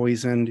not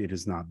poisoned. It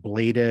is not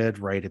bladed,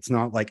 right? It's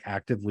not like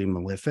actively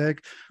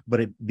malefic,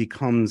 but it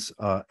becomes,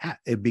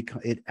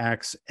 it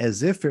acts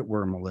as if it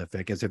were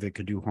malefic, as if it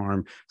could do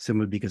harm,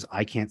 simply because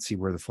I can't see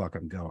where the fuck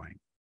I'm going.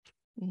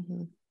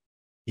 Mm-hmm.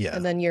 Yeah.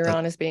 And then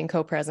Uranus being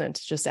co-present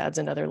just adds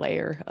another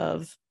layer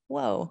of,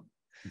 whoa.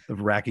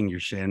 Of racking your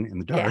shin in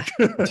the dark.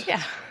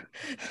 Yeah.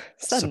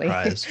 Suddenly.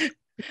 Surprise.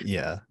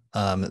 Yeah.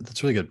 That's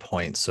a really good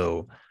point.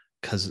 So,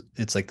 because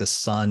it's like the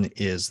sun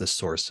is the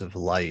source of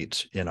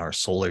light in our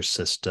solar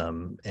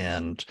system,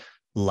 and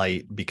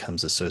light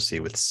becomes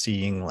associated with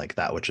seeing, like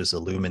that which is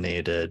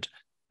illuminated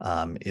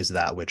is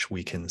that which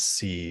we can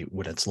see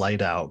when it's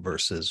light out,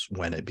 versus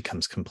when it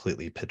becomes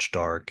completely pitch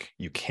dark,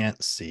 you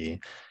can't see.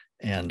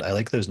 And I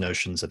like those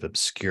notions of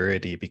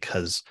obscurity,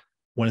 because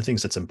one of the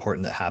things that's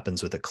important that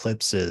happens with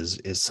eclipses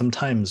is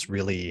sometimes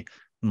really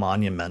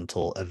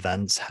monumental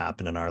events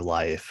happen in our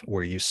life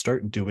where you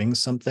start doing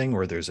something,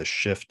 or there's a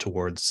shift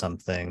towards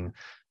something,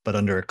 but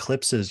under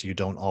eclipses you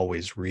don't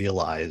always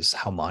realize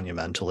how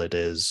monumental it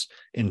is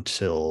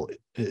until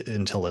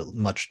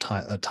much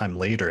time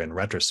later, in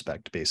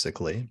retrospect,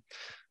 basically.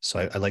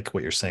 So I like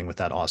what you're saying with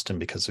that, Austin,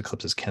 because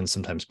eclipses can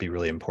sometimes be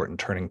really important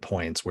turning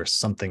points where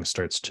something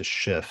starts to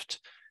shift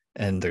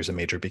and there's a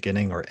major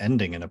beginning or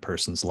ending in a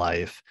person's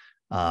life.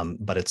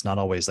 But it's not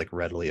always like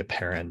readily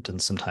apparent.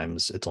 And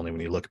sometimes it's only when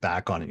you look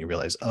back on it, you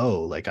realize, oh,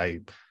 like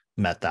I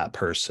met that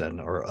person,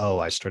 or, oh,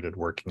 I started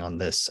working on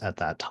this at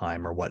that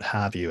time, or what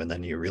have you. And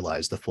then you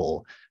realize the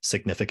full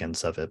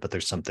significance of it. But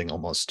there's something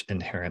almost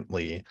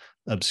inherently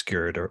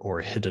obscured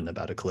or hidden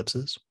about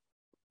eclipses.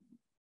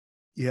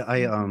 Yeah,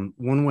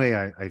 one way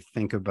I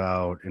think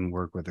about and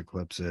work with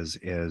eclipses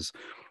is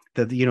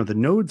that the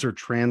nodes are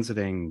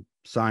transiting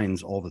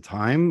signs all the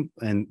time,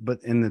 but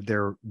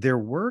their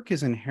work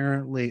is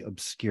inherently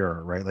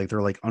obscure, right? Like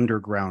they're like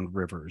underground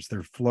rivers.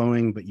 They're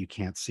flowing, but you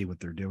can't see what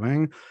they're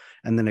doing.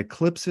 And then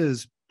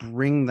eclipses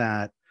bring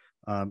that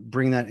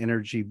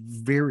energy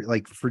very,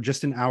 like, for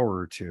just an hour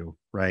or two,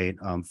 right?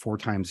 4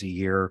 times a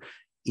year,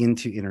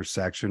 into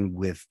intersection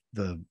with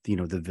the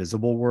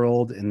visible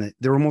world, and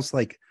they're almost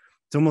like,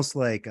 it's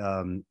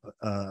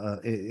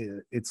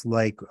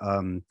like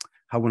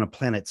how when a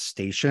planet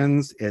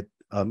stations,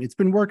 it's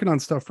been working on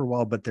stuff for a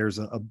while, but there's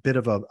a bit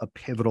of a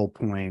pivotal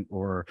point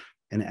or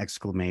an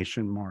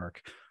exclamation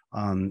mark,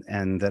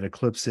 and that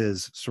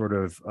eclipses sort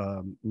of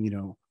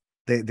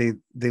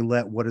they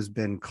let what has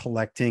been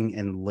collecting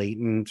and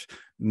latent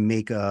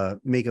make a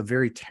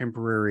very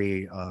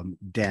temporary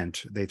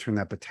dent. They turn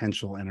that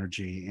potential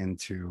energy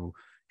into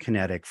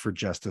kinetic for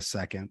just a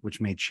second, which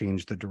may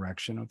change the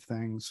direction of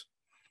things.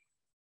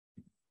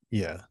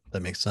 Yeah,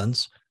 that makes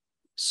sense.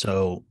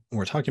 So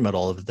we're talking about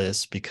all of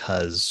this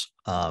because,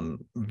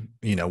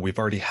 we've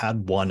already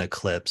had one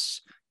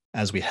eclipse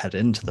as we head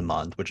into the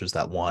month, which is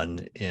that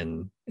one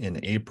in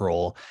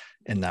April.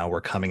 And now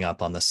we're coming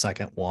up on the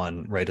second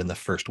one right in the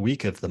first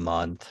week of the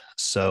month.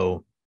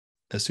 So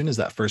as soon as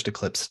that first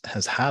eclipse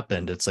has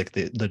happened, it's like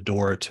the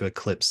door to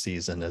eclipse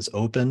season is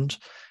opened,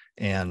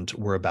 and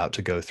we're about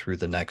to go through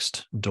the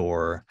next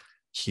door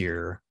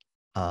here.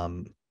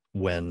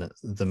 When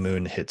the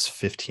moon hits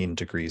 15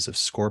 degrees of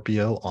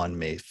Scorpio on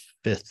May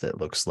 5th, it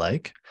looks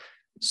like.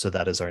 So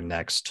that is our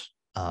next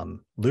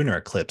lunar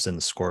eclipse in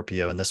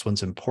Scorpio. And this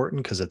one's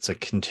important because it's a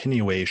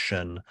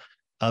continuation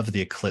of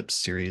the eclipse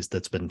series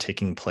that's been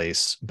taking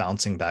place,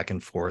 bouncing back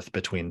and forth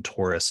between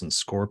Taurus and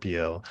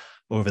Scorpio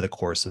over the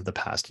course of the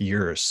past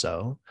year or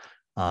so.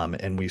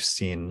 And we've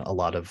seen a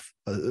lot of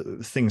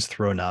things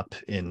thrown up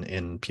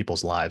in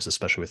people's lives,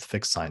 especially with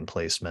fixed sign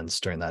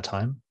placements during that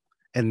time.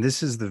 And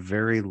this is the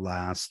very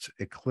last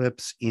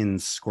eclipse in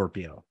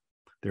Scorpio.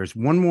 There's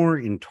one more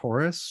in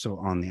Taurus, so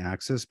on the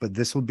axis, but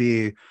this will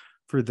be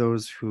for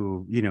those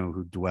who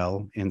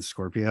dwell in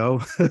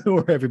Scorpio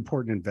or have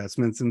important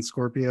investments in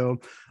Scorpio.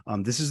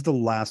 This is the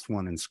last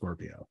one in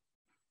Scorpio.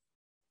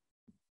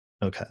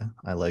 Okay,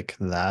 I like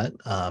that.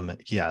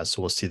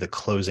 So we'll see the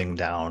closing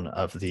down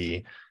of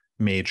the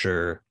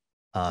major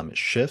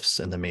shifts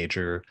and the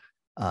major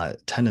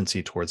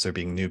tendency towards there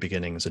being new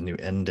beginnings and new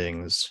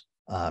endings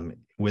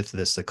with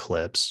this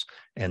eclipse.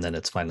 And then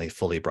it's finally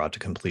fully brought to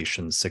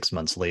completion 6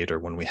 months later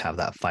when we have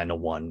that final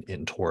one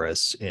in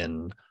Taurus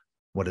in,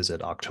 what is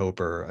it,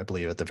 October, I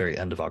believe, at the very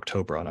end of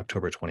October, on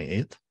October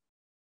 28th.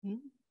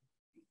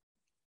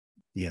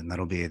 Yeah, and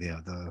that'll be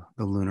the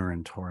lunar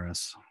in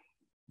Taurus.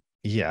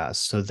 Yeah,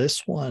 so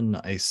this one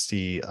I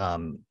see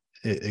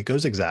it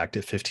goes exact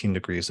at 15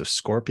 degrees of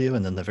Scorpio.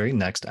 And then the very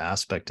next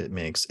aspect it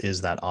makes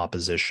is that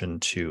opposition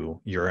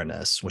to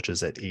Uranus, which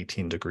is at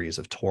 18 degrees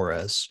of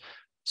Taurus.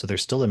 So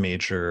there's still a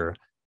major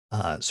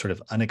sort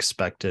of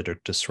unexpected or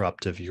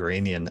disruptive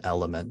Uranian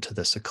element to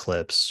this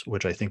eclipse,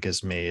 which I think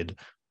is made,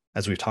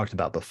 as we've talked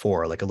about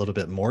before, like a little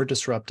bit more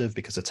disruptive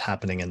because it's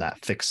happening in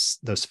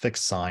those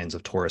fixed signs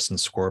of Taurus and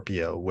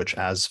Scorpio, which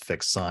as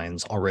fixed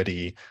signs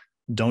already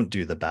don't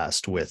do the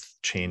best with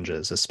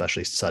changes,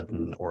 especially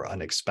sudden or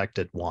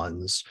unexpected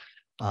ones.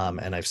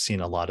 And I've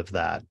seen a lot of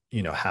that,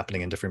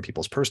 happening in different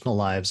people's personal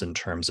lives in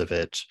terms of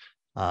it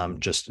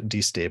just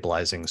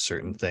destabilizing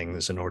certain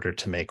things in order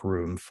to make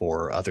room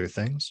for other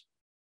things.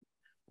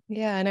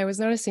 Yeah. And I was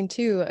noticing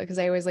too, because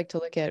I always like to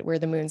look at where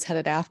the moon's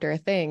headed after a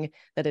thing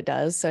that it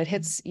does. So it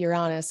hits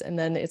Uranus, and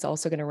then it's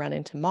also going to run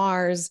into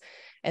Mars,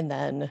 and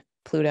then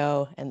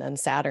Pluto, and then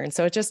Saturn.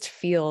 So it just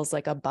feels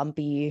like a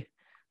bumpy,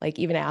 like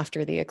even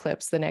after the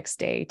eclipse, the next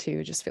day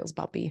too, just feels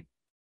bumpy.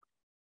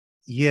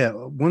 Yeah.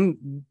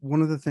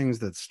 One of the things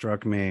that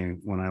struck me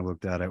when I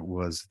looked at it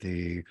was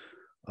the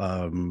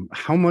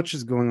how much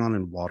is going on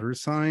in water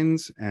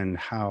signs and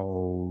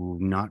how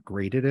not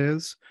great it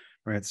is.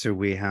 Right. So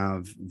we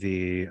have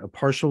a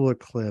partial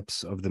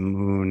eclipse of the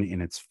moon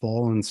in its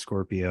fallen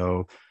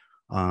Scorpio,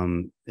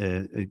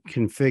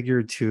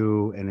 configured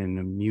to and in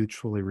a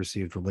mutually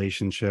received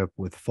relationship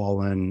with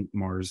fallen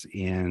Mars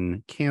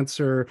in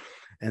Cancer.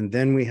 And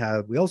then we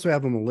also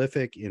have a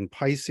malefic in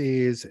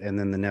Pisces, and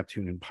then the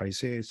Neptune in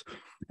Pisces.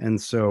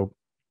 And so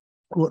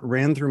what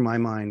ran through my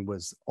mind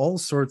was all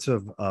sorts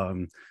of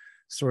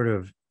sort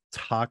of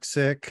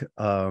toxic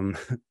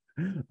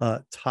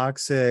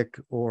toxic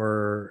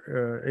water.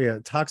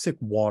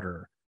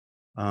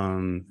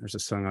 There's a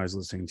song I was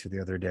listening to the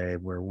other day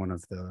where one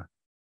of the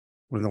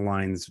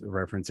lines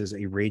references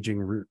a raging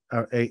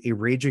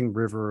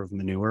river of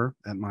manure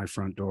at my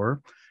front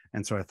door.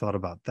 And so I thought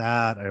about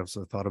that. I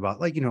also thought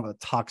about a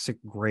toxic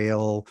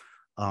grail,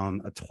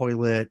 a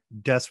toilet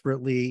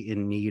desperately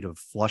in need of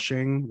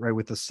flushing, right?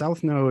 With the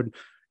South Node,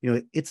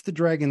 it's the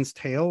dragon's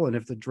tail. And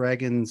if the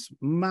dragon's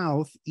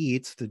mouth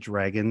eats, the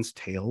dragon's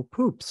tail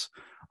poops.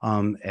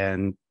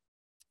 And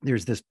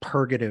there's this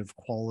purgative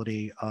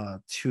quality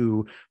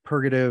to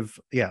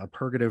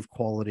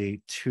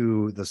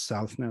the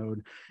South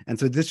Node. And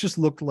so this just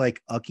looked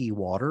like ucky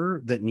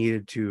water that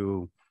needed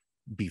to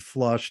be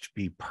flushed,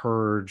 be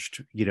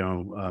purged,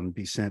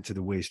 be sent to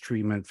the waste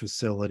treatment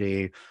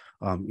facility,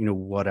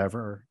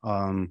 whatever.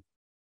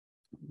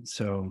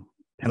 So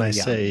and I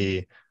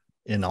say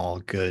in all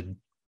good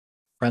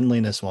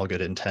friendliness and all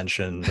good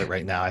intention that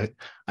right now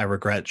I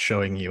regret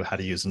showing you how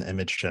to use an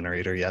image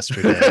generator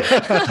yesterday.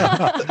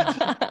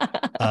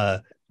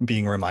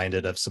 Being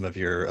reminded of some of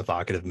your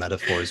evocative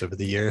metaphors over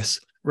the years.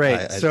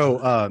 Right.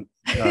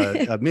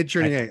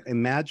 Mid-journey,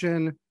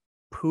 imagine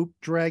poop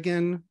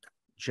dragon,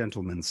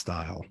 gentleman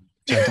style.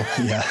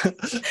 Yeah.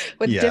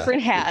 With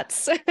different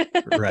hats.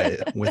 Right.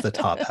 With a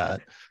top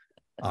hat.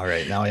 All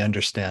right. Now I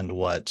understand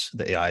what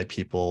the AI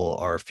people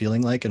are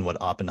feeling like and what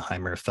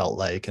Oppenheimer felt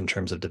like in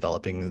terms of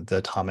developing the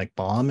atomic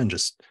bomb, and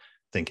just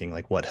thinking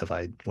like, what have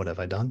I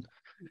done?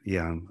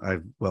 Yeah.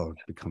 I've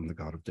become the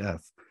god of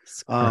death.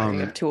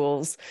 Of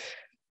tools.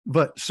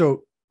 But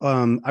so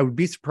I would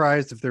be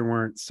surprised if there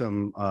weren't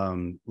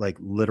some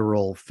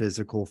literal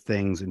physical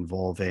things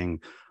involving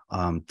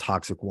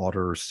toxic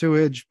water or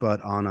sewage,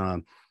 but on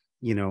a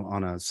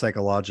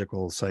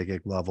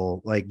psychic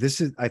level, I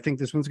think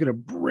this one's going to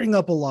bring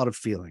up a lot of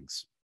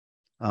feelings,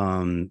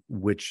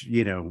 which,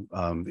 it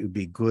would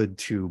be good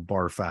to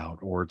barf out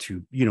or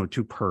to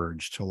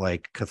purge, to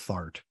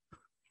cathart.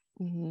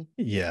 Mm-hmm.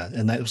 Yeah.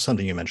 And that was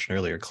something you mentioned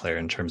earlier, Claire,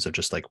 in terms of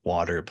just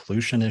water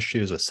pollution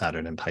issues with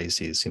Saturn and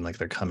Pisces seem like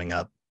they're coming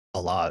up a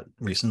lot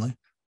recently.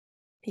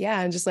 Yeah.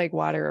 And just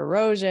water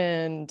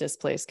erosion,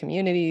 displaced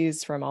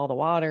communities from all the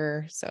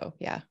water. So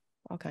yeah,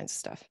 all kinds of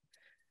stuff.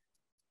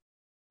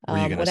 Were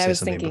you going to say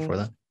something before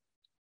that?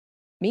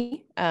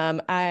 Me?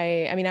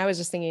 I was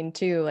just thinking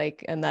too,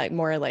 and that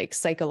more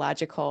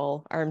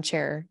psychological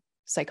armchair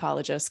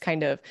psychologist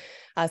kind of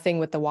thing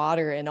with the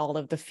water and all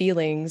of the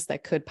feelings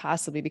that could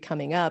possibly be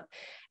coming up.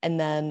 And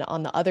then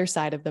on the other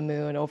side of the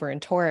moon over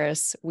in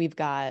Taurus, we've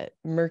got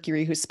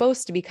Mercury, who's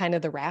supposed to be kind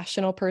of the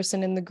rational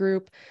person in the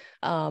group,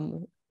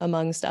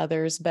 amongst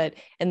others.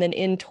 And then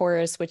in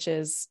Taurus, which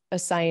is a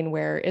sign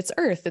where it's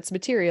earth, it's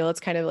material. It's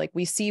kind of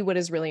we see what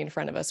is really in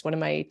front of us. What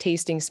am I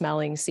tasting,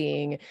 smelling,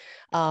 seeing?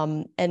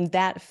 And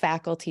that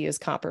faculty is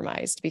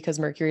compromised because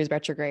Mercury is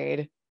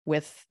retrograde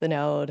with the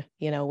node,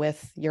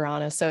 with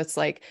Uranus. So it's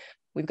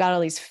we've got all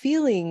these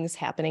feelings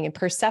happening and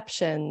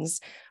perceptions,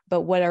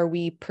 but what are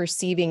we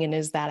perceiving? And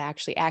is that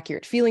actually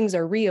accurate? Feelings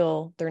are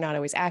real. They're not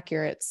always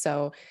accurate.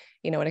 So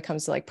when it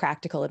comes to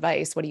practical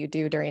advice, what do you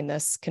do during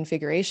this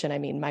configuration? I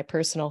mean, my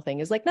personal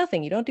thing is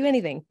nothing. You don't do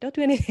anything. Don't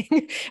do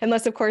anything.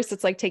 Unless, of course,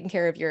 it's taking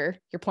care of your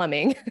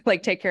plumbing,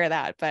 take care of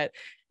that. But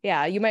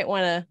yeah, you might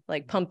want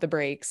to pump the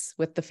brakes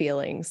with the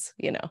feelings,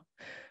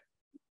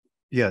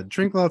 Yeah.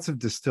 Drink lots of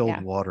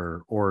distilled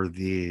water or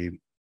the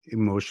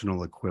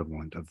emotional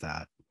equivalent of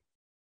that.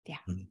 Yeah.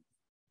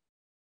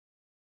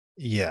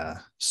 Yeah.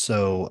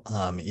 So,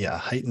 yeah,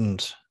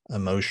 heightened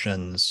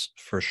emotions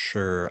for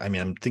sure. I mean,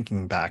 I'm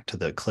thinking back to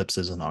the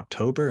eclipses in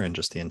October and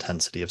just the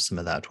intensity of some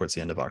of that towards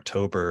the end of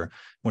October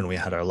when we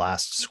had our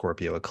last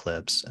Scorpio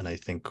eclipse. And I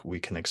think we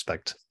can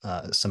expect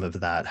some of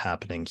that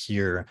happening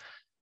here.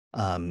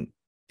 Um,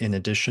 in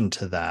addition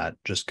to that,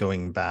 just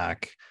going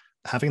back,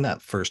 having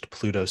that first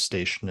Pluto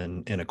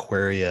station in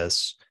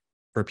Aquarius,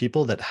 for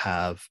people that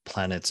have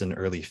planets in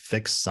early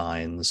fixed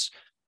signs,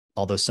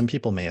 although some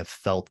people may have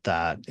felt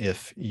that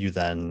if you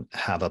then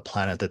have a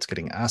planet that's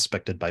getting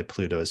aspected by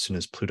Pluto as soon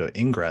as Pluto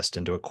ingressed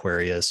into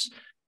Aquarius,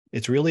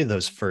 it's really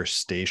those first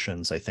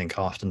stations, I think,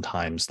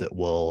 oftentimes that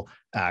will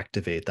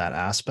activate that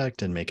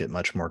aspect and make it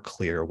much more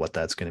clear what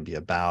that's going to be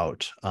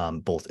about,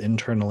 both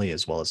internally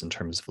as well as in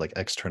terms of like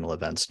external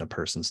events in a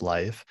person's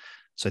life.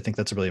 So I think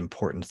that's a really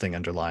important thing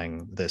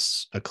underlying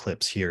this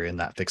eclipse here in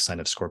that fixed sign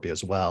of Scorpio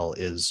as well,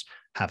 is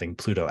having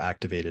Pluto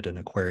activated in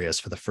Aquarius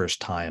for the first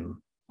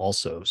time,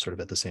 also sort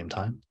of at the same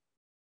time.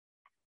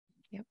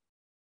 Yep.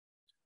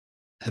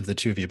 Have the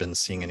two of you been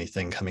seeing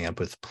anything coming up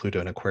with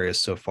Pluto and Aquarius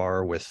so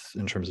far, with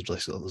in terms of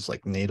just those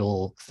like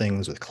natal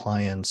things with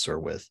clients or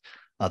with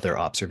other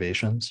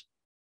observations?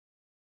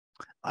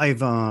 I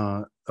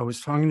was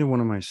talking to one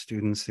of my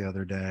students the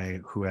other day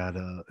who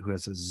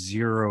has a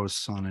 0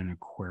 sun in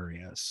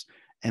Aquarius,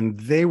 and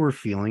they were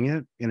feeling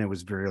it, and it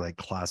was very like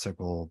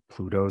classical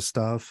Pluto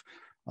stuff.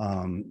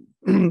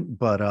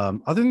 But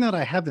other than that,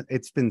 I haven't.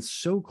 It's been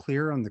so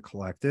clear on the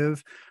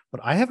collective,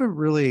 but I haven't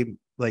really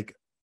like.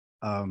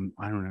 I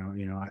don't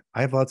know.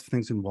 I have lots of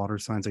things in water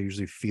signs. I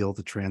usually feel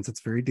the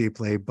transits very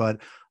deeply,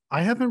 but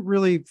I haven't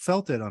really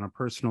felt it on a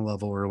personal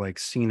level or like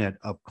seen it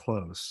up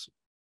close.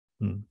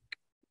 Hmm.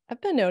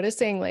 I've been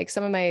noticing like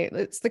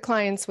it's the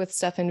clients with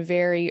stuff in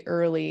very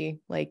early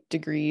like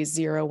degrees,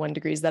 0, 1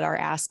 degrees that are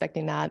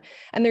aspecting that.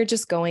 And they're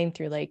just going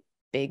through like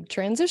big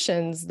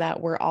transitions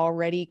that were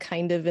already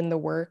kind of in the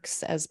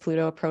works as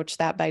Pluto approached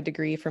that by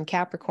degree from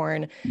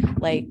Capricorn,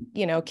 like,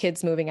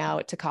 kids moving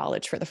out to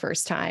college for the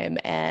first time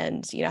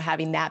and,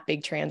 having that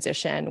big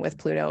transition with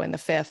Pluto in the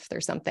 5th or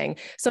something.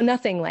 So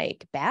nothing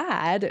like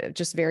bad,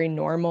 just very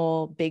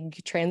normal,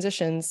 big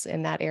transitions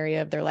in that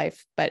area of their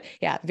life. But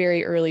yeah,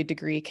 very early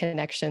degree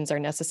connections are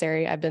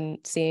necessary. I've been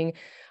seeing,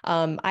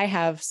 I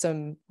have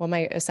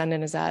my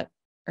ascendant is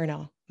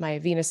my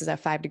Venus is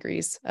at 5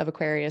 degrees of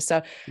Aquarius.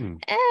 So,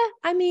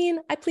 I mean,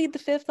 I plead the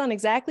 5th on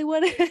exactly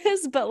what it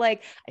is, but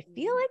like, I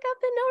feel like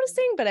I've been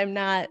noticing, but I'm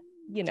not,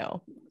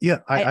 Yeah,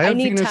 I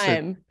need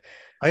time.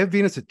 I have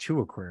Venus at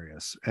 2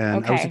 Aquarius, and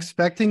Okay. I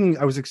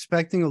was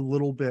expecting a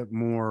little bit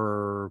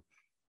more,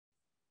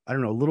 I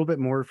don't know, a little bit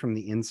more from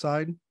the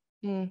inside,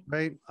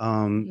 right?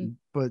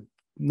 But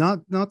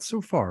not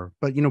so far.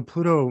 But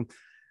Pluto,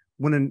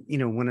 when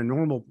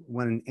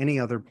any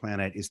other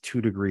planet is 2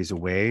 degrees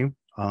away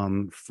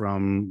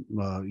from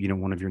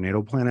one of your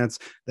natal planets,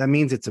 that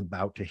means it's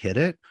about to hit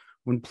it.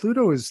 When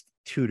Pluto is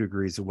 2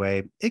 degrees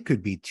away, it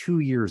could be 2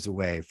 years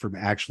away from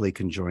actually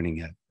conjoining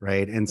it,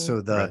 right? And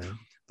so the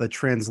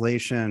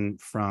translation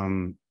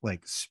from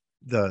like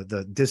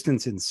the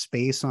distance in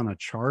space on a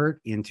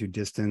chart into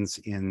distance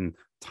in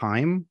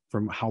time,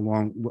 from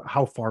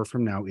how far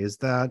from now is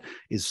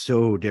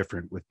so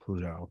different with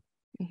Pluto.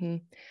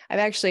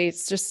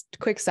 It's just a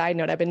quick side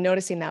note. I've been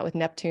noticing that with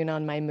Neptune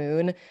on my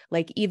moon,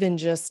 like even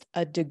just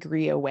a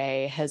degree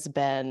away has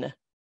been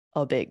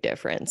a big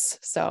difference.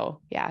 So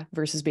yeah,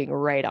 versus being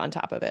right on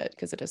top of it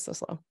because it is so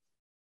slow.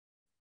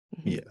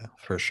 Yeah,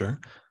 for sure.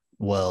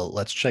 Well,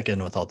 let's check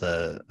in with all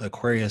the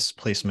Aquarius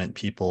placement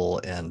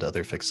people and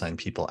other fixed sign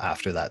people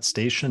after that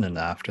station and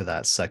after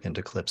that second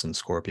eclipse in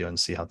Scorpio and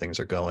see how things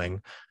are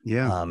going.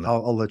 Yeah,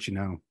 I'll let you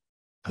know.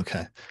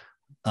 Okay.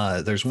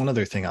 There's one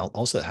other thing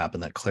also that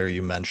happened that Claire,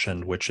 you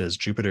mentioned, which is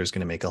Jupiter is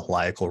going to make a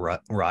heliacal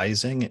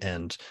rising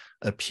and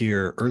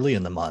appear early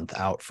in the month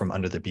out from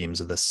under the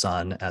beams of the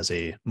sun as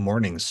a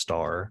morning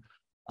star.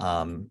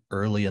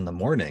 Early in the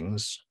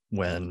mornings,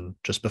 when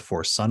just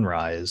before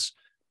sunrise,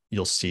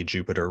 you'll see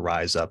Jupiter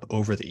rise up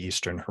over the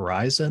eastern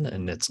horizon,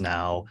 and it's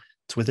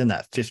within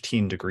that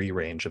 15-degree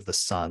range of the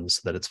sun,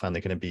 so that it's finally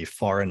going to be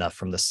far enough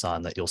from the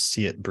sun that you'll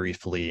see it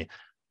briefly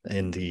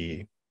in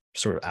the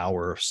sort of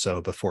hour or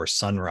so before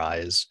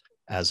sunrise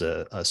as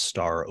a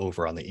star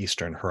over on the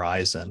eastern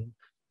horizon.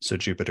 So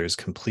Jupiter's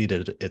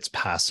completed its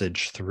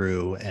passage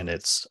through, and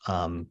it's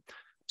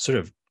sort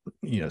of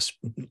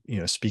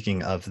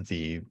speaking of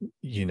the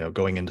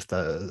going into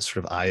the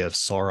sort of eye of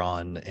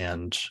Sauron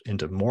and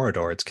into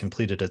Mordor, it's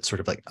completed its sort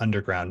of like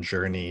underground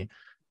journey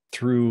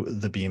through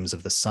the beams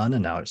of the sun,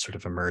 and now it sort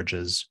of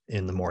emerges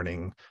in the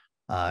morning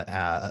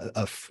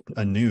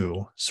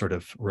anew, sort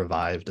of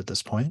revived at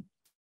this point.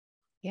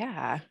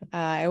 Yeah,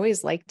 I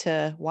always like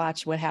to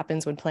watch what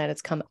happens when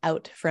planets come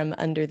out from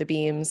under the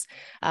beams,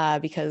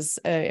 because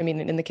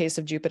in the case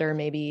of Jupiter,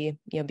 maybe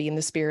be in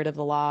the spirit of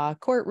the law,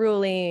 court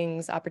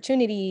rulings,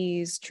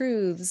 opportunities,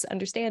 truths,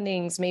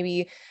 understandings.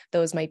 Maybe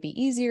those might be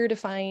easier to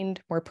find,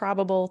 more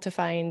probable to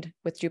find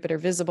with Jupiter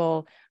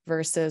visible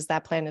versus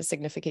that planet's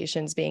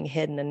significations being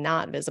hidden and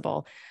not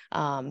visible.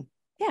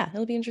 Yeah,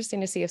 it'll be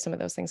interesting to see if some of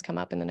those things come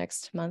up in the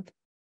next month.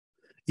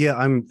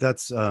 Yeah,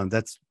 that's I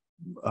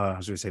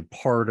was going to say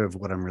part of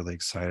what I'm really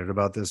excited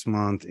about this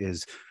month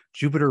is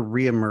Jupiter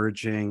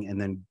reemerging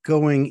and then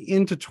going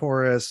into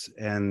Taurus,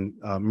 and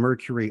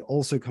Mercury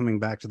also coming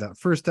back to that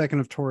first decan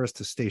of Taurus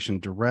to station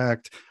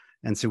direct.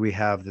 And so we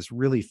have this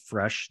really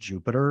fresh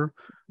Jupiter,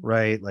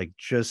 right? Like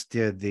just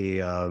did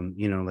the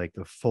like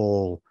the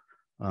full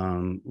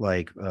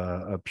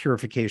a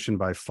purification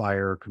by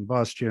fire,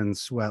 combustion,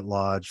 sweat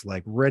lodge,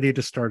 like ready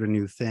to start a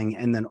new thing,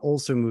 and then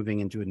also moving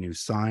into a new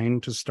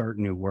sign to start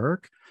new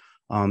work.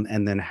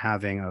 And then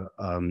having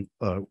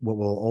what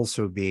will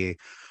also be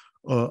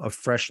a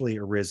freshly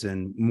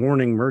arisen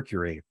morning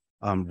Mercury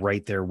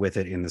right there with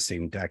it in the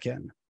same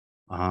decan.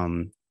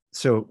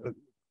 So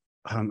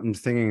I'm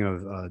thinking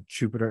of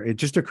Jupiter. It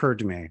just occurred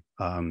to me,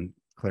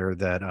 Claire,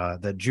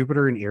 that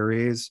Jupiter in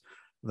Aries,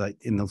 like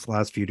in those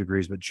last few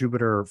degrees, but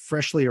Jupiter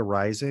freshly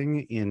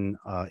arising in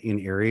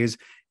Aries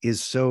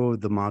is so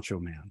the macho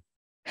man.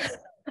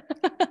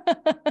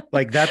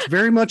 Like that's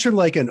very much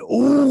like an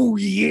oh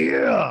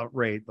yeah,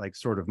 right, like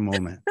sort of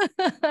moment.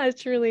 It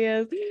truly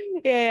is.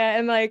 Yeah,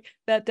 and like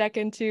that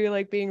decan too,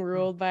 like being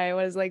ruled by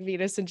was like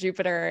Venus and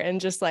Jupiter, and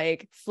just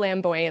like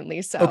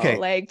flamboyantly so. Okay.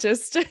 Like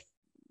just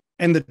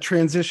And the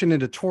transition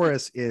into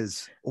Taurus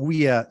is, oh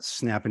yeah,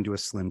 snap into a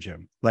Slim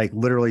Jim, like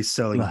literally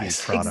selling Nice.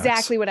 these products.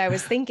 exactly what I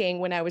was thinking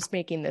when I was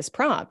making this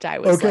prompt. I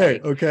was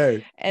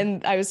okay.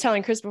 And I was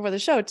telling Chris before the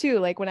show too,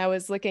 like when I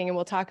was looking, and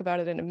we'll talk about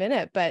it in a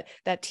minute, but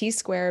that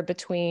T-square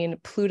between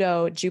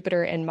Pluto,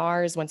 Jupiter, and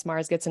Mars, once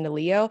Mars gets into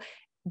Leo,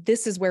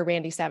 this is where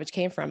Randy Savage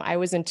came from. I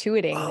was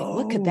intuiting, like,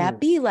 what could that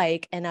be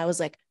like? And I was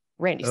like,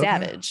 Randy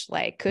Savage,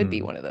 like, could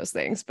be one of those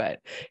things, but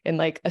in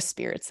like a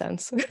spirit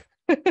sense.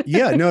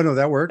 Yeah, no,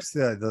 that works.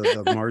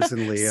 The Mars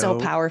and Leo, so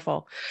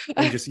powerful.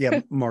 And just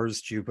Mars,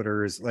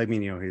 Jupiter is. I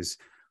mean, he's.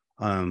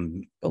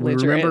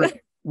 Belligerent.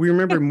 We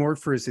remember more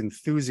for his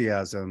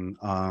enthusiasm,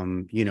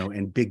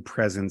 and big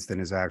presence than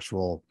his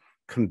actual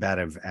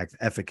combative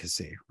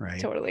efficacy,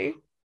 right? Totally.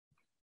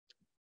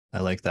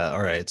 I like that.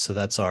 All right, so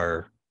that's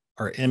our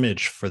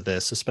image for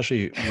this,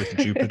 especially with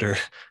Jupiter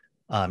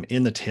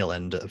in the tail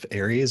end of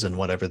Aries, and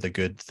whatever the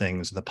good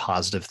things, the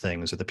positive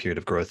things, or the period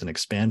of growth and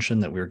expansion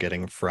that we're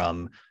getting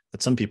from,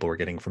 that some people were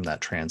getting from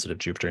that transit of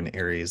Jupiter in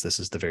Aries. This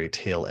is the very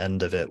tail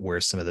end of it, where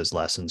some of those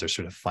lessons are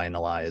sort of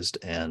finalized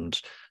and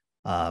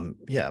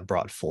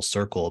brought full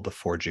circle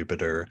before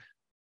Jupiter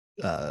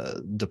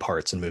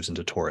departs and moves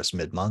into Taurus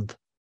mid-month.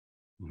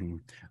 Mm-hmm.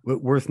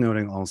 But worth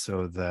noting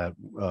also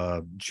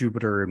that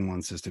Jupiter in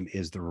one system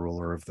is the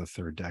ruler of the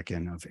third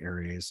decan of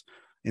Aries.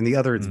 In the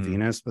other, it's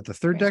Venus, but the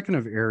third decan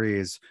of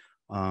Aries,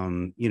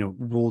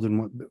 ruled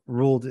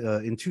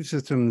in two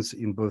systems,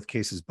 in both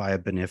cases by a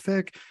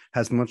benefic,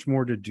 has much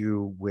more to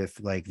do with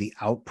like the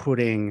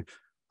outputting,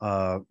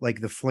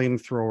 like the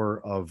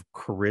flamethrower of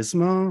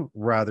charisma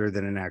rather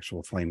than an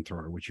actual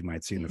flamethrower, which you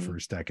might see in the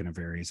first decan of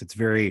Aries. It's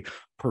very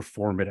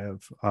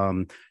performative.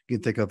 You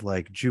can think of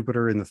like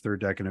Jupiter in the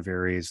third decan of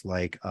Aries,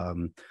 like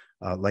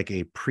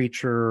a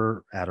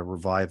preacher at a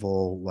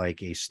revival,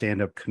 like a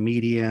stand-up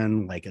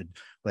comedian, like a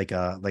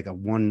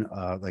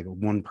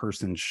one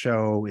person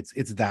show.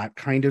 It's that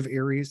kind of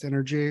Aries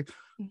energy,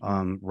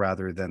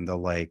 rather than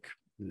the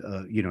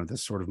the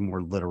sort of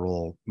more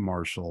literal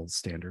martial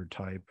standard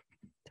type.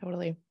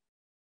 Totally.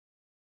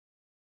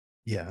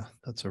 Yeah,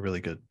 that's a really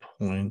good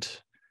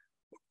point.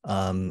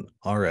 All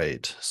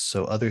right,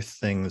 so other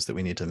things that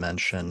we need to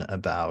mention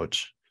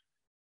about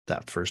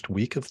that first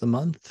week of the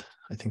month.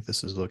 I think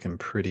this is looking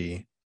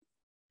pretty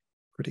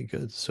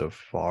good so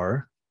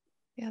far.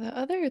 Yeah, the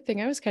other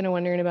thing I was kind of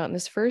wondering about in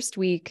this first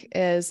week,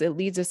 as it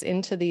leads us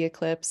into the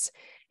eclipse,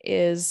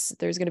 is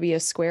there's going to be a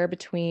square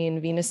between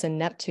Venus and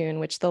Neptune,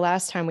 which the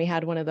last time we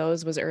had one of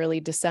those was early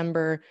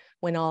December,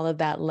 when all of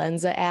that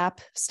Lensa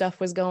app stuff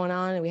was going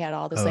on, and we had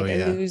all this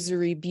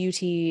illusory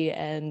beauty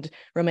and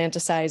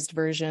romanticized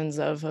versions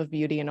of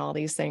beauty and all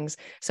these things.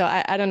 So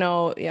I don't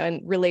know,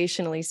 and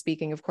relationally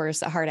speaking, of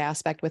course, a hard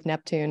aspect with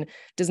Neptune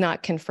does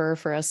not confer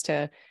for us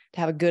to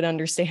have a good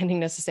understanding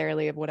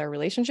necessarily of what our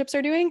relationships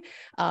are doing,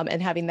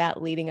 and having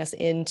that leading us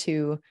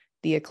into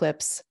the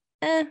eclipse.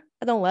 I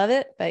don't love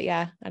it, but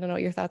yeah, I don't know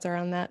what your thoughts are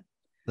on that.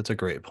 That's a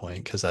great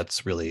point, because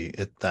that's really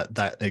it.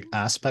 That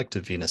aspect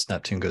of Venus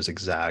Neptune goes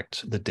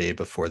exact the day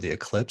before the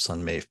eclipse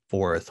on May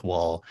 4th,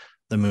 while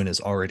the moon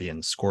is already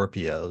in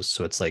Scorpio.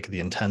 So it's like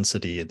the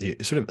intensity,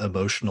 the sort of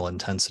emotional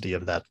intensity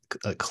of that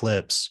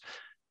eclipse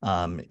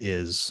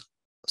is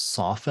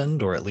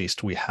softened, or at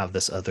least we have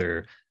this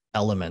other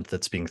element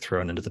that's being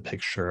thrown into the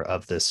picture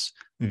of this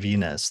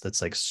Venus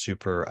that's like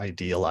super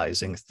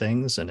idealizing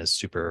things and is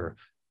super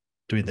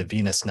doing the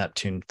Venus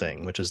Neptune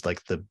thing, which is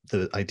like the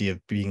idea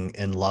of being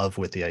in love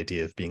with the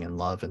idea of being in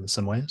love in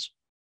some ways.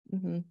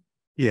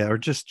 Yeah, or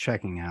just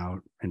checking out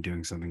and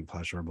doing something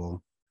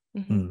pleasurable.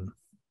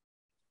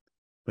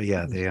 But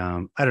yeah, they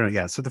I don't know.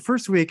 Yeah, so the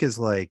first week is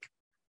like,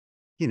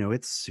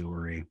 it's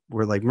sewery.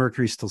 We're like,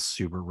 Mercury's still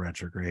super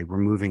retrograde. We're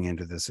moving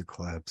into this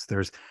eclipse.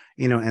 There's,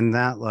 and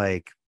that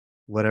like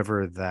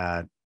whatever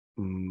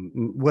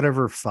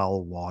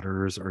foul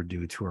waters are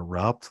due to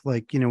erupt,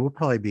 like, we'll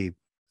probably be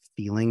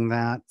feeling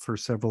that for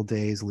several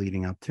days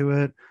leading up to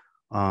it.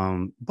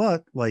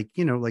 But like,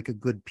 you know, like a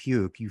good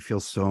puke, you feel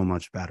so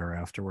much better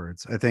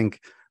afterwards. I think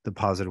the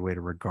positive way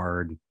to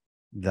regard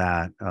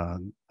that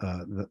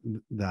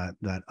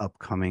that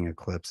upcoming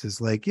eclipse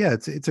is like, yeah,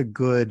 it's a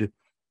good,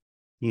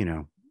 you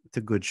know, it's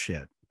a good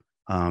shit.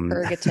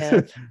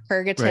 Purgative.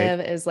 Purgative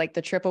Right. is like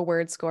the triple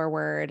word score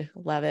word.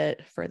 Love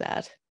it for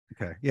that.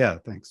 Okay. Yeah.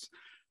 Thanks.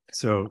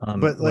 So, what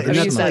but like, are and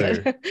Oh, you that's some like,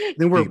 said other it.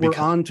 then we're because,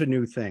 on to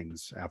new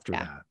things after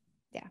Yeah. that.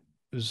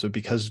 so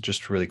because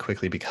just really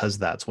quickly, because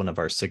that's one of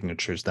our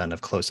signatures then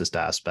of closest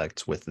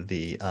aspects with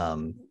the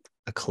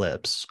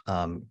eclipse,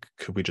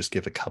 could we just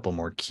give a couple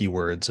more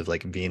keywords of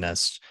like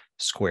Venus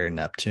square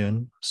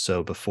Neptune?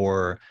 So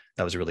before,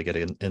 that was a really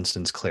good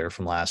instance, Claire,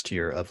 from last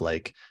year of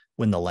like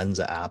when the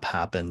Lensa app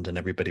happened and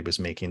everybody was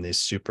making these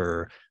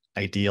super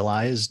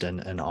idealized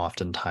and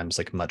oftentimes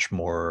like much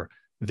more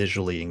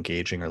visually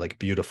engaging or like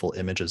beautiful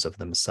images of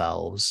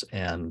themselves.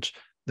 And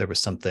there was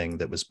something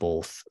that was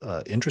both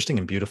interesting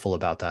and beautiful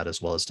about that,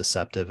 as well as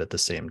deceptive at the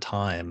same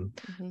time.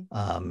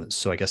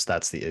 So I guess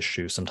that's the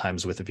issue.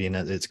 Sometimes with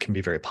Venus, it can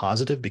be very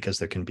positive because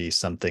there can be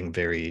something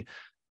very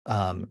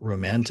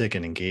romantic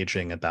and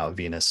engaging about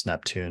Venus,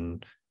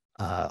 Neptune,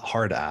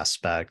 hard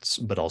aspects,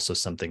 but also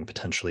something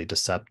potentially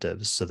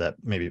deceptive. So that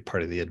maybe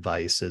part of the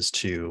advice is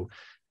to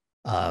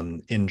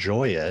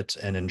enjoy it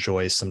and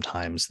enjoy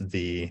sometimes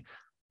the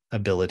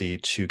ability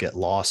to get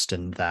lost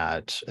in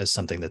that as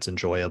something that's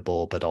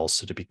enjoyable, but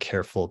also to be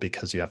careful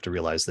because you have to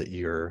realize that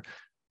your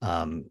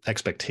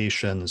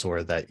expectations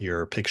or that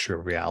your picture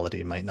of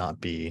reality might not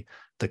be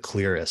the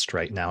clearest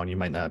right now, and you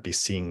might not be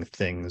seeing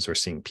things or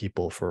seeing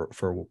people for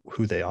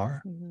who they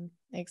are.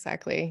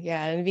 Exactly.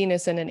 Yeah. And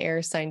Venus in an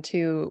air sign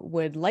too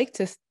would like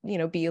to, you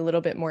know, be a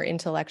little bit more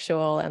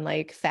intellectual and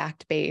like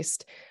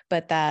fact-based,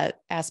 but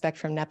that aspect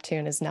from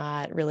Neptune is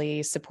not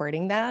really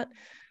supporting that.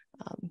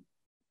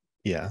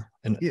 Yeah.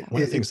 And Yeah,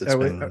 one of the things that's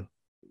been,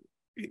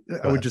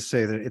 I would just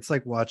say that it's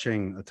like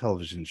watching a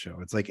television show.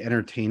 It's like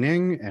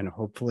entertaining, and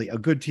hopefully a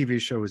good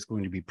TV show is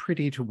going to be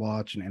pretty to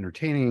watch and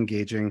entertaining,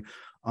 engaging.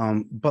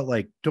 But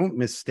like, don't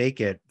mistake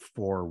it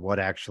for what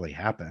actually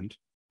happened,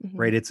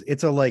 right?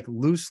 It's a like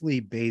loosely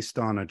based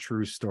on a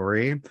true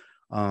story,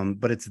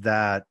 but it's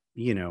that,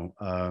 you know,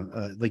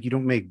 like you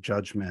don't make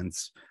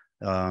judgments.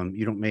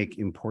 You don't make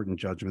important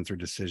judgments or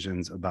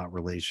decisions about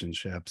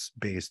relationships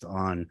based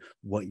on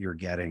what you're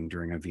getting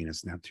during a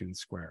Venus Neptune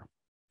square.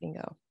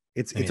 Bingo.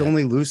 It's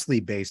only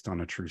loosely based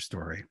on a true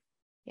story,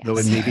 though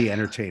it may be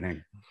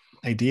entertaining.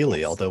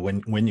 Ideally, although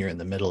when you're in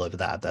the middle of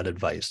that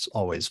advice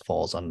always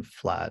falls on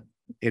flat.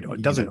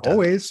 It doesn't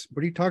always.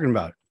 What are you talking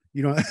about?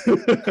 You know, I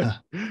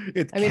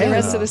mean, the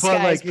rest of the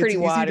sky is pretty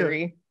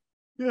watery.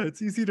 Yeah,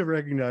 it's easy to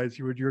recognize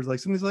you when you're like,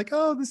 somebody's like,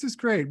 oh, this is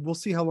great. We'll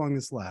see how long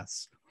this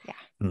lasts.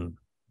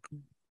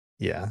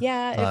 Yeah.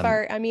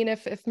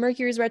 If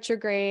Mercury's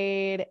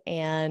retrograde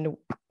and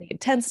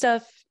intense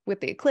stuff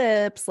with the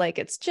eclipse, like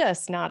it's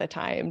just not a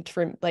time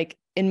for, like,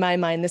 in my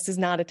mind, this is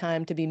not a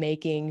time to be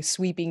making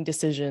sweeping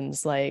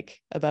decisions like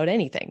about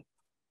anything.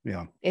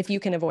 Yeah. If you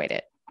can avoid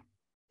it.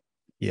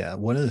 Yeah.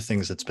 One of the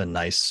things that's been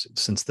nice,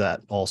 since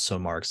that also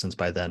marks, since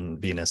by then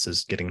Venus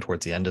is getting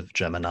towards the end of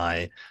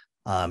Gemini,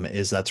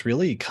 is that's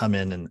really come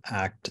in and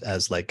act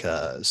as like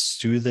a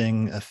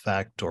soothing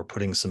effect or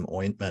putting some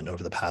ointment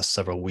over the past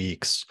several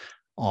weeks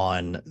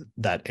on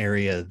that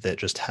area that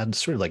just had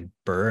sort of like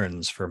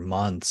burns for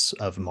months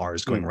of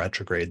Mars going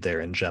retrograde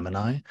there in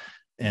Gemini.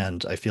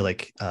 And I feel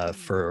like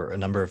for a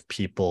number of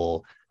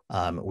people,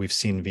 we've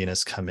seen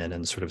Venus come in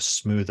and sort of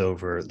smooth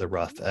over the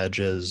rough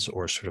edges,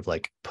 or sort of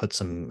like put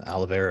some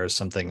aloe vera or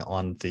something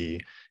on the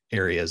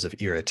areas of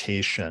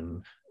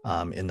irritation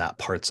in that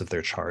parts of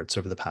their charts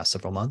over the past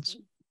several months.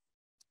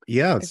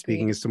 Yeah,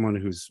 speaking as someone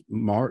whose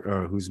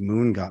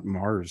moon got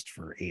Marsed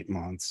for 8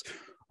 months,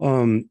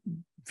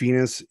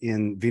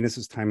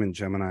 Venus's time in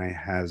Gemini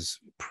has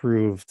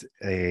proved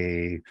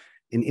an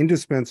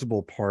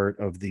indispensable part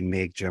of the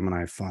Make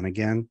Gemini Fun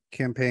Again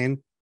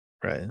campaign.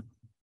 Right.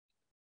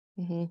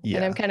 Yeah.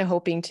 And I'm kind of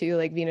hoping too,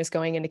 like Venus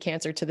going into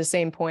Cancer, to the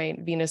same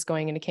point, Venus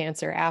going into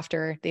Cancer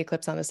after the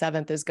eclipse on the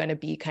 7th is going to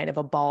be kind of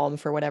a balm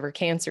for whatever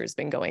Cancer's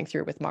been going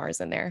through with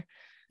Mars in there.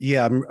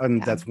 Yeah,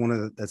 that's one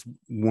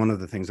of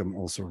the things I'm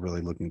also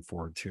really looking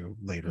forward to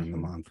later in the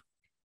month.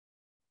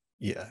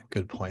 Yeah,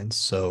 good points.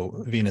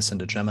 So Venus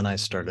into Gemini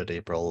started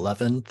April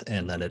 11th,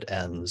 and then it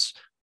ends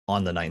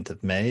on the 9th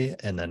of May.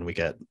 And then we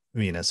get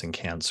Venus in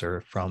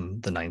Cancer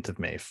from the 9th of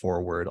May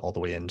forward all the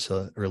way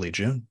into early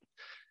June.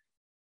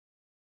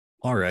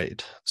 All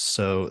right,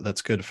 so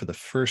that's good for the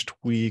first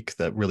week.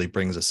 That really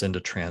brings us into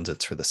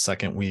transits for the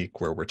second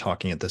week, where we're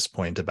talking at this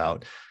point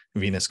about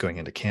Venus going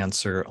into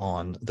Cancer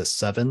on the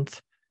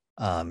 7th.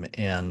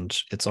 And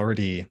it's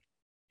already,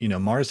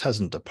 Mars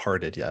hasn't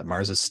departed yet.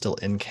 Mars is still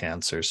in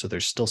Cancer. So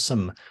there's still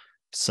some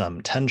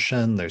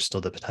tension. There's still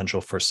the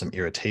potential for some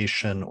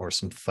irritation or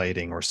some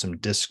fighting or some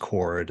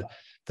discord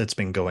that's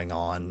been going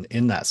on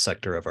in that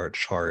sector of our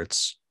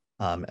charts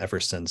ever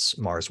since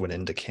Mars went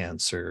into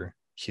Cancer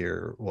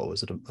here. What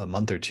was it, a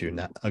month or two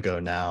ago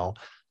now?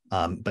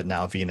 But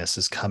now Venus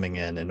is coming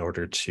in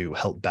order to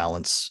help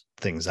balance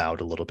things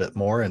out a little bit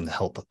more and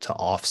help to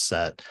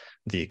offset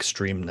the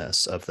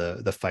extremeness of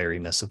the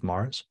fieriness of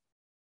Mars.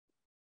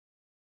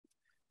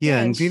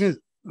 Yeah, and Venus,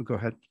 go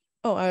ahead.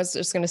 Oh, I was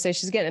just going to say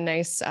she's getting a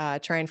nice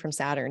trine from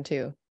Saturn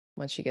too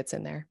once she gets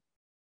in there.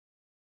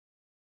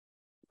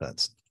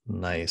 That's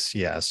nice.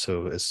 Yeah.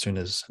 So as soon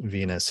as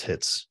Venus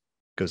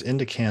goes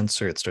into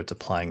Cancer, it starts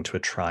applying to a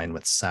trine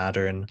with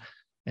Saturn,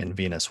 and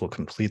Venus will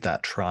complete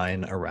that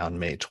trine around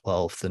May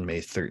 12th and May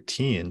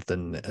 13th.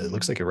 And it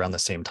looks like around the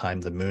same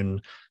time, the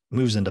moon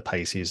moves into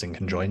Pisces and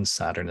conjoins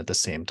Saturn at the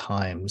same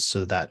time.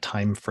 So that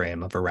time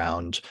frame of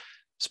around,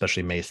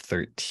 especially May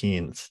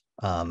 13th,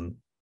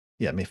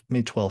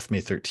 May 12th,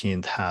 May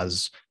 13th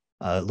has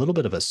a little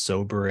bit of a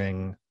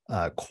sobering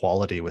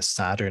quality with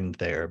Saturn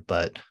there,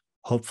 but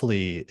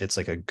hopefully it's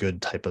like a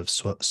good type of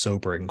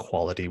sobering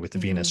quality with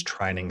Venus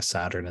trining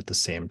Saturn at the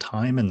same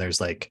time. And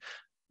there's like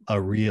a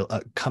real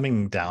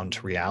coming down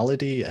to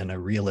reality and a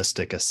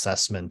realistic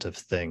assessment of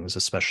things,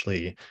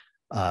 especially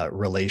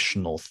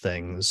relational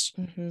things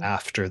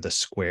after the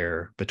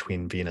square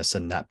between Venus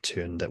and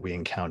Neptune that we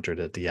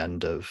encountered at the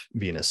end of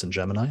Venus and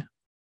Gemini.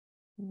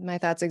 My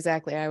thoughts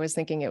exactly. I was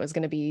thinking it was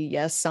going to be,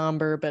 yes,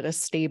 somber, but a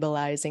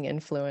stabilizing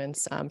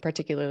influence,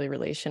 particularly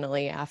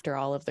relationally after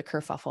all of the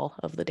kerfuffle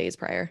of the days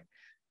prior.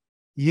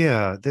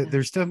 Yeah,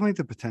 there's definitely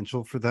the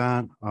potential for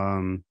that.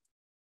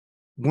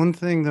 One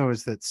thing, though,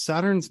 is that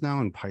Saturn's now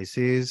in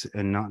Pisces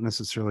and not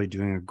necessarily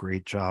doing a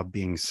great job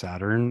being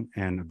Saturn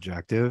and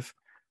objective.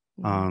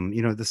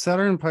 The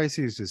Saturn in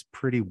Pisces is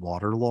pretty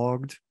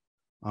waterlogged.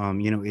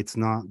 It's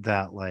not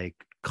that like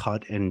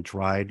cut and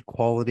dried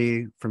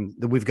quality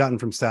that we've gotten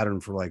from Saturn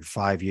for like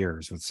 5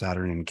 years with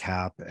Saturn in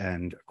Cap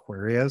and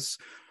Aquarius.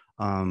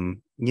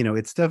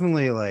 It's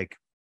definitely like,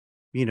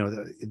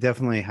 it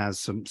definitely has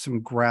some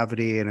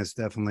gravity, and it's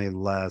definitely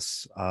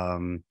less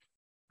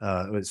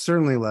it's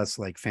certainly less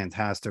like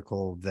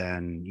fantastical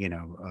than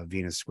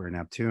Venus square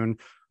Neptune.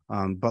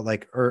 But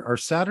like our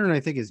Saturn, I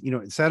think is,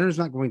 Saturn's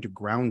not going to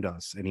ground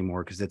us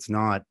anymore because it's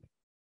not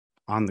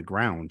on the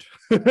ground.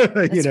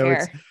 That's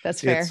fair.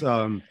 That's fair.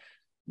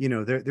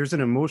 There's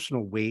an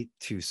emotional weight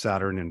to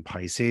Saturn and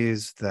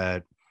Pisces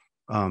that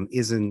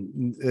it's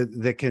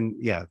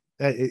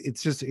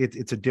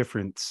a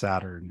different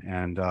Saturn.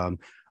 And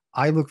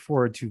I look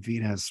forward to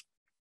Venus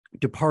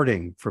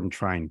departing from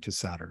trine to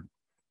Saturn.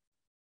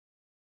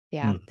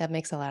 Yeah, that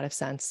makes a lot of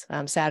sense.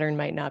 Saturn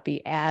might not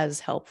be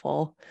as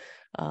helpful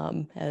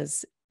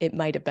as it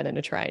might have been in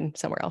a trine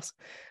somewhere else.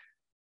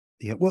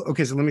 Yeah. Well,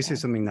 okay. So let me say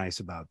something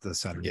nice about the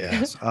Saturn.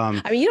 Yes. I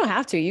mean, you don't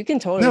have to. You can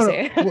totally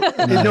say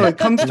it. No, it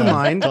comes to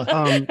mind.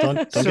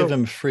 Don't give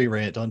him free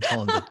rein. Don't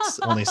tell him to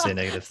only say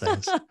negative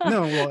things.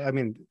 No, well, I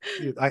mean,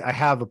 I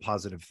have a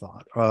positive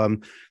thought.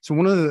 So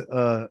one of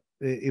the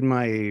in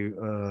my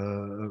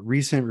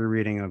recent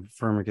rereading of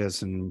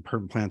Firmicus and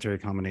planetary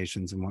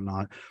combinations and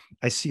whatnot,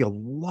 I see a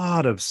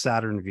lot of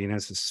Saturn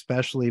Venus,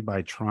 especially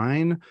by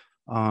trine,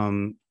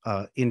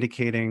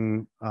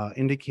 indicating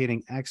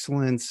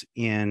excellence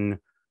in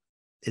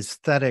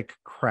aesthetic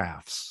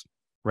crafts,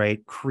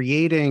 right?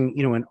 Creating,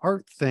 an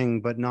art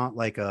thing, but not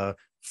like a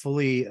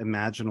fully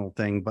imaginal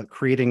thing, but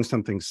creating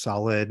something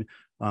solid.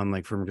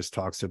 Like Firmicus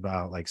talks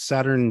about, like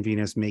Saturn and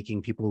Venus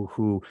making people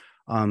who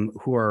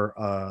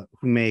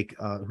make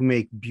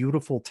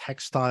beautiful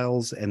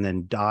textiles and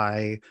then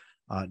dye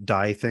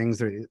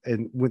things.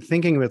 And with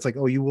thinking of it, it's like,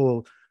 oh, you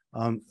will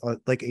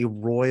like a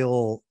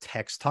royal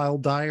textile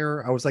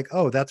dyer. I was like,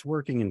 oh, that's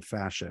working in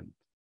fashion,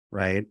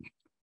 right?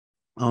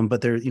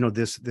 But there,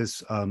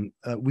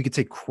 we could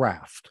say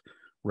craft,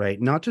 right?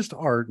 Not just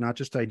art, not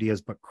just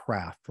ideas, but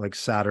craft, like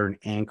Saturn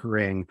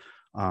anchoring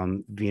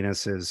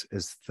Venus's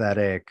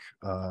aesthetic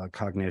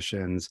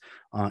cognitions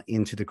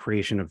into the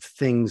creation of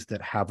things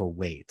that have a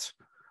weight.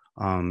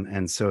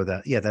 And so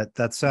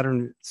that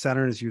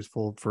Saturn is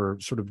useful for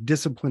sort of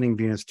disciplining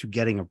Venus to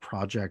getting a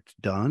project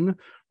done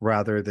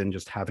rather than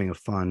just having a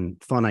fun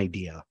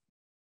idea.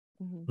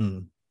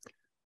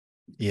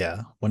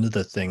 Yeah, one of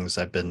the things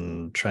I've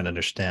been trying to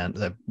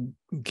understand, I've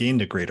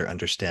gained a greater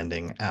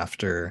understanding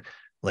after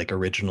like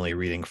originally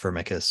reading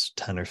Firmicus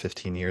 10 or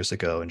 15 years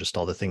ago, and just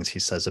all the things he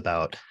says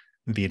about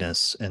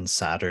Venus and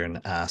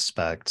Saturn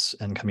aspects,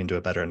 and coming to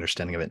a better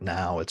understanding of it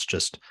now. It's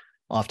just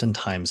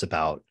oftentimes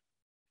about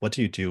what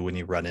do you do when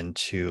you run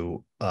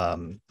into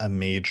a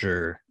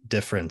major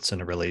difference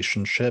in a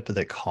relationship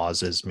that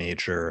causes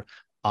major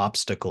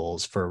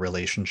obstacles for a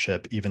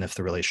relationship, even if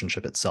the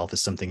relationship itself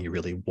is something you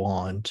really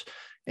want.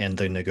 And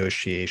the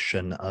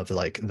negotiation of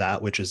like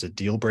that which is a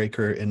deal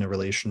breaker in a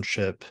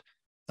relationship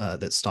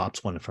that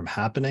stops one from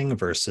happening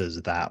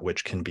versus that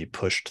which can be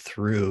pushed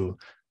through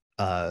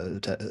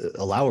to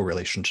allow a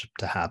relationship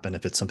to happen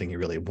if it's something you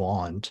really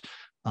want.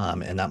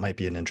 And that might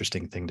be an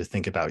interesting thing to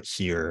think about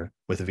here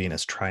with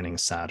Venus trining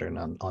Saturn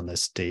on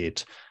this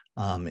date,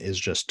 is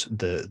just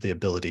the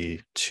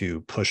ability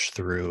to push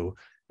through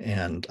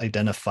and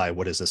identify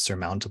what is a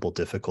surmountable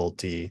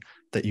difficulty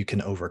that you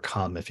can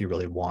overcome if you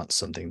really want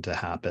something to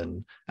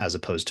happen, as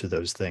opposed to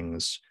those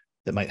things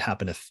that might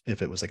happen if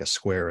it was like a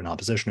square, an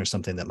opposition or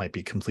something that might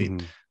be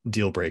complete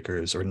deal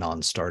breakers or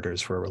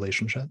non-starters for a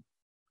relationship.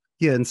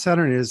 Yeah, and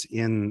Saturn is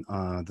in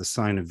the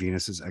sign of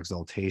Venus's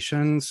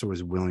exaltation, so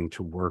is willing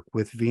to work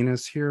with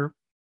Venus here.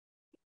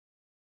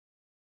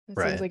 It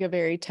seems like a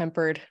very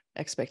tempered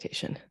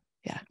expectation.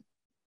 Yeah,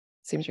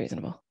 seems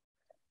reasonable.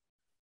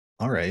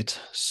 All right,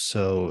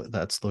 so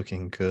that's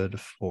looking good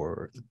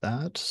for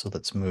that. So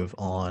let's move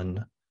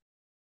on.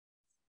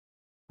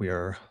 We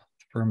are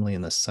firmly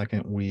in the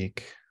second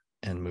week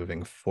and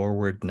moving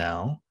forward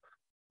now.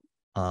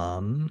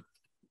 And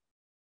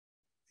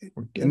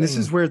this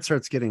is where it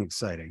starts getting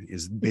exciting,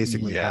 is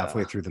basically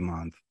halfway through the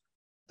month.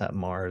 That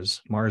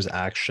Mars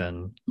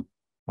action.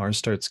 Mars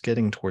starts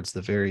getting towards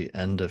the very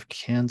end of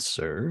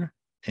Cancer,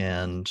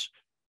 and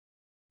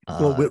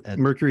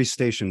Mercury's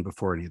stationed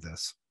before any of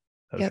this.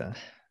 Okay. Yep.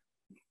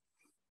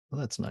 Well,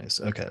 that's nice.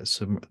 Okay,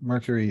 so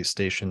Mercury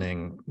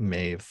stationing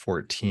May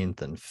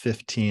 14th and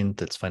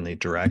 15th. It's finally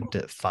direct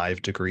at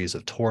 5 degrees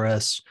of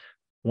Taurus.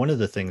 One of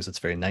the things that's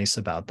very nice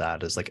about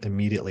that is like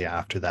immediately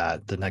after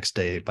that, the next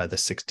day by the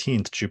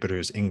 16th,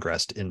 Jupiter's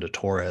ingressed into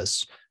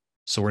Taurus.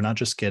 So we're not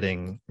just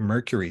getting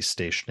Mercury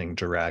stationing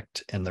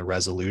direct and the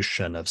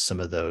resolution of some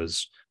of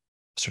those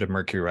sort of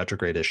Mercury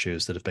retrograde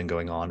issues that have been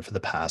going on for the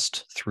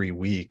past 3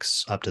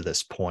 weeks up to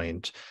this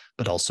point,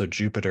 but also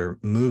Jupiter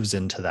moves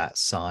into that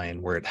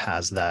sign where it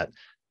has that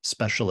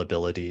special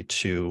ability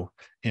to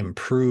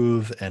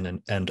improve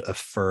and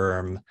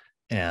affirm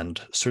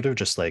and sort of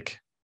just like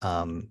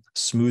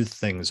smooth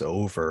things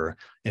over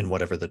in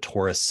whatever the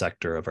Taurus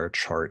sector of our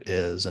chart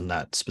is, in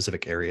that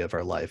specific area of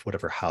our life,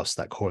 whatever house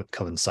that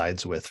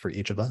coincides with for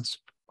each of us.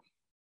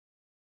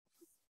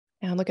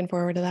 Yeah, I'm looking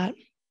forward to that.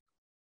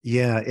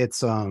 Yeah, it's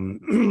so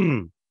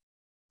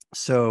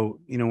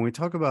when we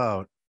talk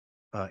about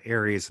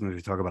Aries, and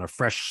we talk about a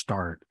fresh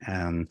start,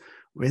 and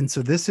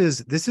so this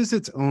is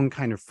its own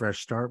kind of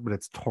fresh start, but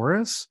it's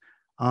Taurus.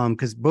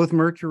 Because both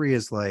Mercury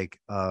is like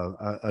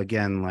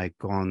again, like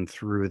gone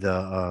through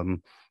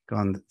the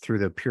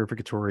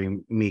purificatory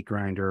meat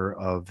grinder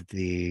of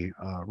the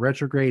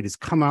retrograde, has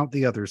come out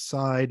the other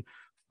side,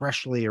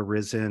 freshly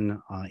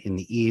arisen in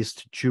the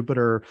east.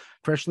 Jupiter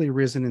freshly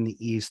arisen in the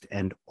east,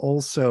 and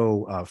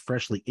also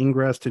freshly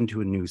ingressed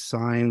into a new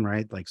sign,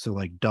 right? Like, so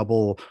like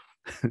double,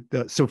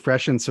 so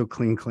fresh and so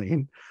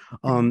clean.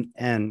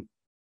 And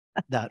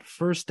that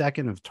first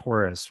decan of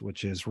Taurus,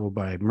 which is ruled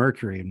by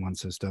Mercury in one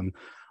system,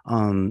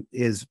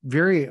 is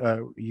very,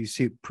 you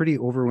see pretty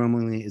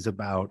overwhelmingly is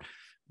about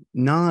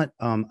not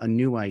a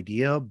new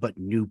idea, but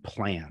new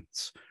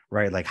plans,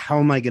 right? Like, how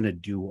am I going to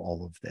do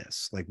all of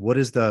this? Like, what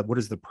is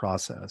the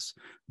process?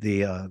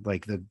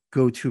 Like the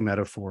go-to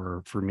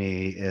metaphor for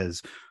me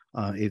is,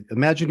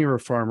 imagine you're a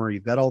farmer,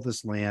 you've got all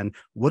this land.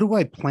 What do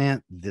I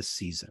plant this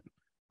season?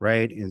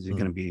 Right? Is it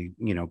going to be,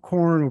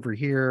 corn over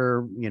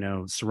here,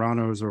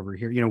 serranos over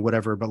here,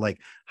 whatever, but like,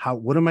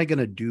 what am I going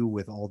to do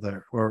with all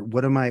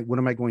what am I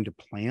going to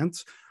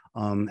plant?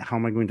 How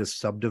am I going to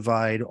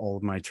subdivide all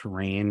of my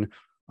terrain?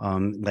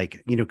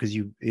 Because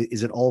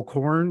is it all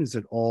corn? Is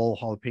it all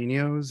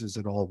jalapenos? Is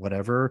it all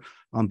whatever?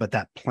 But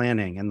that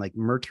planning, and like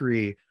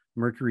Mercury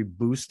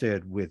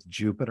boosted with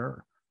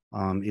Jupiter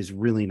is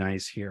really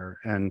nice here.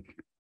 And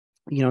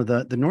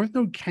the North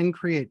Node can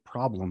create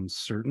problems,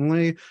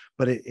 certainly,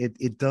 but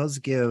it does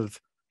give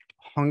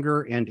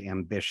hunger and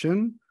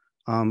ambition,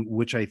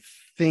 which I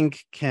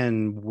think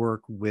can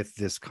work with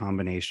this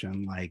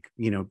combination, like,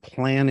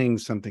 planning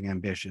something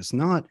ambitious,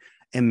 not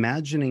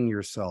imagining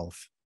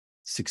yourself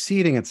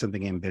succeeding at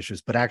something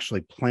ambitious, but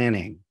actually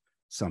planning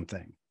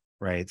something,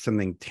 right?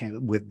 Something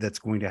that's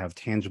going to have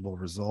tangible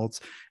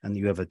results, and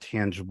you have a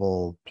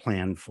tangible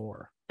plan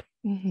for.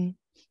 Mm-hmm.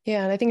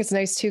 Yeah, and I think it's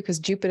nice too, because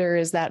Jupiter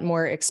is that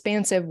more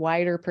expansive,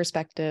 wider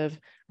perspective.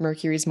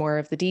 Mercury's more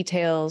of the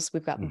details.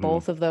 We've got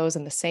both of those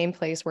in the same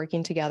place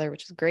working together,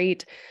 which is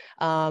great.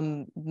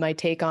 My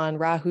take on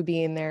Rahu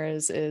being there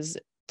is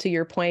to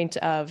your point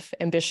of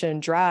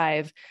ambition,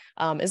 drive.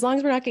 As long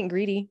as we're not getting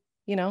greedy,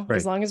 right.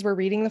 As long as we're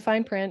reading the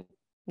fine print,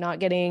 not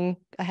getting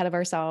ahead of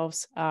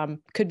ourselves,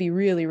 could be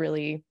really,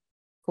 really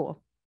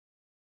cool.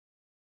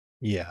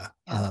 Yeah.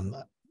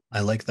 I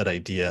like that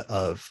idea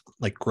of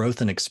like growth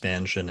and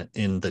expansion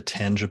in the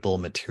tangible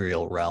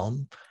material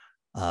realm.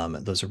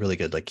 Those are really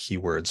good like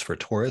keywords for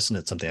Taurus, and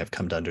it's something I've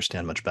come to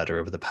understand much better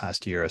over the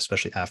past year,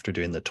 especially after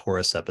doing the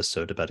Taurus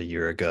episode about a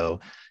year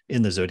ago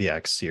in the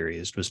Zodiac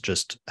series, was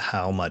just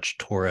how much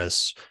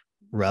Taurus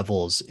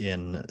revels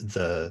in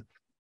the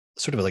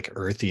sort of like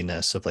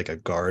earthiness of like a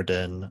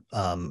garden,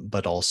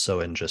 but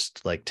also in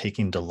just like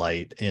taking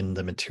delight in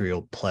the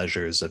material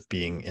pleasures of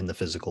being in the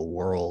physical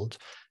world,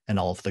 and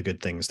all of the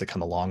good things that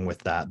come along with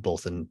that,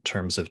 both in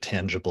terms of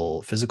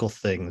tangible physical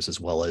things, as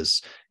well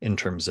as in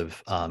terms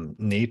of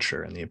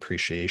nature and the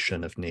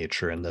appreciation of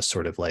nature, and the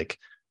sort of like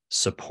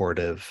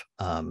supportive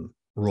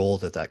role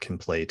that can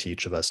play to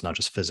each of us, not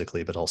just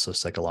physically, but also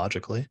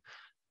psychologically.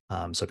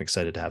 So I'm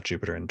excited to have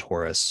Jupiter in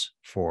Taurus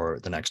for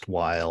the next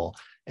while,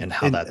 and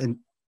how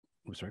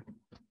I'm sorry.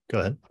 Go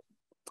ahead.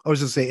 I was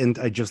just saying, and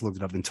I just looked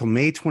it up, until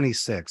May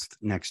 26th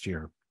next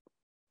year,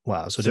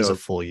 Wow. So it is a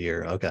full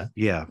year. Okay.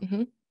 Yeah.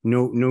 Mhm.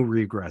 No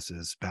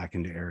regresses back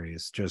into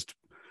Aries. Just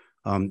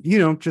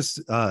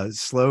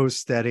slow,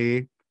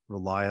 steady,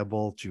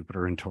 reliable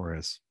Jupiter and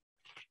Taurus.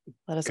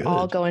 Let us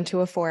all Good. go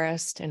into a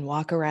forest and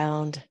walk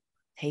around,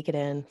 take it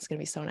in. It's going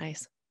to be so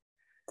nice.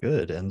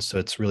 Good. And so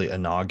it's really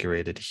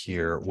inaugurated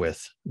here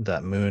with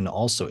that moon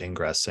also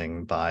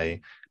ingressing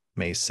by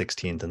May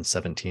 16th and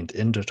 17th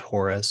into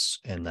Taurus.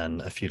 And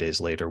then a few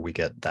days later, we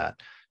get that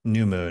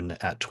new moon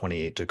at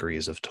 28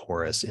 degrees of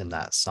Taurus in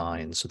that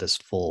sign. So this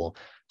full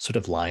sort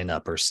of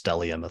lineup or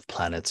stellium of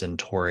planets in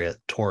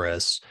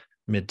Taurus,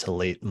 mid to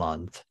late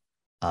month,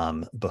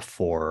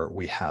 before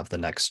we have the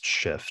next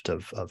shift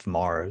of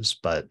Mars,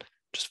 but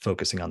just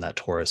focusing on that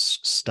Taurus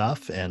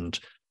stuff. And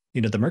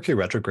the Mercury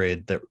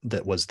retrograde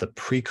that was the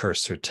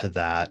precursor to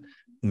that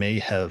may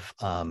have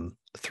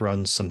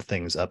thrown some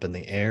things up in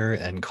the air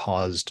and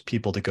caused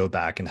people to go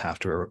back and have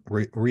to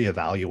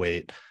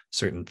reevaluate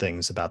certain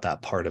things about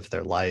that part of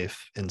their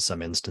life in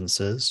some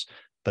instances.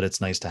 But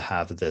it's nice to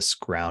have this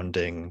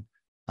grounding,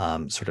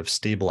 sort of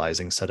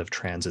stabilizing set of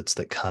transits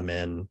that come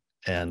in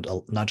and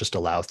not just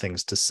allow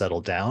things to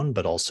settle down,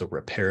 but also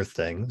repair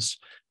things.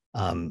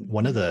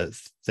 One of the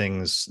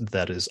things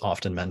that is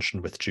often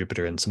mentioned with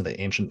Jupiter in some of the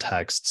ancient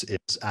texts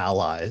is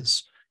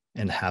allies,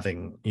 and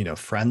having,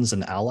 friends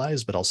and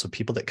allies, but also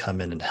people that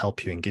come in and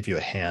help you and give you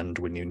a hand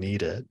when you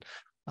need it.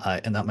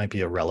 And that might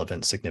be a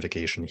relevant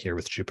signification here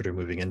with Jupiter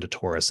moving into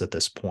Taurus at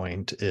this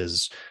point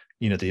is,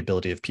 the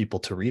ability of people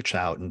to reach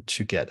out and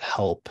to get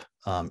help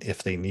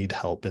if they need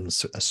help in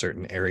a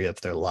certain area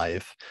of their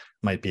life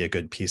might be a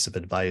good piece of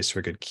advice or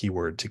a good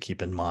keyword to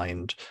keep in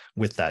mind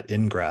with that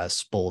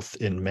ingress, both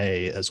in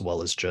May as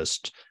well as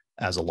just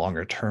as a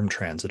longer term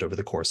transit over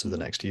the course of the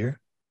next year.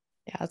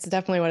 Yeah, that's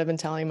definitely what I've been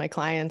telling my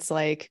clients,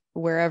 like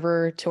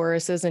wherever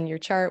Taurus is in your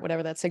chart,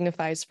 whatever that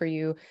signifies for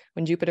you,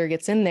 when Jupiter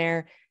gets in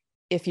there,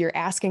 if you're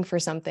asking for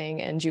something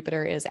and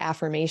Jupiter is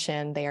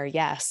affirmation, they are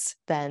yes,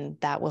 then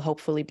that will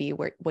hopefully be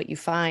what you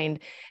find.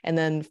 And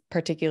then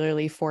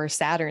particularly for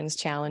Saturn's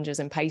challenges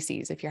in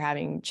Pisces, if you're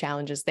having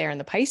challenges there in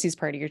the Pisces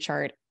part of your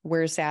chart,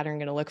 where's Saturn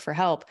going to look for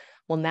help?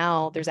 Well,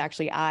 now there's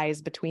actually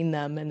eyes between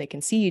them and they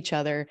can see each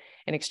other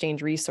and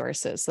exchange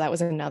resources. So that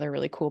was another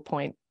really cool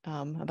point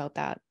about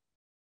that.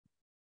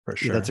 For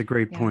sure. Yeah, that's a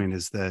great point,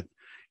 is that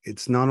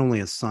it's not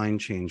only a sign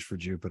change for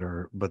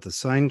Jupiter, but the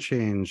sign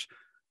change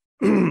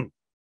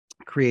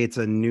creates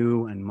a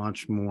new and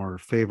much more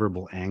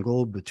favorable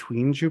angle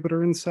between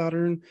Jupiter and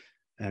Saturn.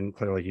 And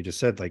clearly, like you just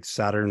said, like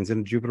Saturn's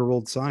in a Jupiter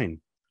ruled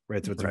sign,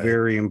 right? So it's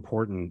very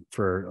important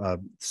for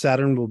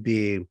Saturn will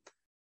be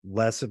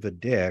less of a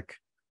dick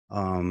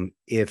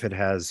if it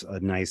has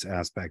a nice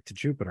aspect to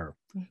Jupiter.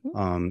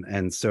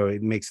 And so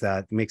it makes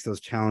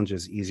those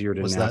challenges easier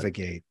to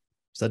navigate.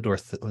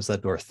 Was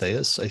that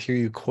Dorotheus? I hear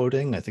you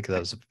quoting. I think that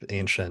was an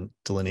ancient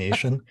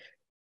delineation.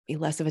 Be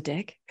less of a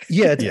dick.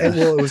 Yeah,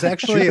 well, it was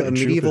actually a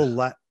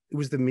medieval it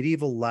was the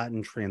medieval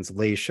Latin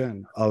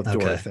translation of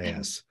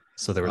Dorotheus.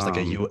 So there was like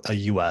a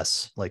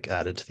US like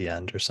added to the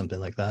end or something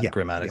like that,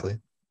 grammatically.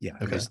 Yeah.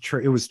 Okay.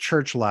 It was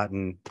Church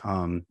Latin,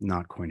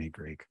 not Koine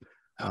Greek.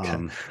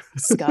 Okay.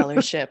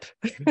 Scholarship.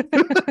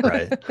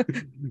 Right.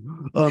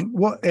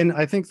 Well, and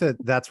I think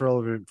that's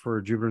relevant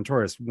for Jupiter and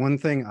Taurus. One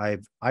thing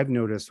I've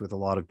noticed with a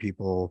lot of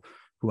people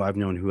who I've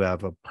known who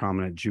have a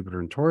prominent Jupiter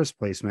and Taurus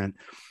placement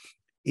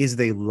is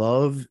they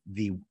love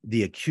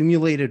the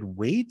accumulated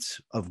weight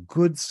of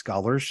good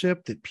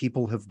scholarship that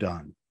people have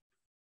done.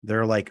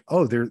 They're like,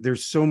 oh,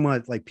 there's so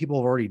much, like people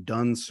have already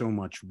done so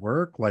much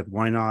work. Like,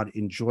 why not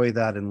enjoy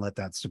that and let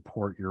that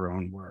support your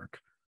own work?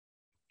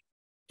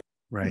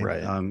 Right.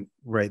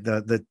 Right.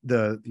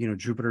 The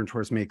Jupiter and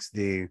Taurus makes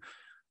the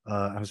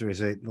I was going to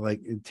say,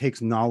 like, it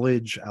takes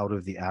knowledge out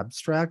of the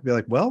abstract. Be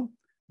like, well,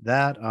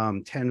 that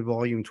 10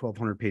 volume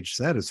 1200 page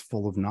set is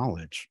full of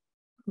knowledge.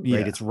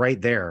 Right. It's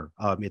right there.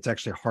 It's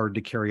actually hard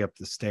to carry up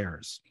the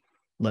stairs.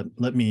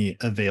 Let me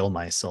avail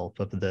myself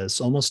of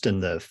this, almost in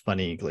the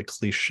funny, like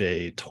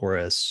cliche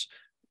Taurus,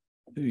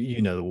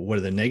 what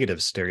are the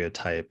negative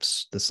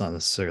stereotypes? That's not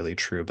necessarily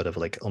true, but of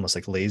like almost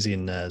like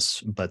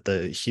laziness. But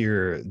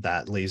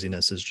that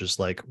laziness is just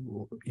like,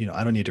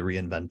 I don't need to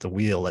reinvent the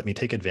wheel. Let me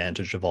take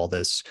advantage of all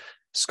this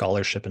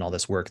scholarship and all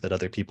this work that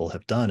other people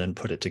have done and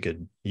put it to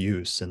good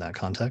use in that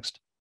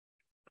context.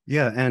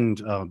 Yeah,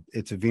 and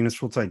it's a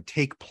Venus ruled sign.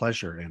 Take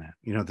pleasure in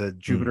it. The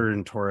Jupiter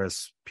and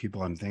Taurus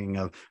people I'm thinking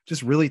of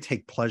just really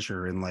take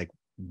pleasure in like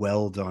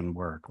well done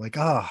work. Like,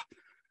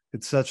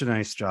 it's such a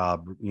nice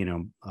job,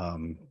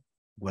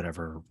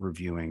 whatever,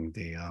 reviewing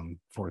the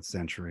 4th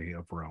century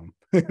of Rome,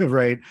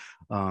 right?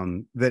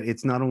 That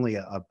it's not only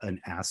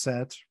an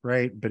asset,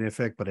 right,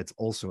 benefic, but it's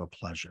also a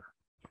pleasure.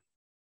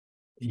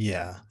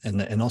 Yeah,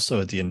 and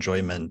also the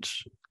enjoyment.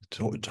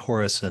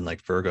 Taurus and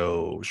like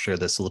Virgo share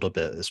this a little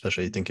bit,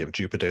 especially thinking of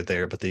Jupiter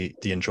there, but the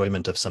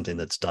enjoyment of something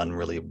that's done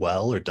really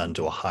well or done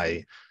to a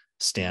high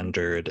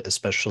standard,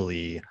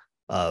 especially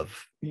of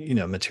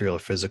material or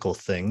physical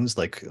things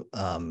like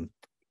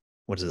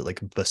what is it, like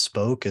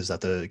bespoke? Is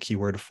that the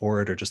keyword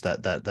for it, or just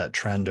that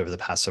trend over the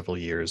past several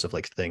years of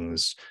like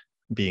things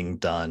being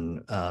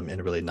done in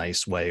a really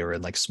nice way, or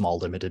in like small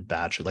limited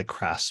batch, like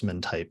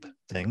craftsman type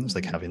things,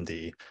 like having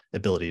the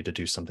ability to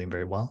do something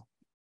very well.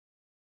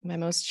 My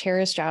most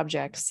cherished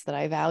objects that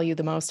I value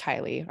the most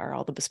highly are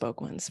all the bespoke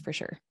ones, for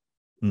sure.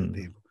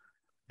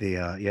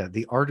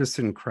 The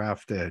artisan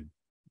crafted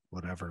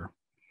whatever.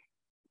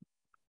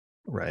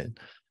 Right.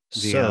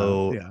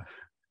 So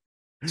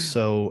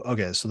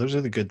okay, so those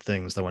are the good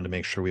things that I wanted to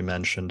make sure we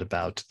mentioned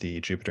about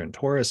the Jupiter and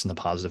Taurus and the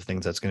positive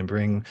things that's going to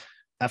bring.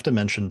 I have to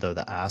mention, though,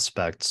 the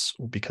aspects,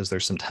 because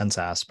there's some tense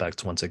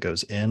aspects once it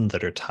goes in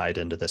that are tied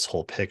into this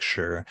whole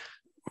picture.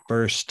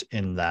 First,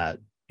 in that,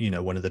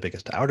 one of the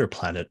biggest outer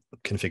planet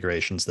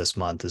configurations this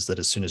month is that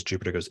as soon as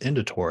Jupiter goes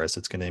into Taurus,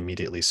 it's going to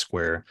immediately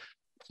square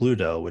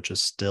Pluto, which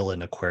is still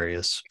in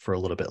Aquarius for a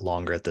little bit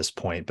longer at this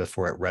point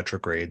before it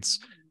retrogrades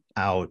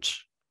out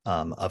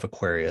of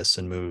Aquarius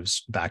and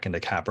moves back into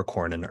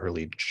Capricorn in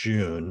early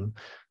June.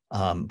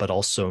 But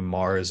also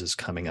Mars is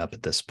coming up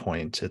at this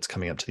point. It's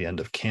coming up to the end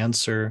of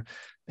Cancer,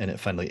 and it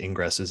finally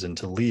ingresses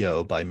into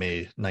Leo by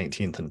May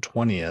 19th and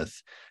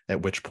 20th,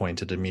 at which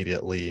point it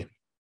immediately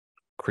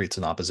creates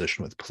an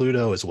opposition with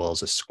Pluto as well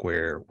as a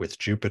square with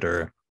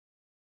Jupiter.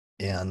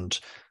 And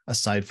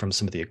aside from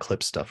some of the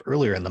eclipse stuff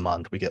earlier in the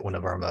month, we get one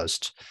of our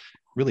most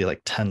really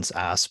like tense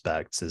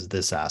aspects is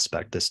this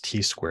aspect, this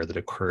T-square that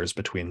occurs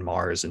between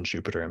Mars and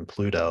Jupiter and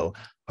Pluto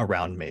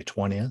around May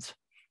 20th.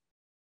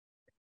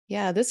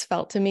 Yeah, this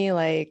felt to me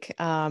like,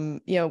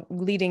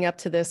 leading up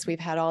to this, we've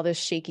had all this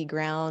shaky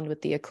ground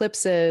with the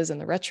eclipses and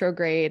the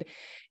retrograde.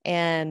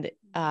 And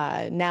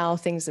now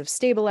things have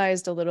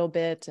stabilized a little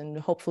bit, and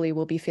hopefully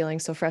we'll be feeling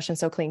so fresh and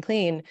so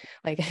clean,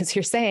 like as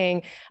you're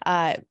saying.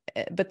 But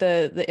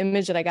the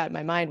image that I got in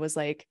my mind was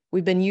like,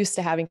 we've been used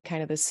to having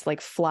kind of this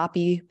like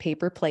floppy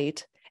paper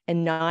plate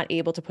and not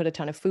able to put a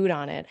ton of food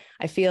on it.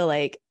 I feel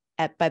like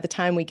by the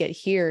time we get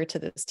here to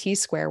this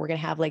T-square, we're going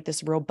to have like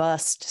this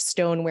robust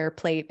stoneware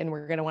plate, and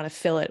we're going to want to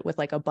fill it with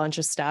like a bunch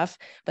of stuff.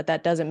 But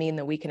that doesn't mean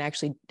that we can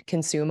actually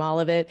consume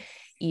all of it,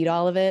 eat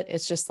all of it.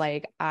 It's just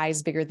like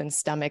eyes bigger than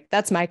stomach.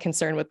 That's my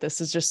concern with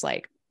this, is just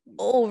like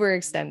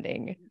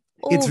overextending,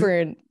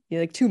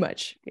 like too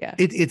much. Yeah.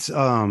 It's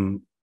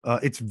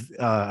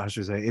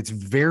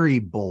very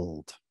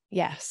bold.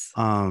 Yes.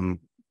 If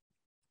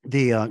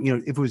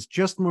it was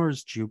just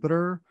Mars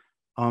Jupiter,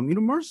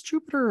 Mars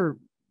Jupiter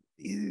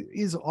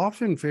is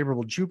often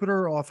favorable.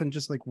 Jupiter often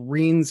just like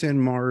reins in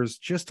Mars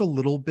just a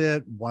little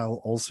bit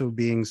while also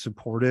being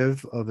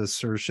supportive of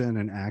assertion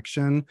and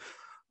action.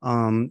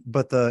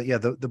 But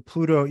the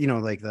Pluto,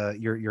 like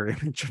your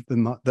image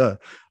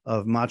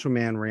of Macho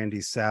Man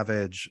Randy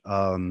Savage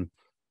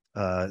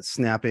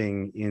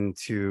snapping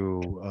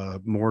into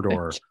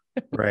Mordor,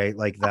 right?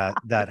 Like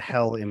that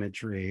hell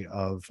imagery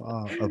of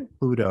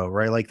Pluto,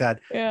 right? Like that.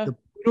 Yeah. The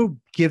Pluto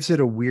gives it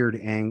a weird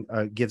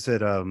gives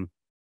it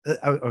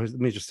let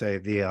me just say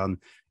if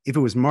it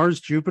was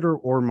Mars Jupiter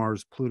or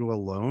Mars Pluto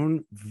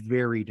alone,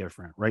 very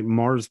different, right?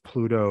 Mars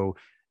Pluto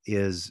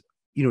is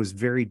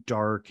very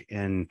dark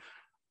and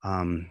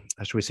how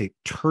should we say,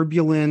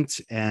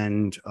 turbulent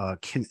and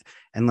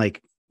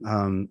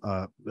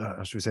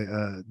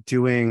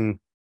doing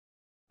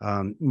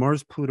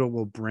Mars Pluto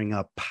will bring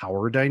up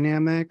power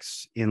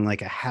dynamics in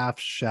like a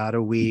half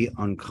shadowy,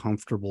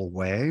 uncomfortable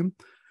way.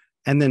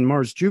 And then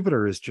Mars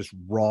Jupiter is just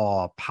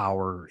raw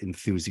power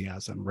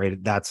enthusiasm,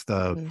 right? That's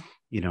the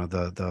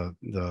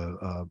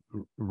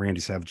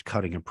Randy Savage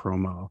cutting a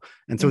promo.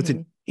 And so it's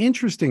an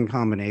interesting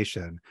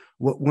combination.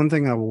 One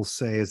thing I will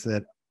say is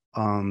that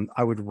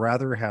I would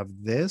rather have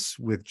this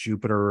with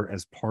Jupiter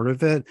as part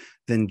of it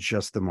than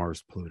just the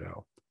Mars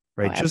Pluto,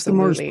 right? Just the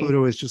Mars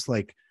Pluto is just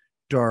like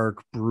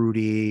dark,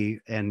 broody,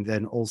 and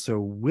then also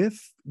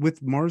with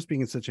Mars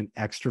being in such an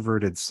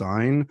extroverted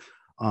sign,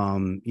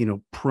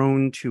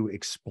 prone to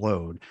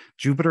explode.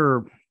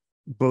 Jupiter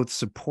both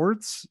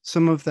supports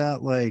some of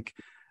that, like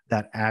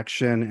that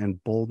action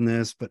and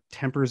boldness, but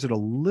tempers it a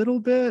little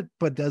bit,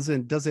 but does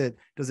it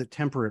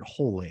temper it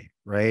wholly,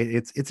 right?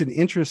 It's an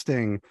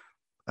interesting.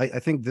 I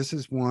think this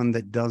is one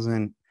that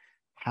doesn't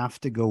have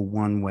to go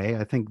one way.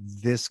 I think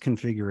this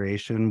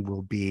configuration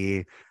will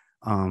be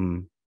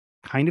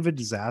kind of a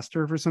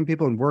disaster for some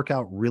people and work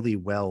out really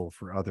well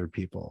for other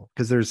people,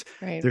 because there's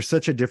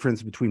such a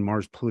difference between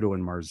Mars Pluto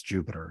and Mars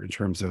Jupiter in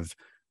terms of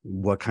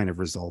what kind of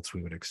results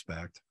we would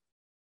expect.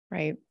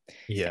 Right.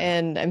 Yeah.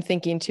 And I'm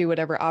thinking too,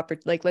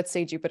 like let's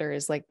say Jupiter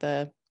is like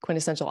the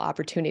quintessential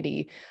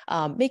opportunity,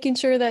 making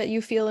sure that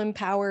you feel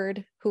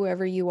empowered,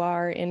 whoever you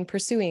are, in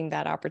pursuing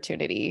that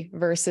opportunity,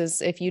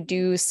 versus if you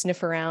do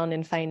sniff around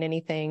and find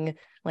anything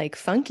like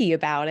funky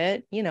about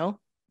it,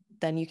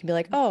 then you can be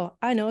like, oh,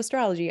 I know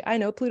astrology, I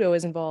know Pluto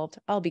is involved,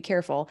 I'll be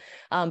careful.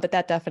 But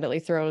that definitely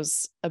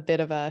throws a bit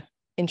of a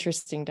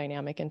interesting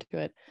dynamic into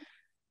it.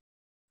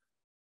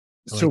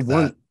 So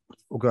go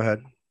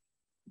ahead.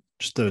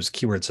 Just those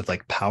keywords of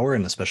like power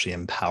and especially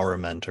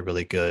empowerment are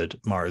really good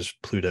Mars,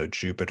 Pluto,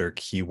 Jupiter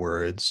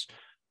keywords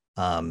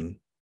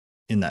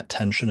in that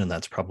tension. And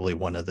that's probably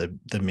one of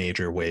the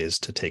major ways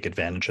to take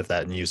advantage of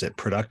that and use it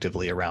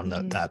productively around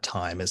that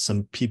time. Is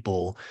some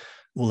people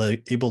we'll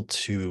be able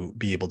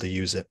to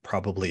use it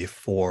probably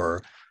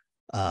for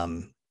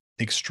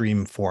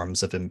extreme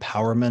forms of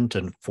empowerment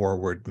and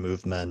forward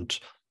movement,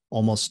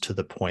 almost to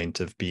the point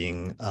of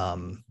being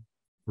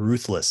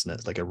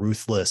ruthlessness, like a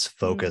ruthless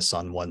focus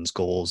on one's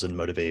goals and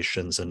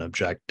motivations and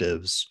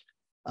objectives,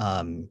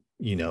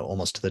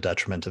 almost to the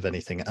detriment of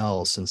anything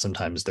else. And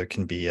sometimes there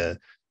can be a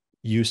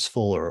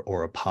useful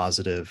or a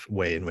positive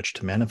way in which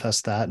to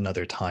manifest that. And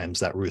other times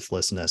that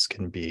ruthlessness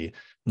can be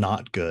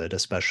not good,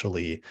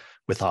 especially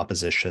with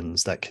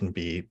oppositions that can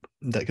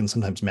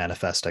sometimes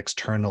manifest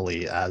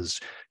externally as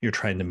you're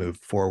trying to move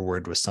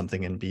forward with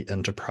something and be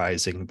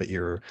enterprising, but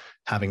you're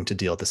having to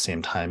deal at the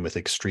same time with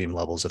extreme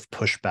levels of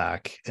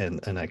pushback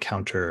and a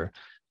counter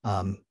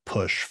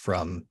push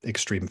from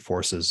extreme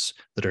forces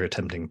that are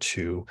attempting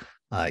to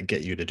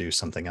get you to do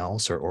something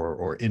else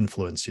or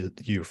influence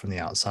you from the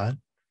outside.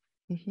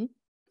 Mm-hmm.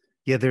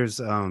 Yeah, there's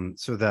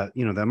so that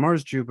that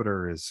Mars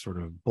Jupiter is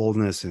sort of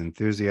boldness and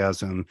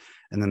enthusiasm,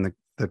 and then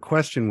the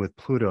question with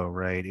Pluto,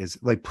 right, is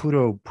like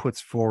Pluto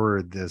puts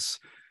forward this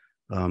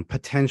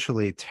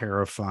potentially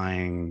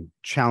terrifying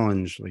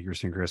challenge, like you're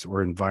saying, Chris,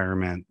 or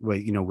environment,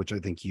 which I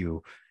think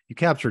you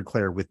captured,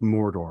 Claire, with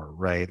Mordor,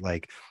 right?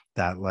 Like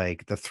that,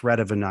 like the threat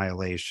of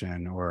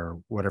annihilation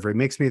or whatever. It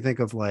makes me think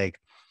of like,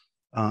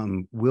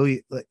 you'll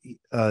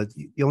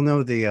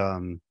know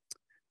the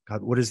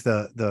God, what is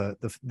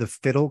the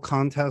fiddle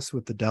contest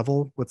with the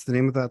devil? What's the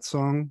name of that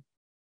song?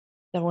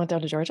 Devil Went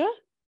Down to Georgia?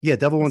 Yeah,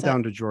 Devil Went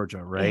Down to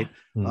Georgia, right?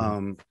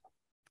 Yeah.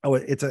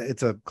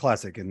 It's a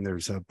classic, and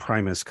there's a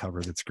Primus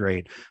cover that's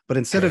great. But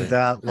instead of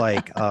that,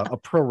 like a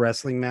pro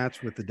wrestling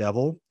match with the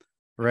devil,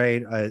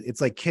 right?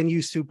 It's like,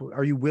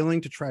 are you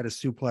willing to try to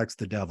suplex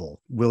the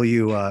devil? Will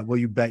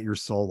you bet your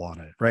soul on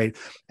it, right?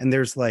 And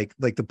there's like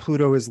the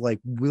Pluto is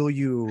like, are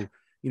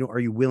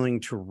you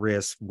willing to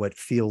risk what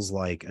feels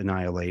like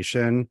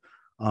annihilation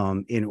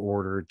in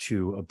order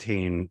to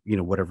obtain,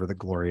 whatever the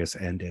glorious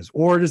end is?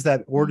 Or does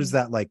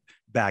that like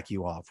back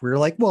you off? Where you're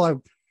like,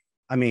 well,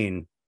 I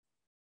mean,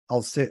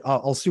 I'll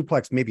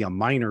suplex maybe a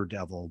minor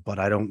devil, but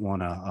I don't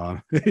want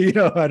to,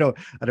 I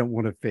don't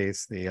want to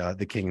face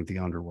the king of the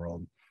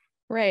underworld.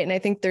 Right. And I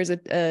think there's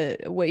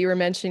what you were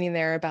mentioning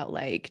there about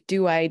like,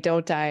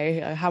 don't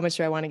I, how much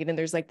do I want to get in?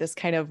 There's like this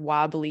kind of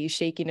wobbly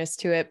shakiness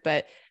to it,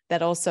 but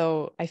that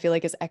also I feel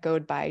like is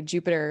echoed by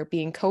Jupiter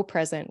being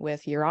co-present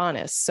with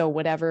Uranus. So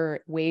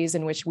whatever ways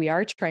in which we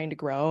are trying to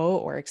grow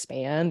or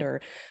expand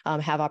or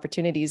have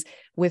opportunities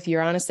with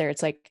Uranus there,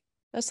 it's like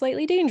a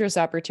slightly dangerous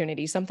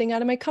opportunity, something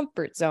out of my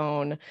comfort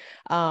zone.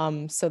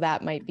 So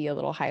that might be a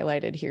little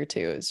highlighted here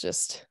too. It's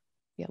just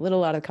a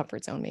little out of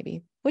comfort zone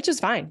maybe, which is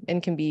fine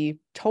and can be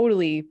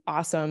totally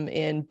awesome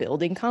in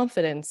building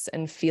confidence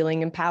and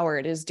feeling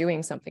empowered is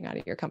doing something out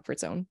of your comfort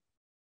zone.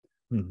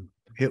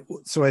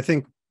 So I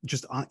think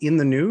just in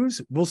the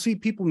news, we'll see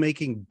people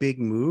making big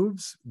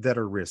moves that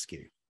are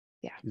risky.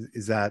 Yeah.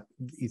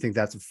 You think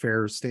that's a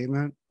fair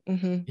statement?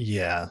 Mm-hmm.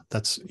 Yeah,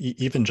 that's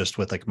even just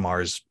with like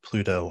Mars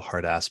Pluto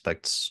hard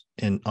aspects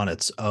on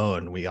its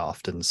own, we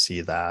often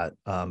see that.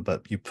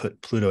 But you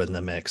put Pluto in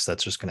the mix,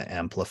 that's just going to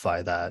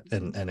amplify that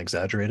and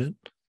exaggerate it.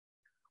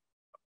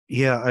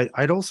 Yeah,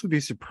 I'd also be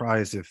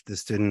surprised if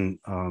this didn't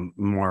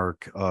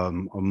mark a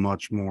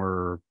much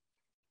more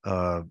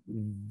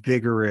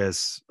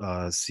vigorous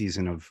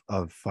season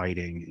of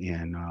fighting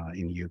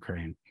in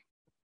Ukraine.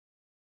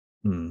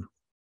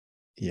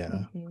 Yeah.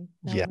 Mm-hmm.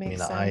 Yeah, I mean,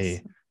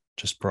 sense.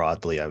 Just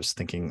broadly, I was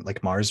thinking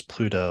like Mars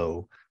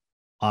Pluto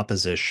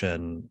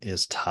opposition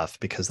is tough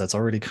because that's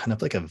already kind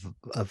of like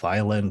a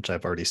violent,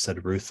 I've already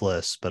said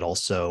ruthless, but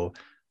also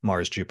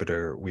Mars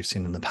Jupiter we've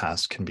seen in the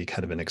past can be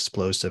kind of an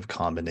explosive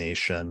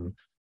combination.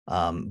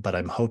 But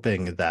I'm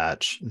hoping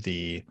that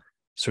the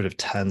sort of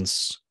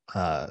tense,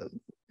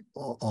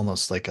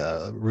 almost like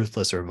a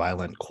ruthless or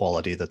violent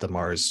quality that the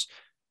Mars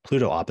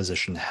Pluto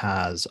opposition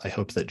has, I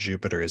hope that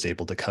Jupiter is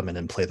able to come in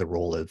and play the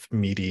role of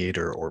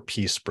mediator or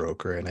peace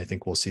broker. And I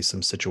think we'll see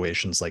some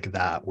situations like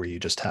that where you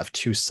just have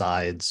two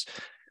sides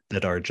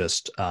that are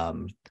just,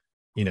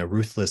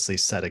 ruthlessly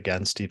set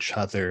against each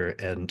other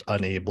and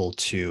unable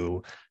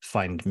to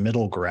find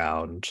middle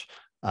ground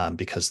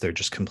because they're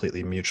just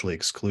completely mutually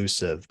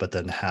exclusive. But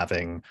then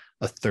having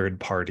a third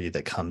party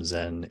that comes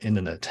in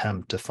an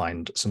attempt to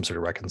find some sort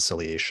of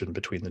reconciliation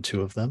between the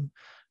two of them.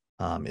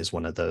 Is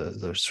one of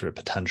the sort of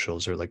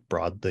potentials or like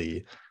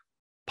broadly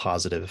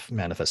positive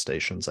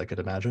manifestations I could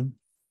imagine.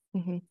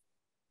 Mm-hmm.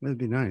 That'd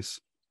be nice.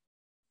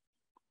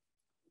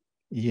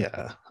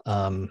 Yeah.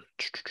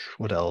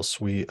 What else?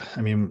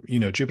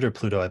 Jupiter,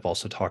 Pluto, I've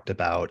also talked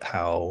about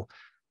how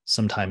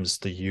sometimes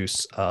the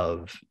use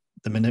of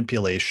the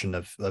manipulation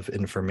of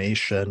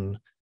information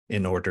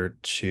in order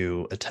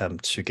to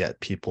attempt to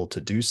get people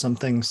to do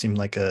something seemed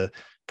like a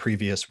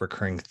previous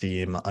recurring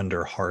theme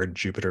under hard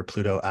Jupiter,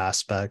 Pluto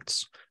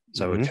aspects.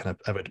 So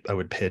I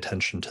would pay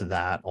attention to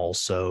that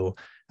also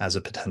as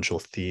a potential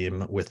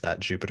theme with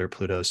that Jupiter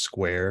Pluto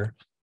square.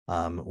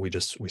 We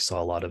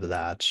saw a lot of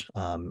that,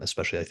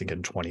 especially I think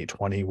in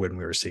 2020 when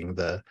we were seeing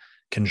the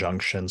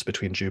conjunctions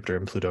between Jupiter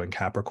and Pluto in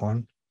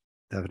Capricorn.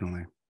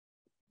 Definitely.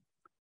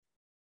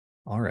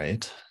 All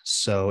right.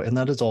 So, and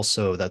that is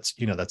also, that's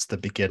the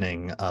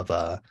beginning of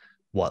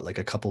like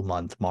a couple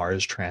month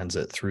Mars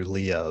transit through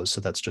Leo.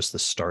 So that's just the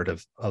start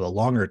of a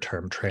longer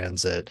term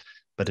transit,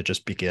 but it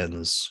just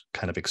begins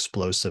kind of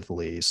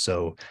explosively.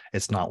 So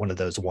it's not one of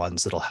those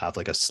ones that'll have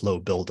like a slow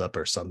buildup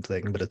or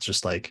something, but it's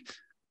just like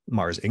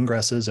Mars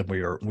ingresses and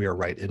we are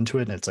right into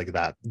it. And it's like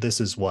that,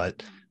 this is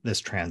what this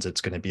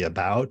transit's going to be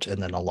about.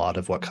 And then a lot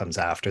of what comes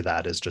after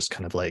that is just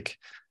kind of like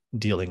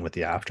dealing with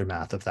the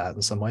aftermath of that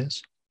in some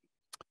ways.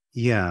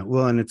 Yeah,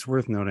 well, and it's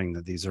worth noting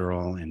that these are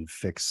all in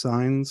fixed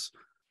signs.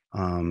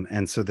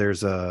 And so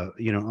there's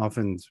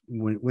often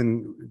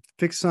when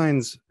fixed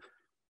signs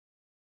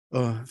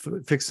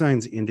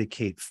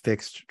indicate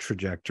fixed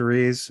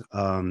trajectories,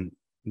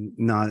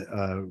 not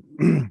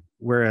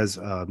whereas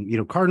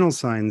cardinal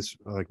signs,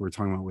 like we were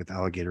talking about with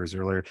alligators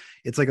earlier,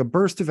 it's like a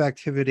burst of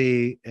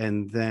activity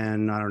and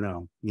then I don't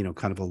know,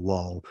 kind of a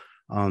lull.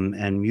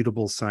 And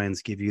mutable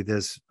signs give you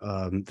this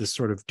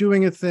sort of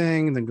doing a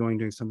thing and then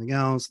doing something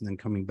else and then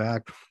coming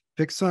back.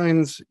 Fixed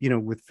signs,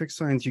 with fixed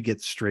signs you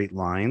get straight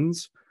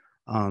lines,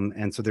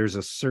 and so there's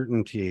a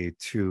certainty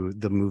to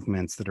the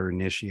movements that are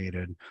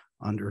initiated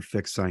under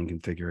fixed sign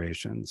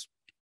configurations.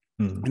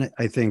 And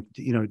I think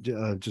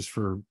just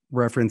for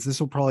reference,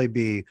 this will probably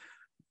be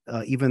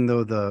even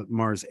though the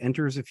Mars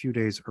enters a few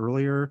days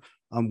earlier,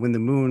 when the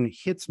moon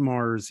hits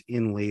Mars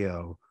in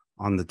Leo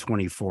on the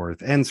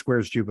 24th and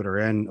squares Jupiter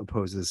and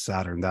opposes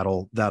Saturn,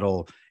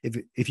 that'll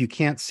if you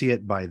can't see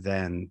it by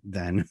then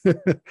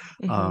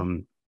mm-hmm.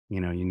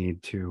 You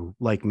need to,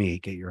 like me,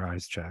 get your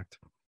eyes checked.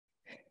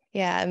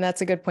 Yeah, and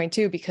that's a good point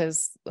too,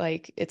 because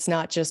like it's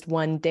not just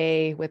one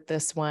day with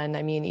this one.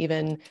 I mean,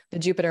 even the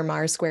Jupiter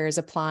Mars square is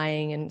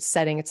applying and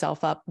setting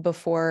itself up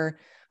before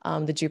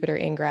the Jupiter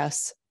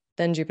ingress,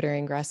 then Jupiter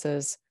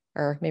ingresses,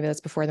 or maybe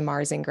that's before the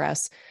Mars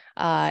ingress.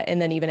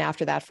 And then even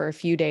after that, for a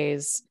few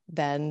days,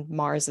 then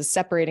Mars is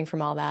separating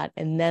from all that.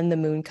 And then the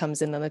moon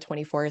comes in on the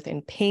 24th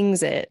and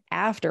pings it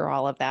after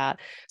all of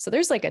that. So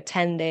there's like a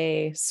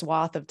 10-day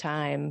swath of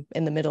time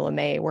in the middle of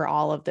May where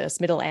all of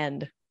this middle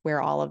end,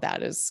 where all of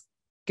that is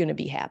going to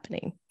be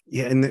happening.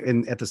 Yeah.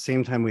 And at the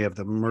same time, we have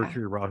the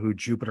Mercury, Rahu,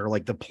 Jupiter,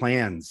 like the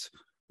plans,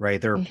 right?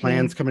 There are mm-hmm.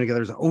 plans coming together.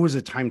 There's always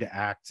a time to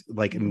act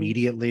like mm-hmm.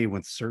 immediately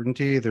with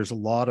certainty. There's a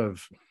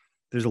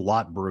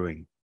lot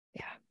brewing.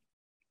 Yeah.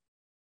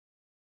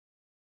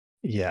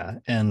 Yeah.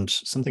 And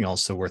something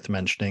also worth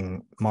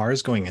mentioning,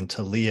 Mars going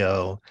into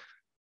Leo,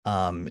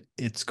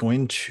 it's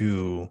going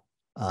to,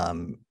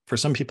 for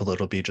some people,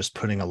 it'll be just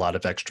putting a lot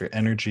of extra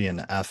energy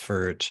and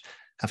effort,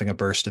 having a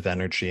burst of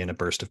energy and a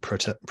burst of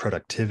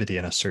productivity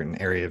in a certain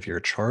area of your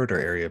chart or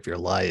area of your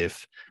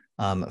life.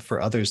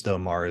 For others, though,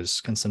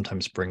 Mars can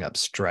sometimes bring up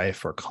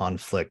strife or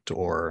conflict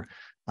or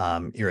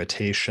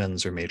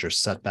irritations or major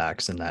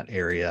setbacks in that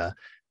area.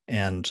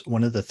 And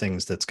one of the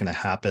things that's going to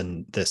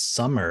happen this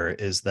summer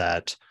is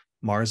that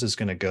Mars is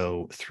going to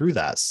go through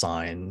that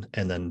sign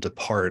and then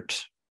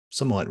depart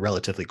somewhat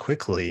relatively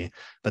quickly.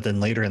 But then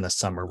later in the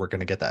summer, we're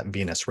going to get that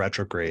Venus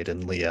retrograde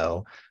in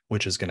Leo,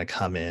 which is going to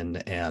come in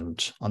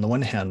and, on the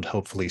one hand,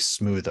 hopefully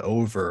smooth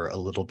over a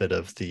little bit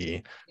of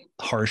the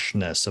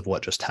harshness of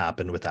what just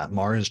happened with that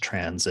Mars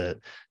transit.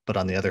 But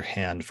on the other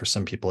hand, for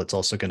some people, it's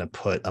also going to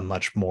put a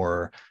much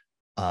more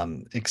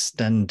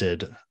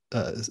extended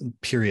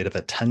period of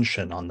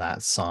attention on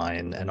that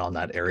sign and on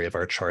that area of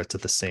our charts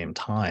at the same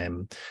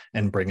time,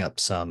 and bring up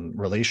some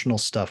relational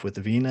stuff with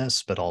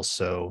Venus, but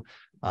also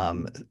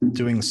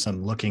doing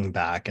some looking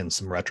back and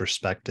some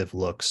retrospective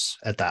looks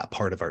at that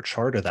part of our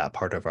chart or that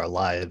part of our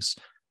lives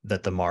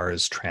that the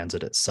Mars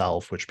transit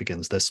itself, which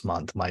begins this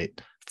month,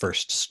 might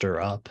first stir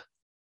up.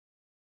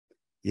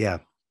 Yeah.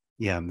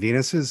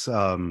 Venus is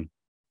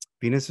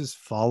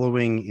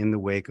following in the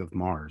wake of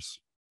Mars.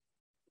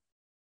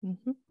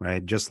 Mm-hmm.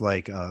 Right. Just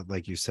like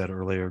you said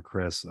earlier,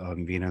 Chris,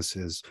 Venus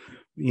is,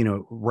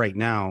 right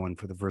now and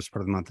for the first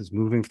part of the month is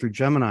moving through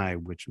Gemini,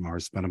 which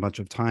Mars spent a bunch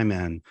of time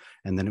in,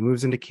 and then it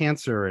moves into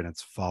Cancer and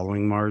it's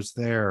following Mars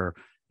there.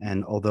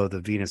 And although the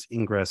Venus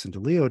ingress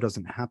into Leo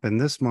doesn't happen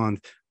this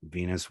month,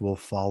 Venus will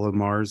follow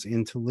Mars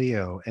into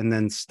Leo and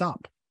then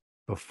stop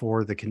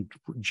before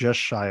just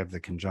shy of the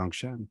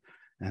conjunction.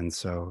 And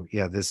so,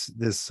 yeah,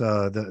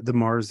 the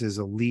Mars is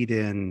a lead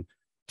in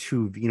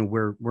to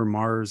where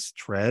Mars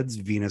treads,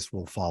 Venus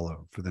will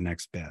follow for the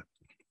next bit.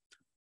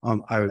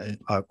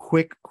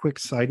 Quick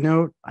side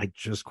note, I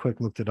just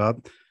looked it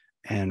up,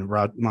 and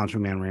Macho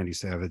Man Randy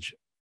Savage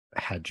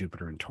had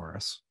Jupiter in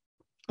Taurus.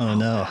 Oh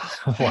no!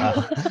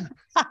 Wow,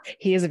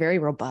 he is very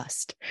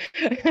robust.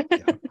 Yeah.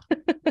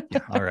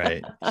 All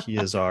right, he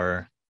is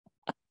our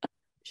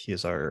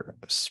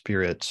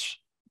spirit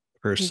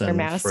person, our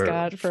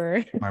mascot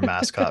for our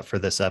mascot for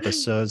this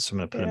episode. So I'm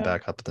going to put him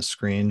back up on the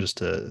screen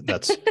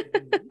that's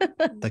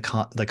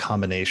the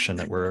combination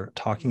that we're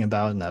talking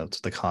about, and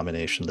that's the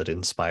combination that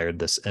inspired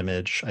this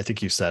image. I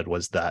think you said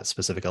was that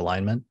specific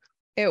alignment.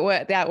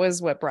 That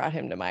was what brought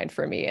him to mind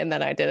for me, and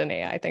then I did an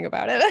AI thing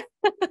about it.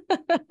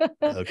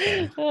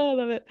 Okay. Oh, I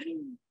love it.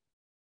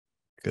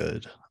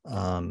 Good.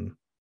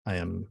 I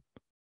am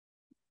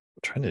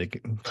trying to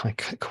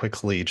like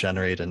quickly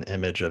generate an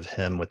image of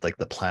him with like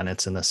the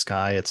planets in the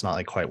sky. It's not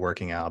like quite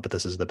working out, but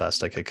this is the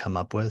best I could come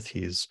up with.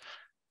 He's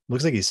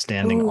looks like he's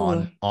standing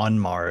Ooh, on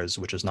Mars,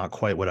 which is not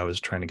quite what I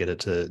was trying to get it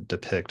to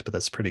depict, but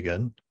that's pretty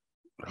good.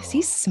 is he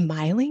Oh,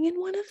 smiling in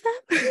one of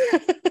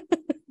them?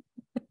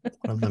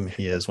 One of them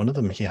he is. One of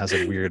them he has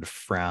a weird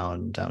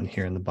frown down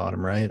here in the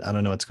bottom right. I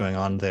don't know what's going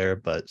on there,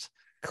 but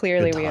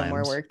Clearly, good we have more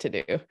times. work to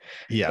do.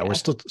 Yeah, we're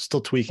Yeah.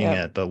 still tweaking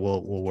Yep. it, but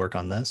we'll work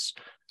on this.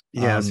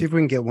 yeah. See if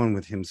we can get one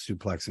with him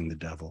suplexing the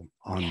devil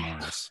on Yeah.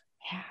 Mars.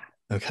 Yeah.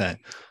 Okay.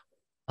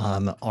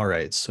 All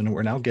right. So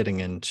we're now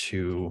getting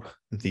into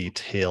the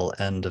tail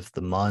end of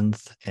the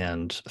month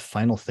and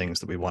final things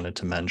that we wanted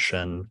to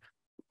mention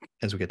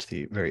as we get to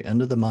the very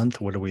end of the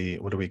month. What do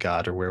we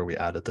got, or where are we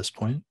at this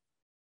point?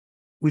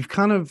 We've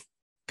kind of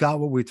got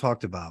what we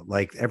talked about.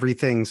 Like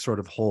everything sort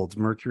of holds.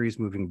 Mercury's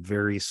moving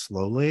very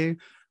slowly.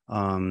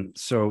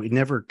 So it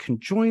never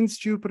conjoins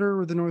Jupiter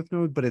or the North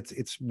Node, but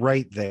it's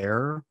right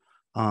there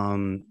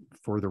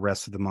for the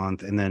rest of the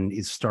month, and then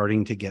is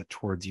starting to get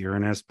towards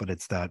Uranus. But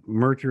it's that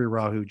Mercury,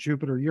 Rahu,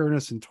 Jupiter,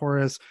 Uranus, and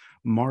Taurus,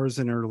 Mars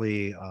in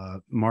early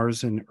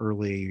Mars in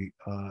early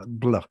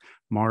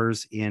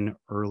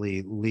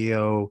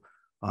Leo,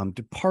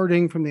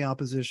 departing from the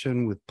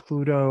opposition with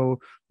Pluto.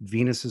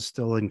 Venus is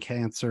still in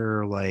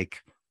Cancer.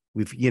 Like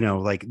we've,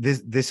 like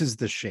this is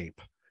the shape,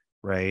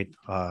 right?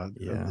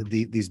 Yeah.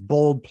 These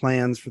bold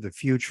plans for the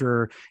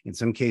future, in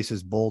some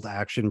cases bold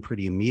action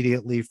pretty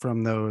immediately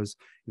from those,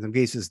 in some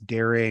cases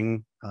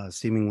daring,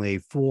 seemingly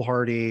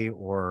foolhardy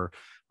or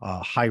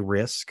high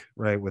risk,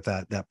 right, with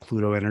that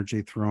Pluto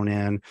energy thrown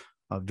in.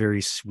 A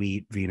very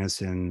sweet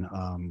Venus in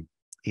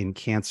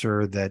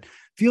Cancer that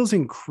feels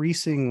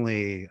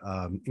increasingly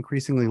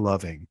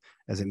loving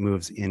as it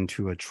moves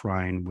into a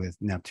trine with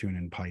Neptune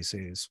and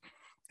Pisces,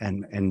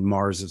 and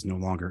Mars is no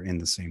longer in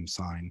the same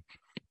sign.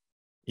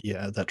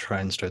 Yeah, that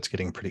trine starts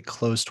getting pretty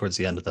close towards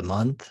the end of the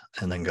month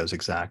and then goes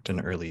exact in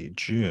early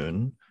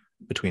June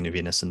between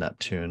Venus and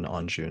Neptune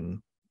on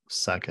June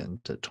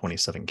 2nd to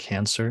 27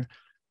 Cancer.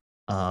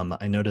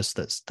 I noticed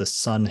that the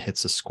sun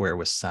hits a square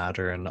with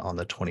Saturn on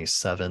the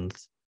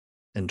 27th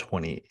and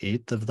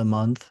 28th of the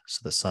month. So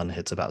the sun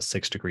hits about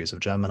 6 degrees of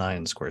Gemini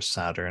and squares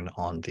Saturn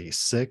on the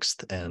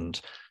 6th. And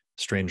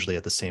strangely,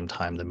 at the same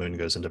time, the moon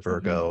goes into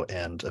Virgo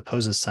and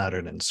opposes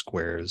Saturn and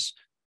squares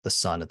the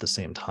sun at the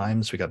same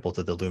time. So we got both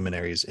of the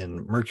luminaries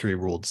in Mercury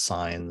ruled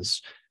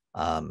signs,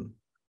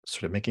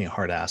 sort of making a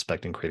hard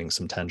aspect and creating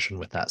some tension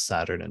with that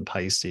Saturn and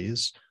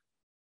Pisces.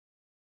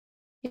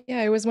 Yeah,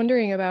 I was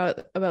wondering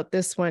about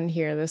this one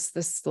here, this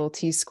little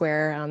T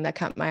square that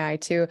caught my eye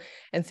too,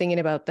 and thinking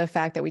about the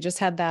fact that we just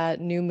had that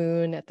new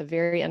moon at the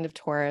very end of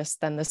Taurus,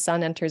 then the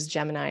sun enters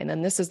Gemini, and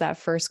then this is that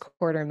first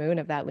quarter moon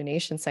of that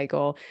lunation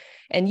cycle.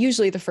 And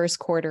usually the first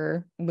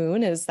quarter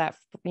moon is that,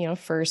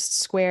 first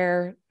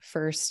square,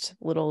 first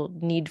little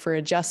need for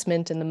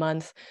adjustment in the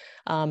month,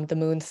 the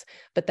moons.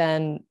 But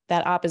then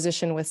that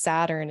opposition with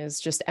Saturn is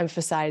just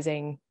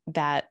emphasizing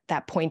that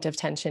point of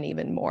tension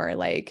even more.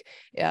 Like,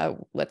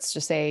 let's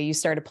just say you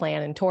start a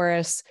plan in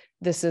Taurus.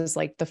 This is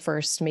like the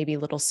first maybe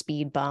little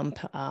speed bump.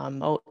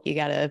 You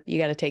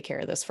gotta take care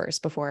of this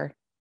first before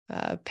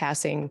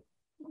collecting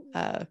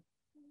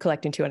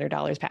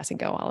 $200, pass and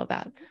go, all of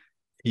that.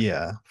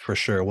 Yeah, for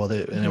sure. Well,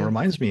 and it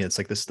reminds me, it's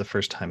like this is the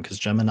first time, because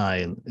Gemini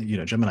and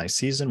Gemini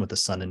season with the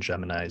sun in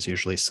Gemini is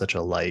usually such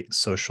a light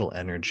social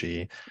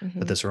energy.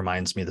 But this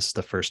reminds me, this is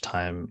the first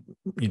time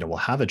we'll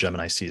have a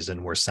Gemini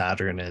season where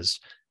Saturn is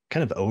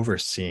kind of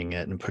overseeing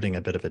it and putting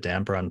a bit of a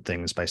damper on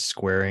things by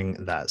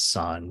squaring that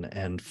sun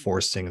and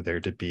forcing there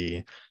to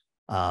be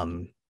a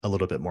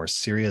little bit more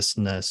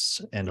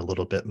seriousness and a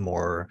little bit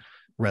more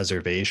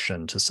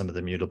reservation to some of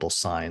the mutable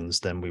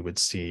signs than we would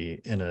see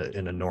in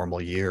a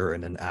normal year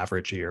and an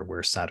average year,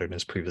 where Saturn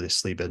has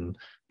previously been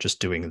just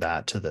doing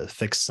that to the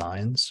fixed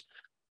signs.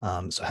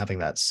 So having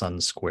that sun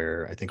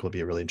square, I think, will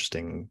be a really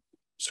interesting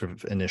sort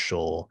of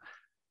initial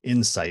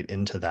insight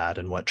into that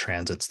and what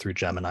transits through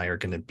Gemini are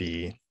going to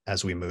be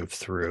as we move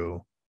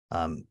through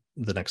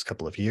the next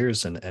couple of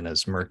years, and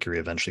as Mercury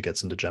eventually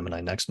gets into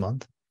Gemini next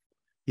month.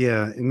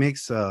 Yeah, it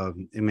makes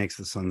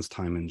the sun's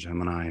time in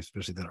Gemini,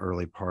 especially that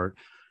early part,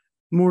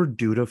 more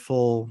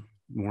dutiful,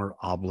 more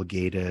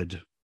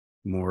obligated,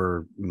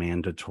 more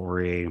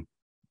mandatory,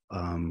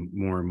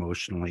 more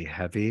emotionally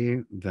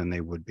heavy than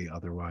they would be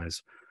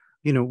otherwise,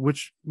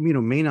 which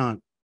may not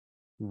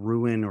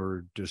ruin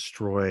or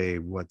destroy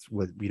what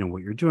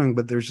you're doing,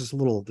 but there's a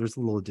little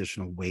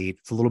additional weight.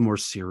 It's a little more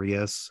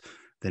serious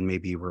than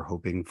maybe you were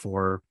hoping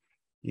for.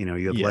 You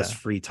have less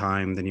free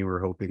time than you were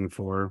hoping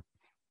for.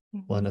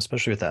 Well, and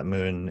especially with that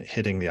moon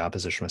hitting the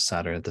opposition with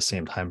Saturn at the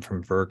same time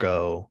from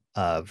Virgo,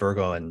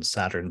 Virgo and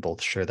Saturn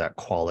both share that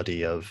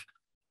quality of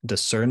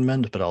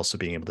discernment, but also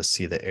being able to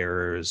see the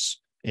errors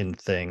in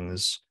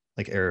things,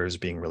 like errors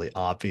being really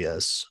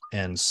obvious.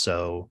 And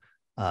so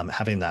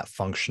having that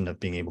function of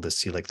being able to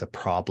see like the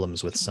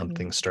problems with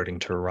something starting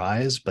to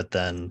arise, but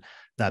then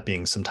that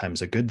being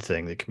sometimes a good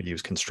thing that can be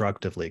used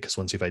constructively, because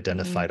once you've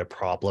identified a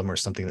problem or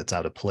something that's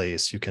out of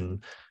place, you can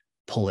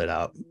pull it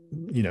out,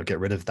 get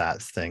rid of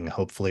that thing,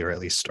 hopefully, or at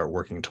least start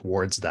working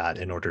towards that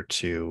in order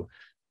to,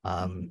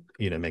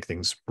 make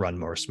things run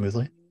more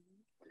smoothly.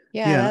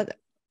 Yeah.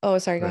 Oh,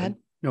 sorry. Go ahead.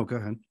 No, go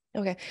ahead.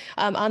 Okay.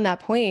 On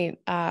that point,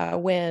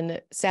 when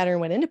Saturn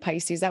went into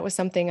Pisces, that was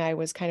something I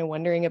was kind of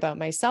wondering about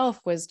myself,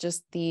 was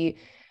just the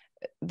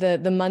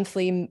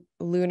monthly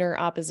lunar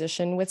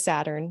opposition with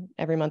Saturn.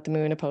 Every month the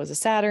moon opposes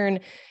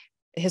Saturn.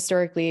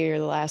 Historically, or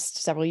the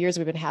last several years,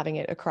 we've been having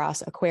it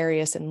across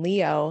Aquarius and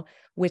Leo,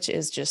 which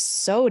is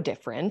just so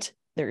different.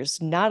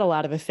 There's not a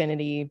lot of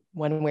affinity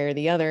one way or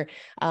the other.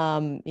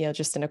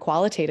 Just in a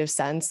qualitative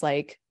sense,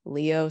 like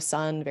Leo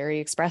sun, very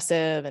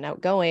expressive and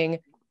outgoing.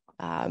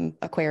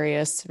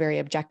 Aquarius, very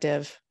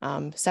objective,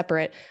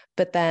 separate.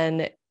 But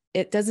then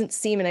it doesn't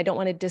seem, and I don't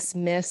want to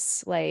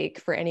dismiss, like,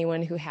 for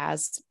anyone who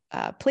has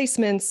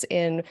placements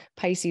in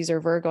Pisces or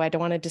Virgo, I don't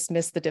want to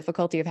dismiss the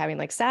difficulty of having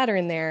like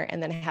Saturn there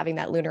and then having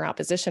that lunar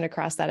opposition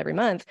across that every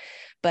month.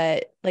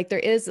 But like there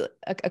is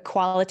a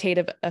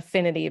qualitative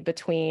affinity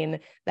between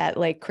that,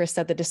 like Chris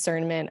said, the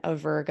discernment of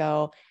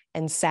Virgo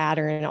and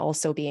Saturn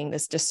also being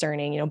this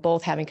discerning,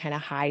 both having kind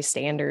of high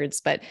standards,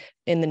 but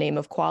in the name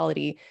of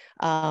quality.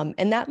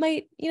 And that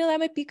might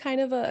be kind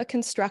of a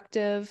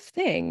constructive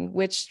thing,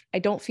 which I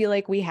don't feel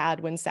like we had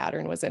when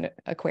Saturn was in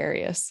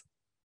Aquarius.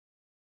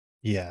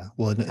 Yeah,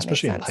 well,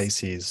 especially in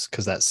Pisces,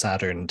 because that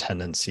Saturn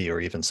tendency,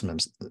 or even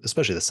sometimes,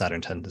 especially the Saturn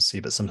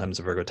tendency, but sometimes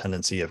the Virgo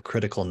tendency of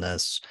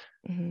criticalness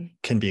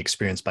can be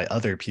experienced by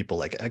other people,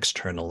 like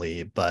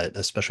externally, but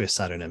especially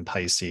Saturn in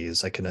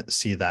Pisces, I can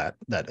see that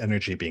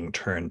energy being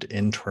turned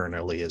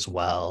internally as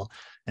well,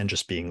 and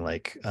just being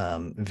like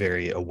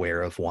very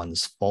aware of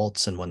one's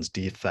faults and one's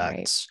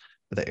defects. Right.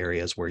 The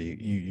areas where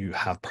you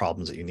have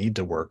problems that you need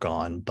to work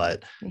on,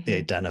 but the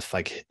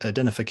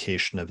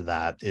identification of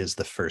that is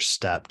the first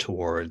step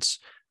towards,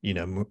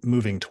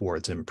 moving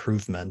towards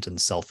improvement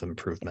and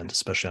self-improvement,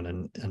 especially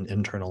on an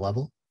internal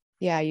level.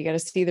 Yeah, you got to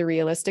see the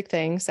realistic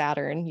thing,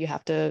 Saturn. You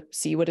have to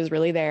see what is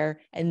really there.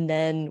 And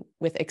then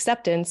with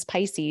acceptance,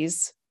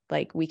 Pisces,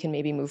 like we can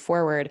maybe move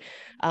forward.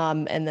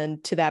 And then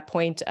to that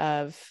point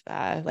of,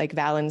 like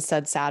Valen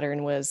said,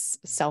 Saturn was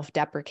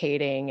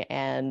self-deprecating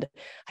and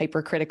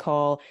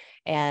hypercritical,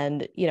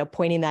 and,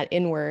 pointing that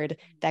inward,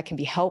 that can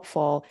be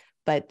helpful,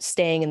 but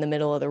staying in the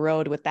middle of the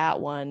road with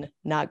that one,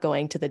 not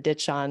going to the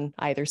ditch on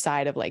either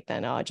side of like,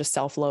 then, just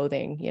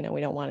self-loathing,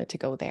 we don't want it to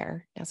go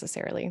there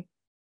necessarily.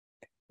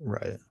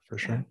 Right. For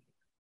sure.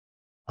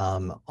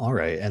 All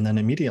right. And then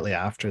immediately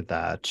after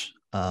that,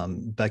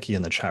 Becky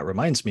in the chat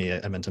reminds me,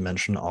 I meant to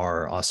mention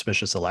our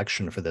auspicious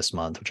election for this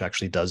month, which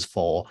actually does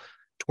fall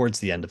towards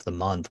the end of the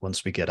month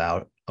once we get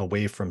out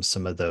away from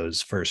some of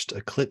those first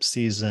eclipse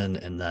season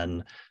and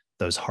then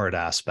those hard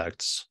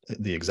aspects,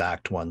 the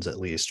exact ones at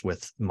least,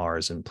 with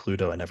Mars and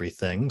Pluto and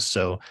everything.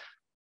 So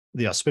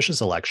the auspicious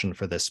election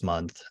for this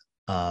month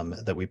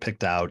that we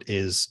picked out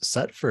is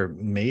set for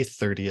May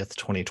 30th,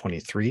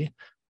 2023.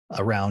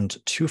 Around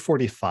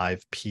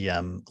 2:45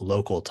 p.m.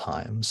 local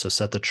time. So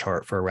set the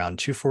chart for around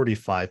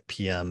 2:45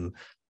 p.m.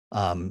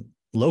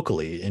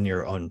 Locally in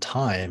your own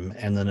time,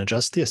 and then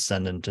adjust the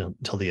ascendant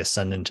until the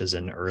ascendant is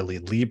in early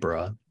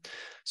Libra.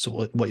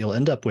 So what you'll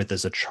end up with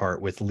is a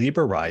chart with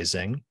Libra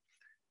rising,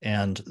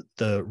 and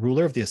the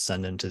ruler of the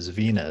ascendant is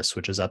Venus,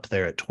 which is up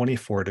there at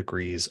 24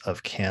 degrees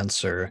of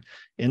Cancer,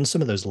 in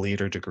some of those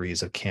later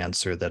degrees of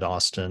Cancer that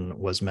Austin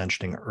was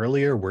mentioning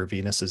earlier, where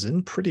Venus is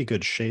in pretty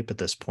good shape at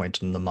this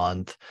point in the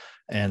month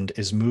and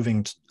is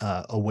moving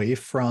away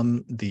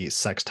from the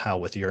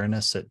sextile with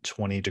Uranus at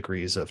 20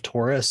 degrees of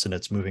Taurus, and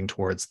it's moving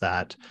towards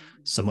that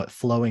somewhat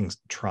flowing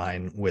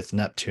trine with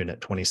Neptune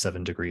at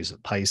 27 degrees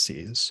of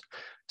Pisces.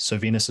 So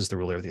Venus is the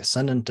ruler of the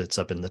ascendant. It's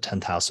up in the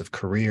 10th house of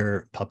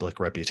career, public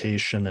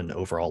reputation, and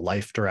overall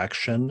life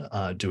direction,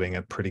 doing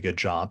a pretty good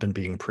job and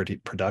being pretty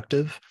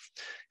productive.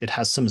 It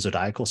has some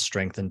zodiacal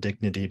strength and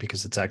dignity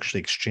because it's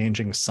actually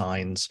exchanging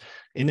signs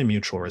in a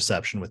mutual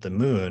reception with the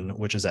moon,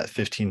 which is at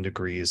 15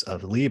 degrees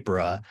of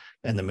Libra,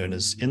 and the moon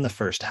is in the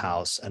first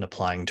house and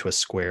applying to a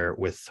square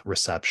with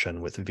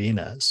reception with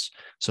Venus.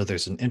 So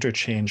there's an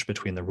interchange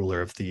between the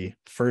ruler of the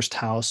first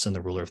house and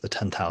the ruler of the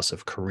 10th house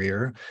of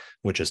career,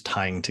 which is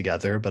tying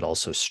together, but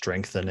also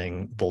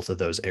strengthening both of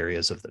those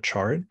areas of the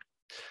chart.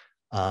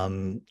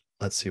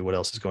 Let's see what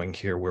else is going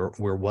here.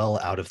 We're well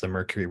out of the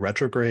Mercury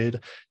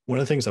retrograde. One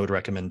of the things I would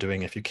recommend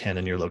doing if you can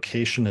in your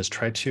location is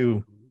try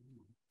to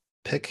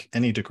pick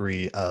any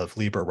degree of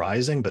Libra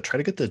rising, but try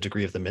to get the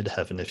degree of the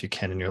midheaven if you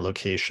can in your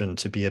location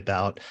to be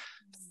about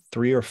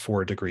 3 or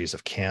 4 degrees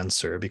of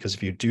Cancer, because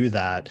if you do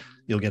that,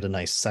 you'll get a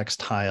nice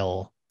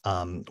sextile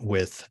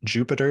with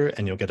Jupiter,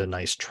 and you'll get a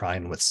nice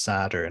trine with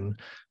Saturn,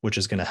 which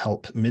is going to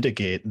help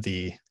mitigate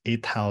the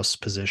 8th house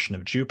position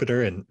of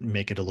Jupiter and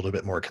make it a little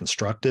bit more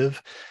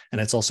constructive. And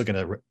it's also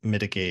going to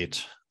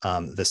mitigate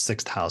the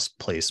 6th house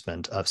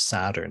placement of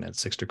Saturn at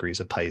 6 degrees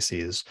of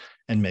Pisces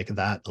and make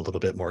that a little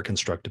bit more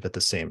constructive at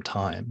the same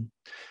time.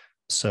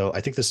 So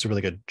I think this is a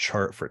really good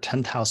chart for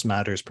 10th house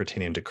matters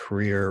pertaining to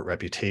career,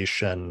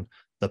 reputation,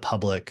 the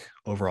public,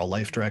 overall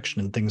life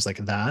direction, and things like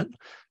that,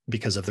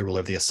 because of the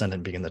ruler of the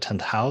ascendant being in the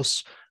 10th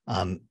house.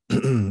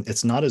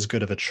 It's not as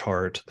good of a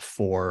chart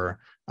for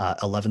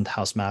 11th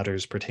house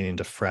matters pertaining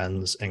to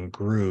friends and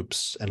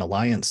groups and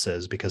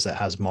alliances because it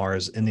has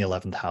Mars in the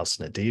 11th house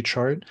in a day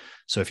chart.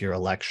 So if your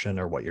election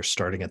or what you're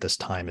starting at this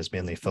time is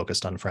mainly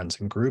focused on friends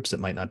and groups, it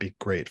might not be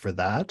great for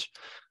that.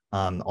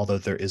 Although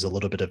there is a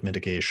little bit of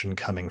mitigation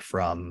coming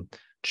from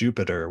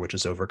Jupiter, which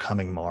is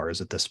overcoming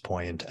Mars at this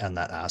point, and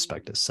that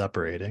aspect is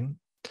separating.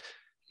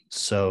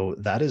 So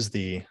that is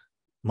the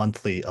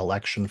monthly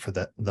election for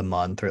the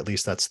month, or at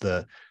least that's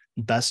the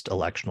best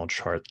electional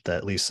chart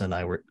that Lisa and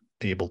I were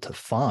able to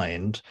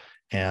find.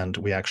 And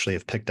we actually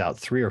have picked out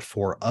 3 or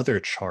 4 other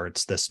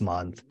charts this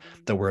month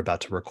that we're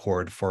about to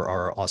record for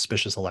our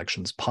Auspicious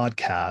Elections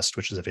podcast,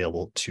 which is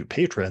available to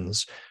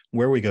patrons,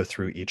 where we go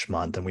through each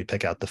month and we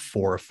pick out the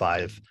 4 or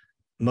 5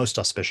 most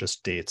auspicious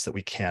dates that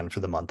we can for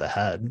the month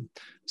ahead.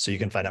 So you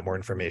can find out more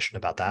information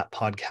about that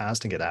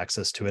podcast and get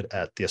access to it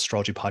at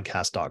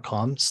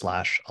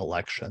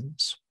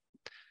theastrologypodcast.com/elections.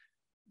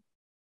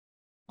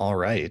 All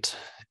right.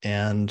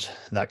 And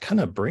that kind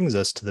of brings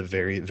us to the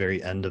very,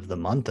 very end of the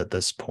month at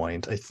this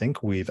point. I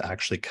think we've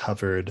actually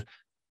covered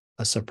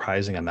a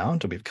surprising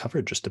amount. We've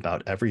covered just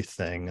about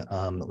everything.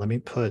 Let me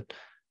get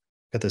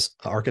this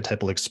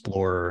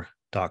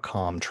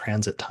archetypalexplorer.com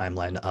transit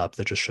timeline up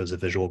that just shows a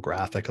visual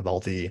graphic of all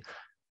the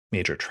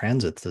major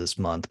transits this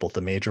month, both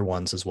the major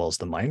ones as well as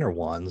the minor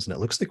ones. And it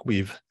looks like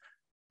we've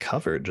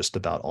covered just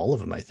about all of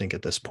them, I think,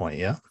 at this point.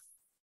 Yeah.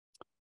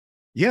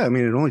 Yeah. I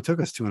mean, it only took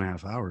us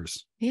 2.5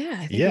 hours. Yeah.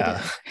 I think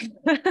Yeah.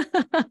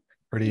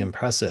 Pretty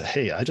impressive.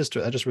 Hey, I just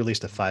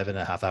released a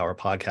 5.5 hour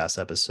podcast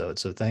episode.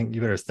 So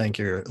you better thank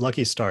your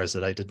lucky stars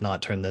that I did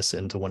not turn this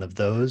into one of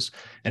those.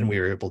 And we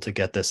were able to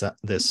get this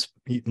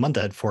month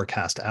ahead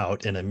forecast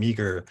out in a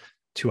meager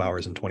 2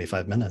 hours and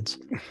 25 minutes.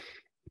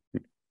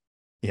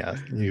 Yeah,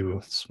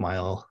 you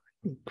smile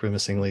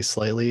grimacingly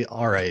slightly.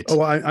 All right.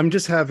 Oh, I'm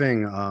just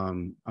having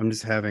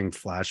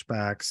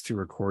flashbacks to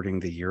recording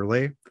the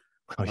yearly,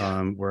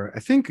 where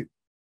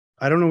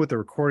I don't know what the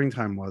recording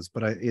time was,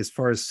 but as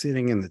far as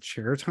sitting in the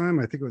chair time,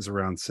 I think it was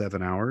around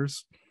 7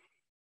 hours.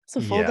 It's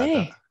a full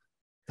day.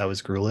 That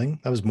was grueling.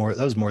 That was more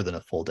than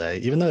a full day,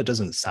 even though it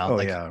doesn't sound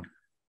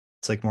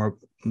it's like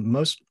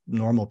most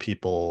normal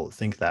people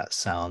think that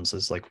sounds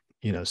as like,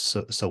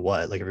 so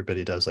what, like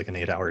everybody does like an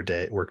 8-hour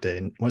work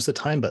day most of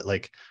the time, but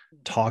like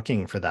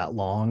talking for that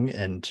long.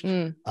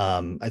 And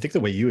I think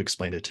the way you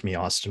explained it to me,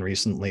 Austin,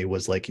 recently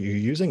was like you're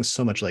using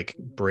so much like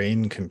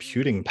brain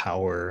computing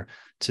power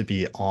to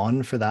be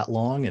on for that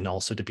long, and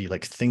also to be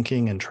like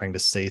thinking and trying to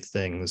say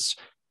things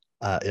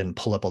and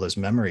pull up all those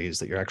memories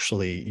that your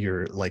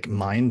like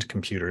mind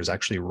computer is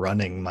actually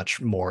running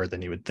much more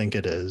than you would think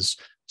it is.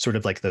 Sort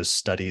of like those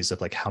studies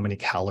of like how many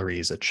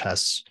calories a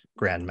chess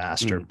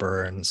grandmaster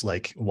burns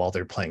like while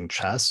they're playing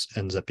chess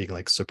ends up being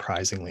like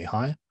surprisingly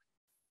high.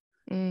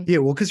 Yeah,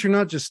 well, because you're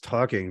not just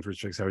talking for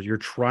 6 hours, you're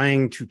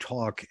trying to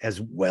talk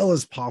as well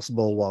as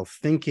possible while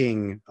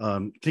thinking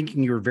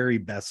your very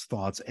best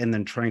thoughts, and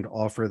then trying to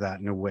offer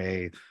that in a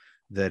way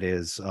that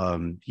is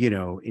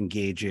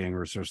engaging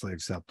or socially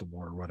acceptable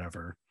or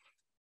whatever.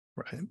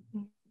 Right.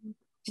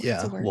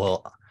 Yeah.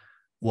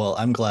 Well,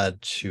 I'm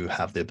glad to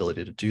have the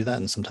ability to do that,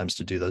 and sometimes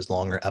to do those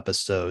longer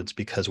episodes,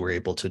 because we're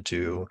able to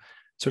do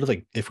sort of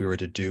like if we were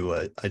to do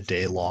a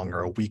day long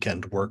or a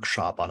weekend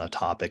workshop on a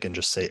topic and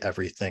just say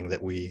everything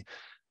that we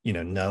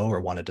know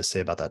or wanted to say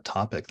about that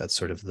topic. That's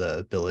sort of the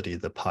ability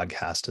the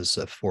podcast has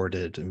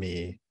afforded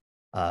me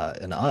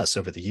and us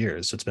over the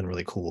years. So it's been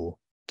really cool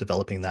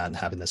developing that and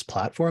having this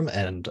platform.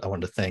 And I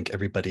wanted to thank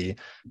everybody,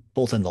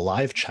 both in the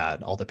live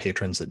chat, all the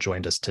patrons that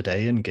joined us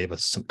today and gave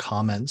us some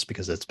comments,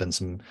 because it's been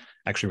some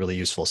actually really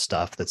useful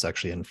stuff that's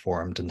actually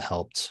informed and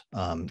helped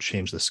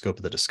change the scope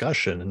of the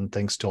discussion. And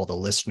thanks to all the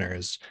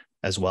listeners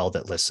as well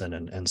that listen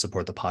and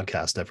support the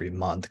podcast every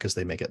month, because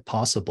they make it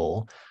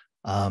possible.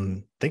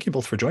 Thank you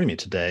both for joining me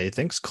today.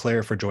 Thanks,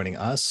 Claire, for joining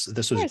us.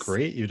 This was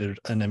great. You did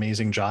an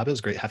amazing job. It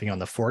was great having you on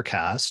the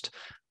forecast.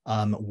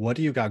 What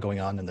do you got going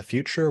on in the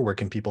future? Where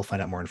can people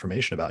find out more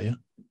information about you?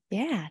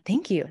 Yeah,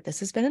 thank you.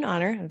 This has been an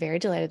honor. I'm very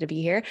delighted to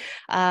be here.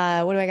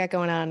 What do I got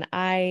going on?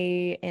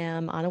 I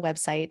am on a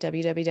website,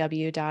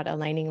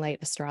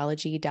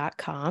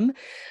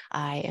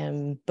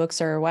 www.aligninglighteastrology.com.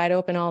 Books are wide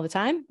open all the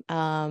time.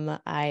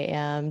 I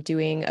am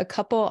doing a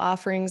couple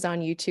offerings on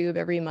YouTube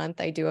every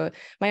month. I do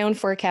my own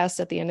forecast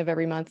at the end of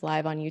every month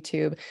live on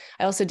YouTube.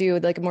 I also do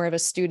like more of a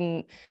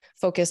student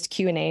focused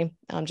Q&A,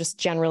 just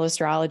general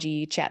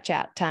astrology chat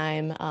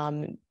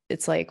time.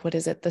 It's like, what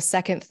is it? The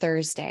second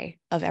Thursday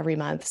of every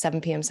month,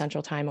 7 p.m.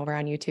 Central Time over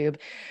on YouTube.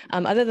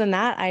 Other than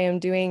that, I am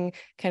doing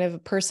kind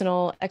of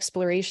personal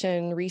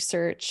exploration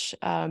research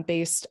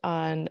based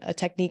on a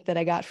technique that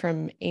I got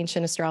from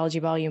Ancient Astrology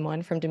Volume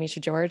 1 from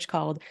Demetri George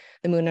called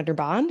The Moon Under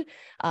Bond.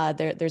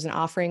 There's an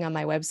offering on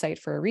my website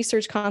for a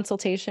research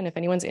consultation. If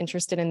anyone's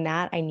interested in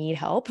that, I need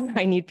help.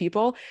 I need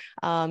people.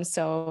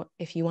 So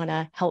if you want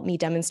to help me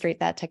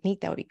demonstrate that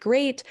technique, that would be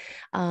great.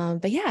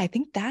 But yeah, I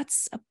think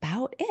that's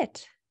about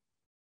it.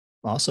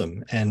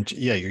 Awesome. And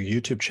yeah, your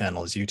YouTube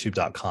channel is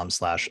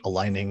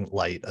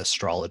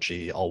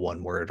youtube.com/aligninglightastrology, all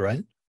one word,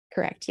 right?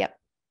 Correct. Yep.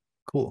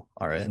 Cool.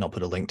 All right. And I'll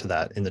put a link to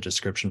that in the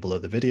description below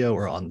the video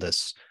or on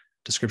this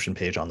description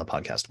page on the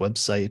podcast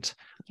website.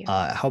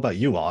 How about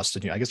you,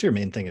 Austin? I guess your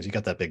main thing is you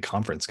got that big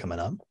conference coming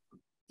up.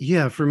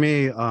 Yeah, for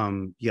me,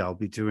 I'll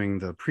be doing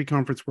the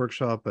pre-conference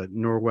workshop at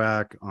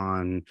NORWAC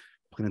on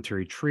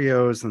planetary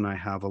trios. And I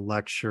have a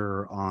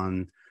lecture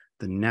on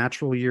the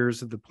natural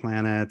years of the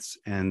planets,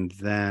 and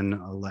then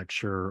a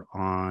lecture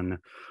on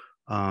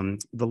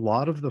the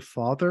lot of the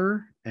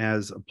father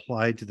as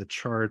applied to the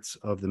charts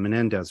of the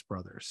Menendez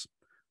brothers,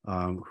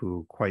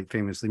 who quite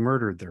famously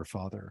murdered their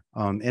father.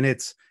 And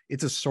it's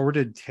a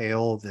sordid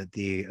tale that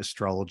the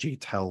astrology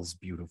tells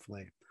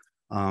beautifully.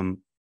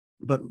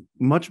 But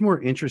much more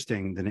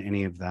interesting than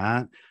any of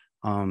that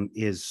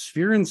is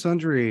Sphere and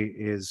Sundry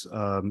is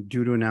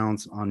due to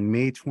announce on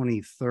May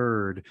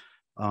 23rd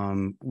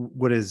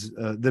what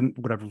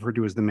I've referred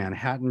to as the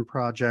Manhattan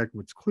Project,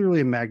 which is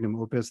clearly a magnum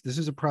opus. This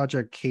is a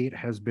project Kate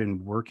has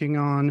been working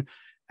on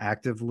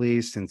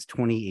actively since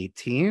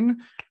 2018,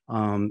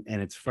 and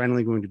it's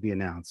finally going to be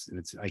announced.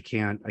 And I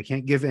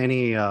can't give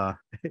any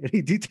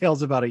any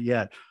details about it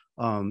yet.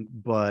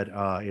 But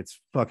it's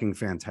fucking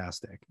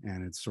fantastic,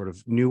 and it's sort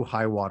of new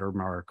high water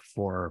mark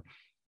for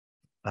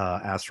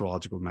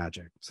astrological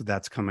magic. So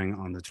that's coming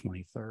on the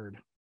 23rd.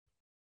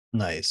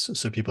 Nice.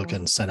 So people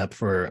can sign up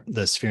for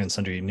the Sphere and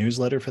Sundry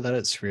newsletter for that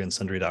at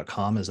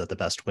sphereandsundry.com. Is that the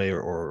best way,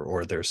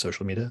 or their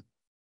social media?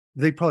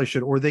 They probably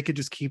should, or they could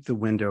just keep the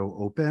window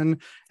open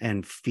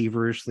and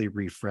feverishly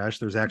refresh.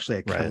 There's actually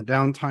a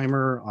countdown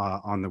timer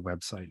on the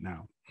website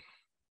now.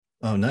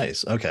 Oh,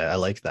 nice. Okay, I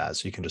like that.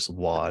 So you can just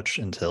watch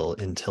until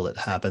it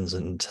happens,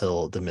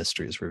 until the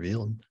mystery is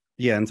revealed.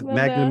 Yeah, and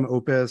magnum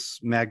opus,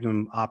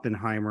 magnum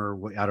Oppenheimer.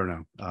 I don't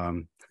know.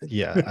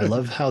 Yeah, I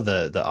love how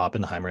the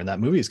Oppenheimer, and that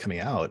movie is coming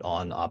out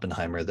on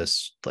Oppenheimer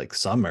this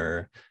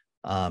summer.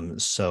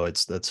 So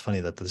that's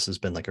funny that this has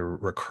been like a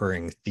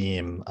recurring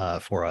theme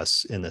for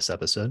us in this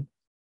episode.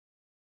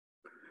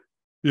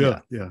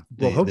 Yeah.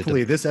 Well,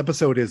 hopefully this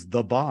episode is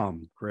the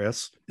bomb,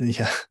 Chris.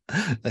 Yeah,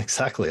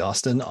 exactly,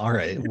 Austin. All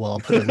right. Well, I'll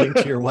put a link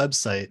to your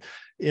website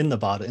in the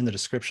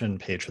description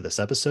page for this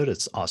episode.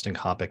 It's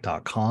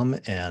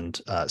austincoppock.com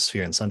and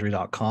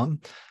sphereandsundry.com.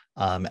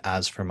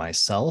 As for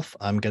myself,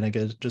 I'm going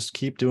to just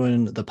keep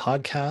doing the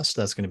podcast.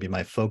 That's going to be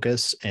my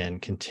focus, and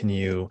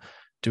continue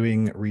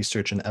doing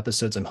research and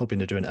episodes. I'm hoping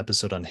to do an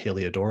episode on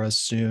Heliodorus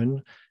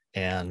soon,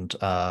 and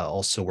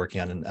also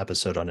working on an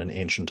episode on an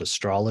ancient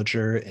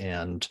astrologer.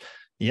 And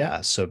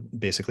yeah, so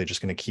basically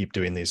just going to keep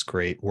doing these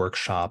great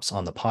workshops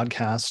on the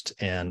podcast.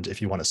 And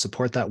if you want to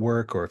support that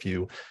work, or if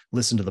you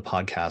listen to the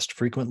podcast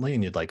frequently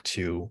and you'd like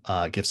to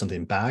give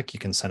something back, you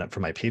can sign up for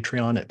my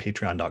Patreon at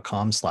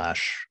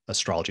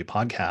patreon.com/astrology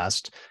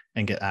podcast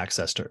and get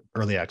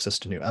early access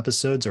to new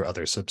episodes or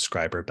other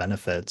subscriber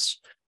benefits,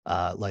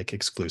 like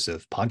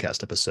exclusive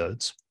podcast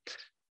episodes.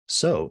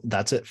 So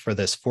that's it for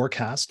this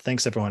forecast.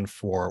 Thanks everyone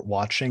for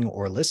watching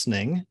or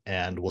listening,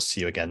 and we'll see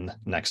you again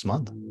next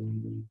month.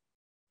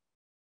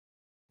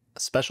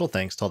 Special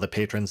thanks to all the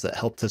patrons that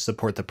helped to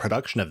support the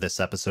production of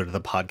this episode of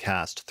the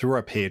podcast through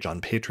our page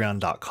on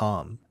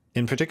patreon.com.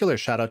 In particular,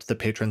 shout out to the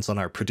patrons on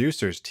our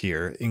producers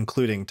tier,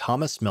 including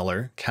Thomas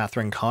Miller,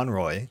 Catherine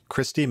Conroy,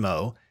 Christy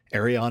Moe,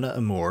 Ariana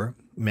Amour,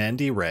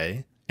 Mandy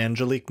Ray,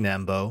 Angelique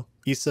Nambo,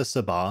 Issa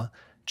Sabah,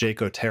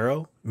 Jake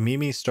Otero,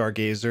 Mimi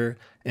Stargazer,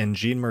 and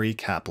Jean-Marie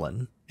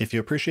Kaplan. If you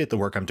appreciate the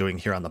work I'm doing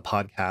here on the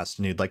podcast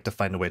and you'd like to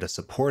find a way to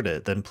support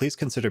it, then please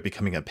consider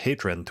becoming a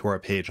patron through our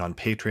page on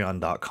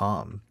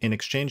patreon.com. In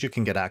exchange, you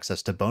can get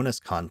access to bonus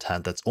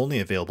content that's only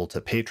available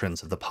to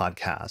patrons of the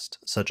podcast,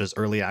 such as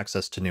early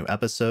access to new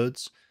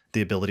episodes,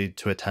 the ability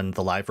to attend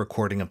the live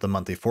recording of the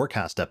monthly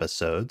forecast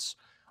episodes,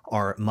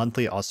 our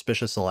monthly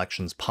auspicious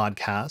elections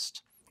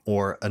podcast,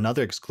 or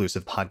another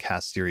exclusive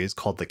podcast series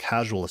called the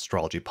Casual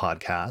Astrology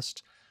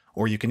Podcast,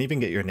 or you can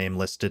even get your name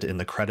listed in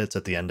the credits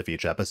at the end of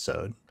each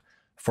episode.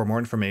 For more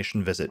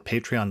information, visit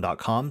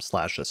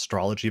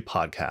patreon.com/astrology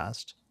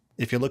podcast.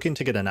 If you're looking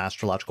to get an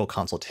astrological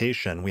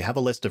consultation, we have a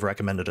list of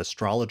recommended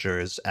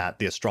astrologers at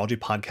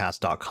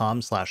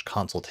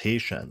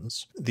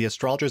theastrologypodcast.com/consultations. The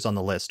astrologers on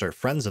the list are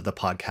friends of the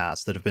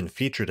podcast that have been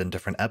featured in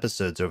different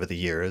episodes over the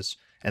years,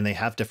 and they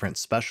have different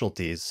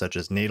specialties such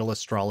as natal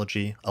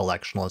astrology,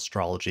 electional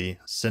astrology,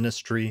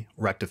 synastry,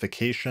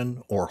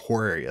 rectification, or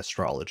horary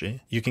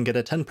astrology. You can get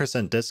a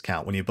 10%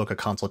 discount when you book a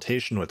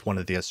consultation with one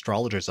of the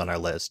astrologers on our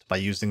list by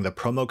using the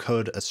promo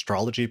code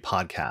Astrology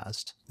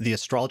Podcast. The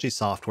astrology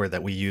software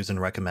that we use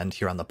and recommend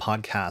here on the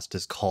podcast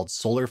is called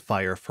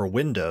SolarFire for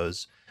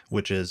Windows,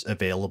 which is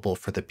available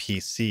for the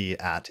PC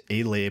at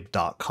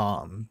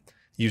alabe.com.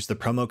 Use the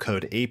promo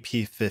code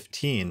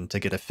AP15 to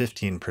get a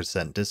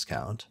 15%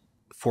 discount.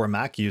 For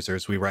Mac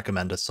users, we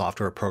recommend a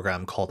software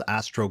program called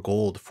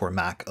AstroGold for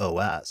Mac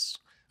OS,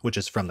 which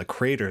is from the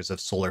creators of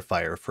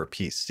SolarFire for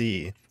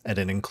PC, and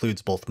it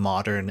includes both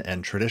modern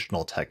and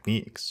traditional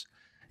techniques.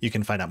 You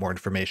can find out more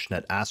information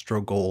at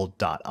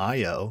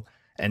astrogold.io,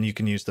 and you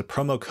can use the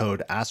promo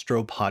code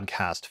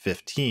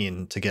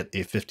AstroPodcast15 to get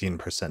a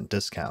 15%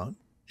 discount.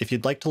 If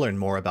you'd like to learn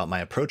more about my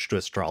approach to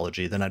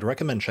astrology, then I'd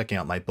recommend checking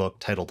out my book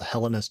titled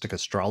Hellenistic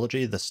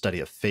Astrology, The Study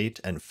of Fate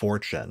and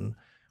Fortune,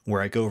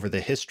 where I go over the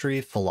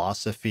history,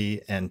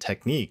 philosophy, and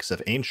techniques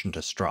of ancient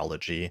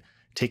astrology,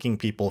 taking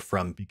people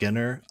from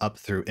beginner up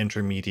through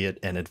intermediate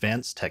and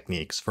advanced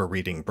techniques for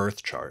reading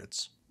birth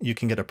charts. You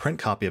can get a print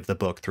copy of the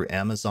book through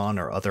Amazon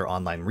or other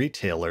online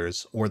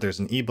retailers, or there's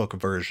an ebook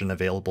version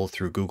available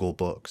through Google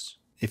Books.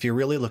 If you're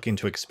really looking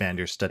to expand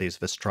your studies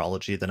of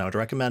astrology, then I would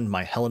recommend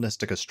my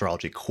Hellenistic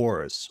Astrology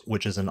course,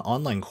 which is an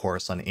online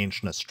course on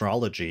ancient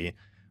astrology,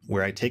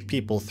 where I take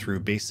people through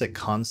basic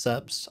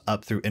concepts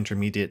up through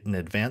intermediate and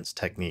advanced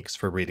techniques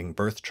for reading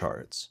birth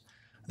charts.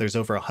 There's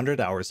over 100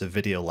 hours of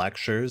video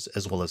lectures,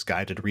 as well as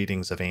guided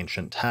readings of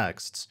ancient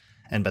texts,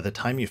 and by the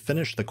time you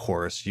finish the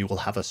course, you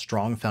will have a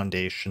strong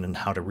foundation in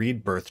how to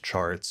read birth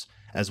charts,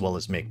 as well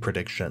as make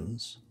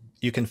predictions.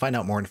 You can find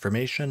out more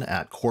information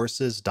at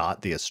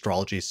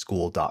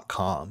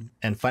courses.theastrologyschool.com.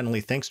 And finally,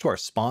 thanks to our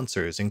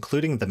sponsors,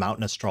 including the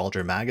Mountain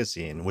Astrologer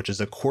magazine, which is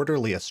a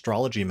quarterly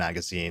astrology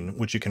magazine,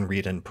 which you can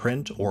read in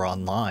print or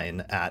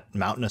online at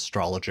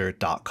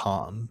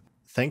mountainastrologer.com.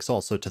 Thanks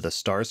also to the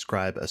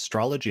StarScribe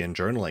Astrology and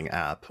Journaling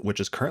app, which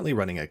is currently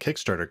running a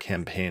Kickstarter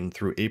campaign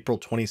through April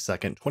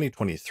 22nd,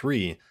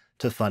 2023,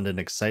 to fund an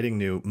exciting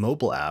new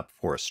mobile app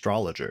for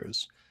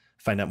astrologers.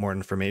 Find out more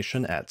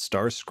information at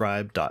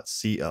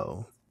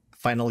starscribe.co.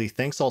 Finally,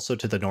 thanks also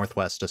to the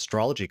Northwest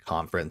Astrology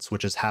Conference,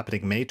 which is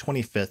happening May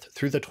 25th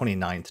through the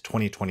 29th,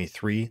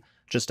 2023,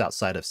 just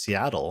outside of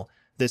Seattle.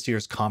 This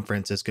year's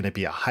conference is going to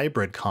be a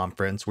hybrid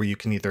conference where you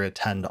can either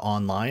attend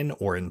online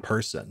or in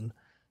person.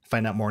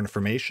 Find out more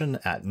information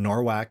at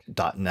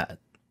norwac.net.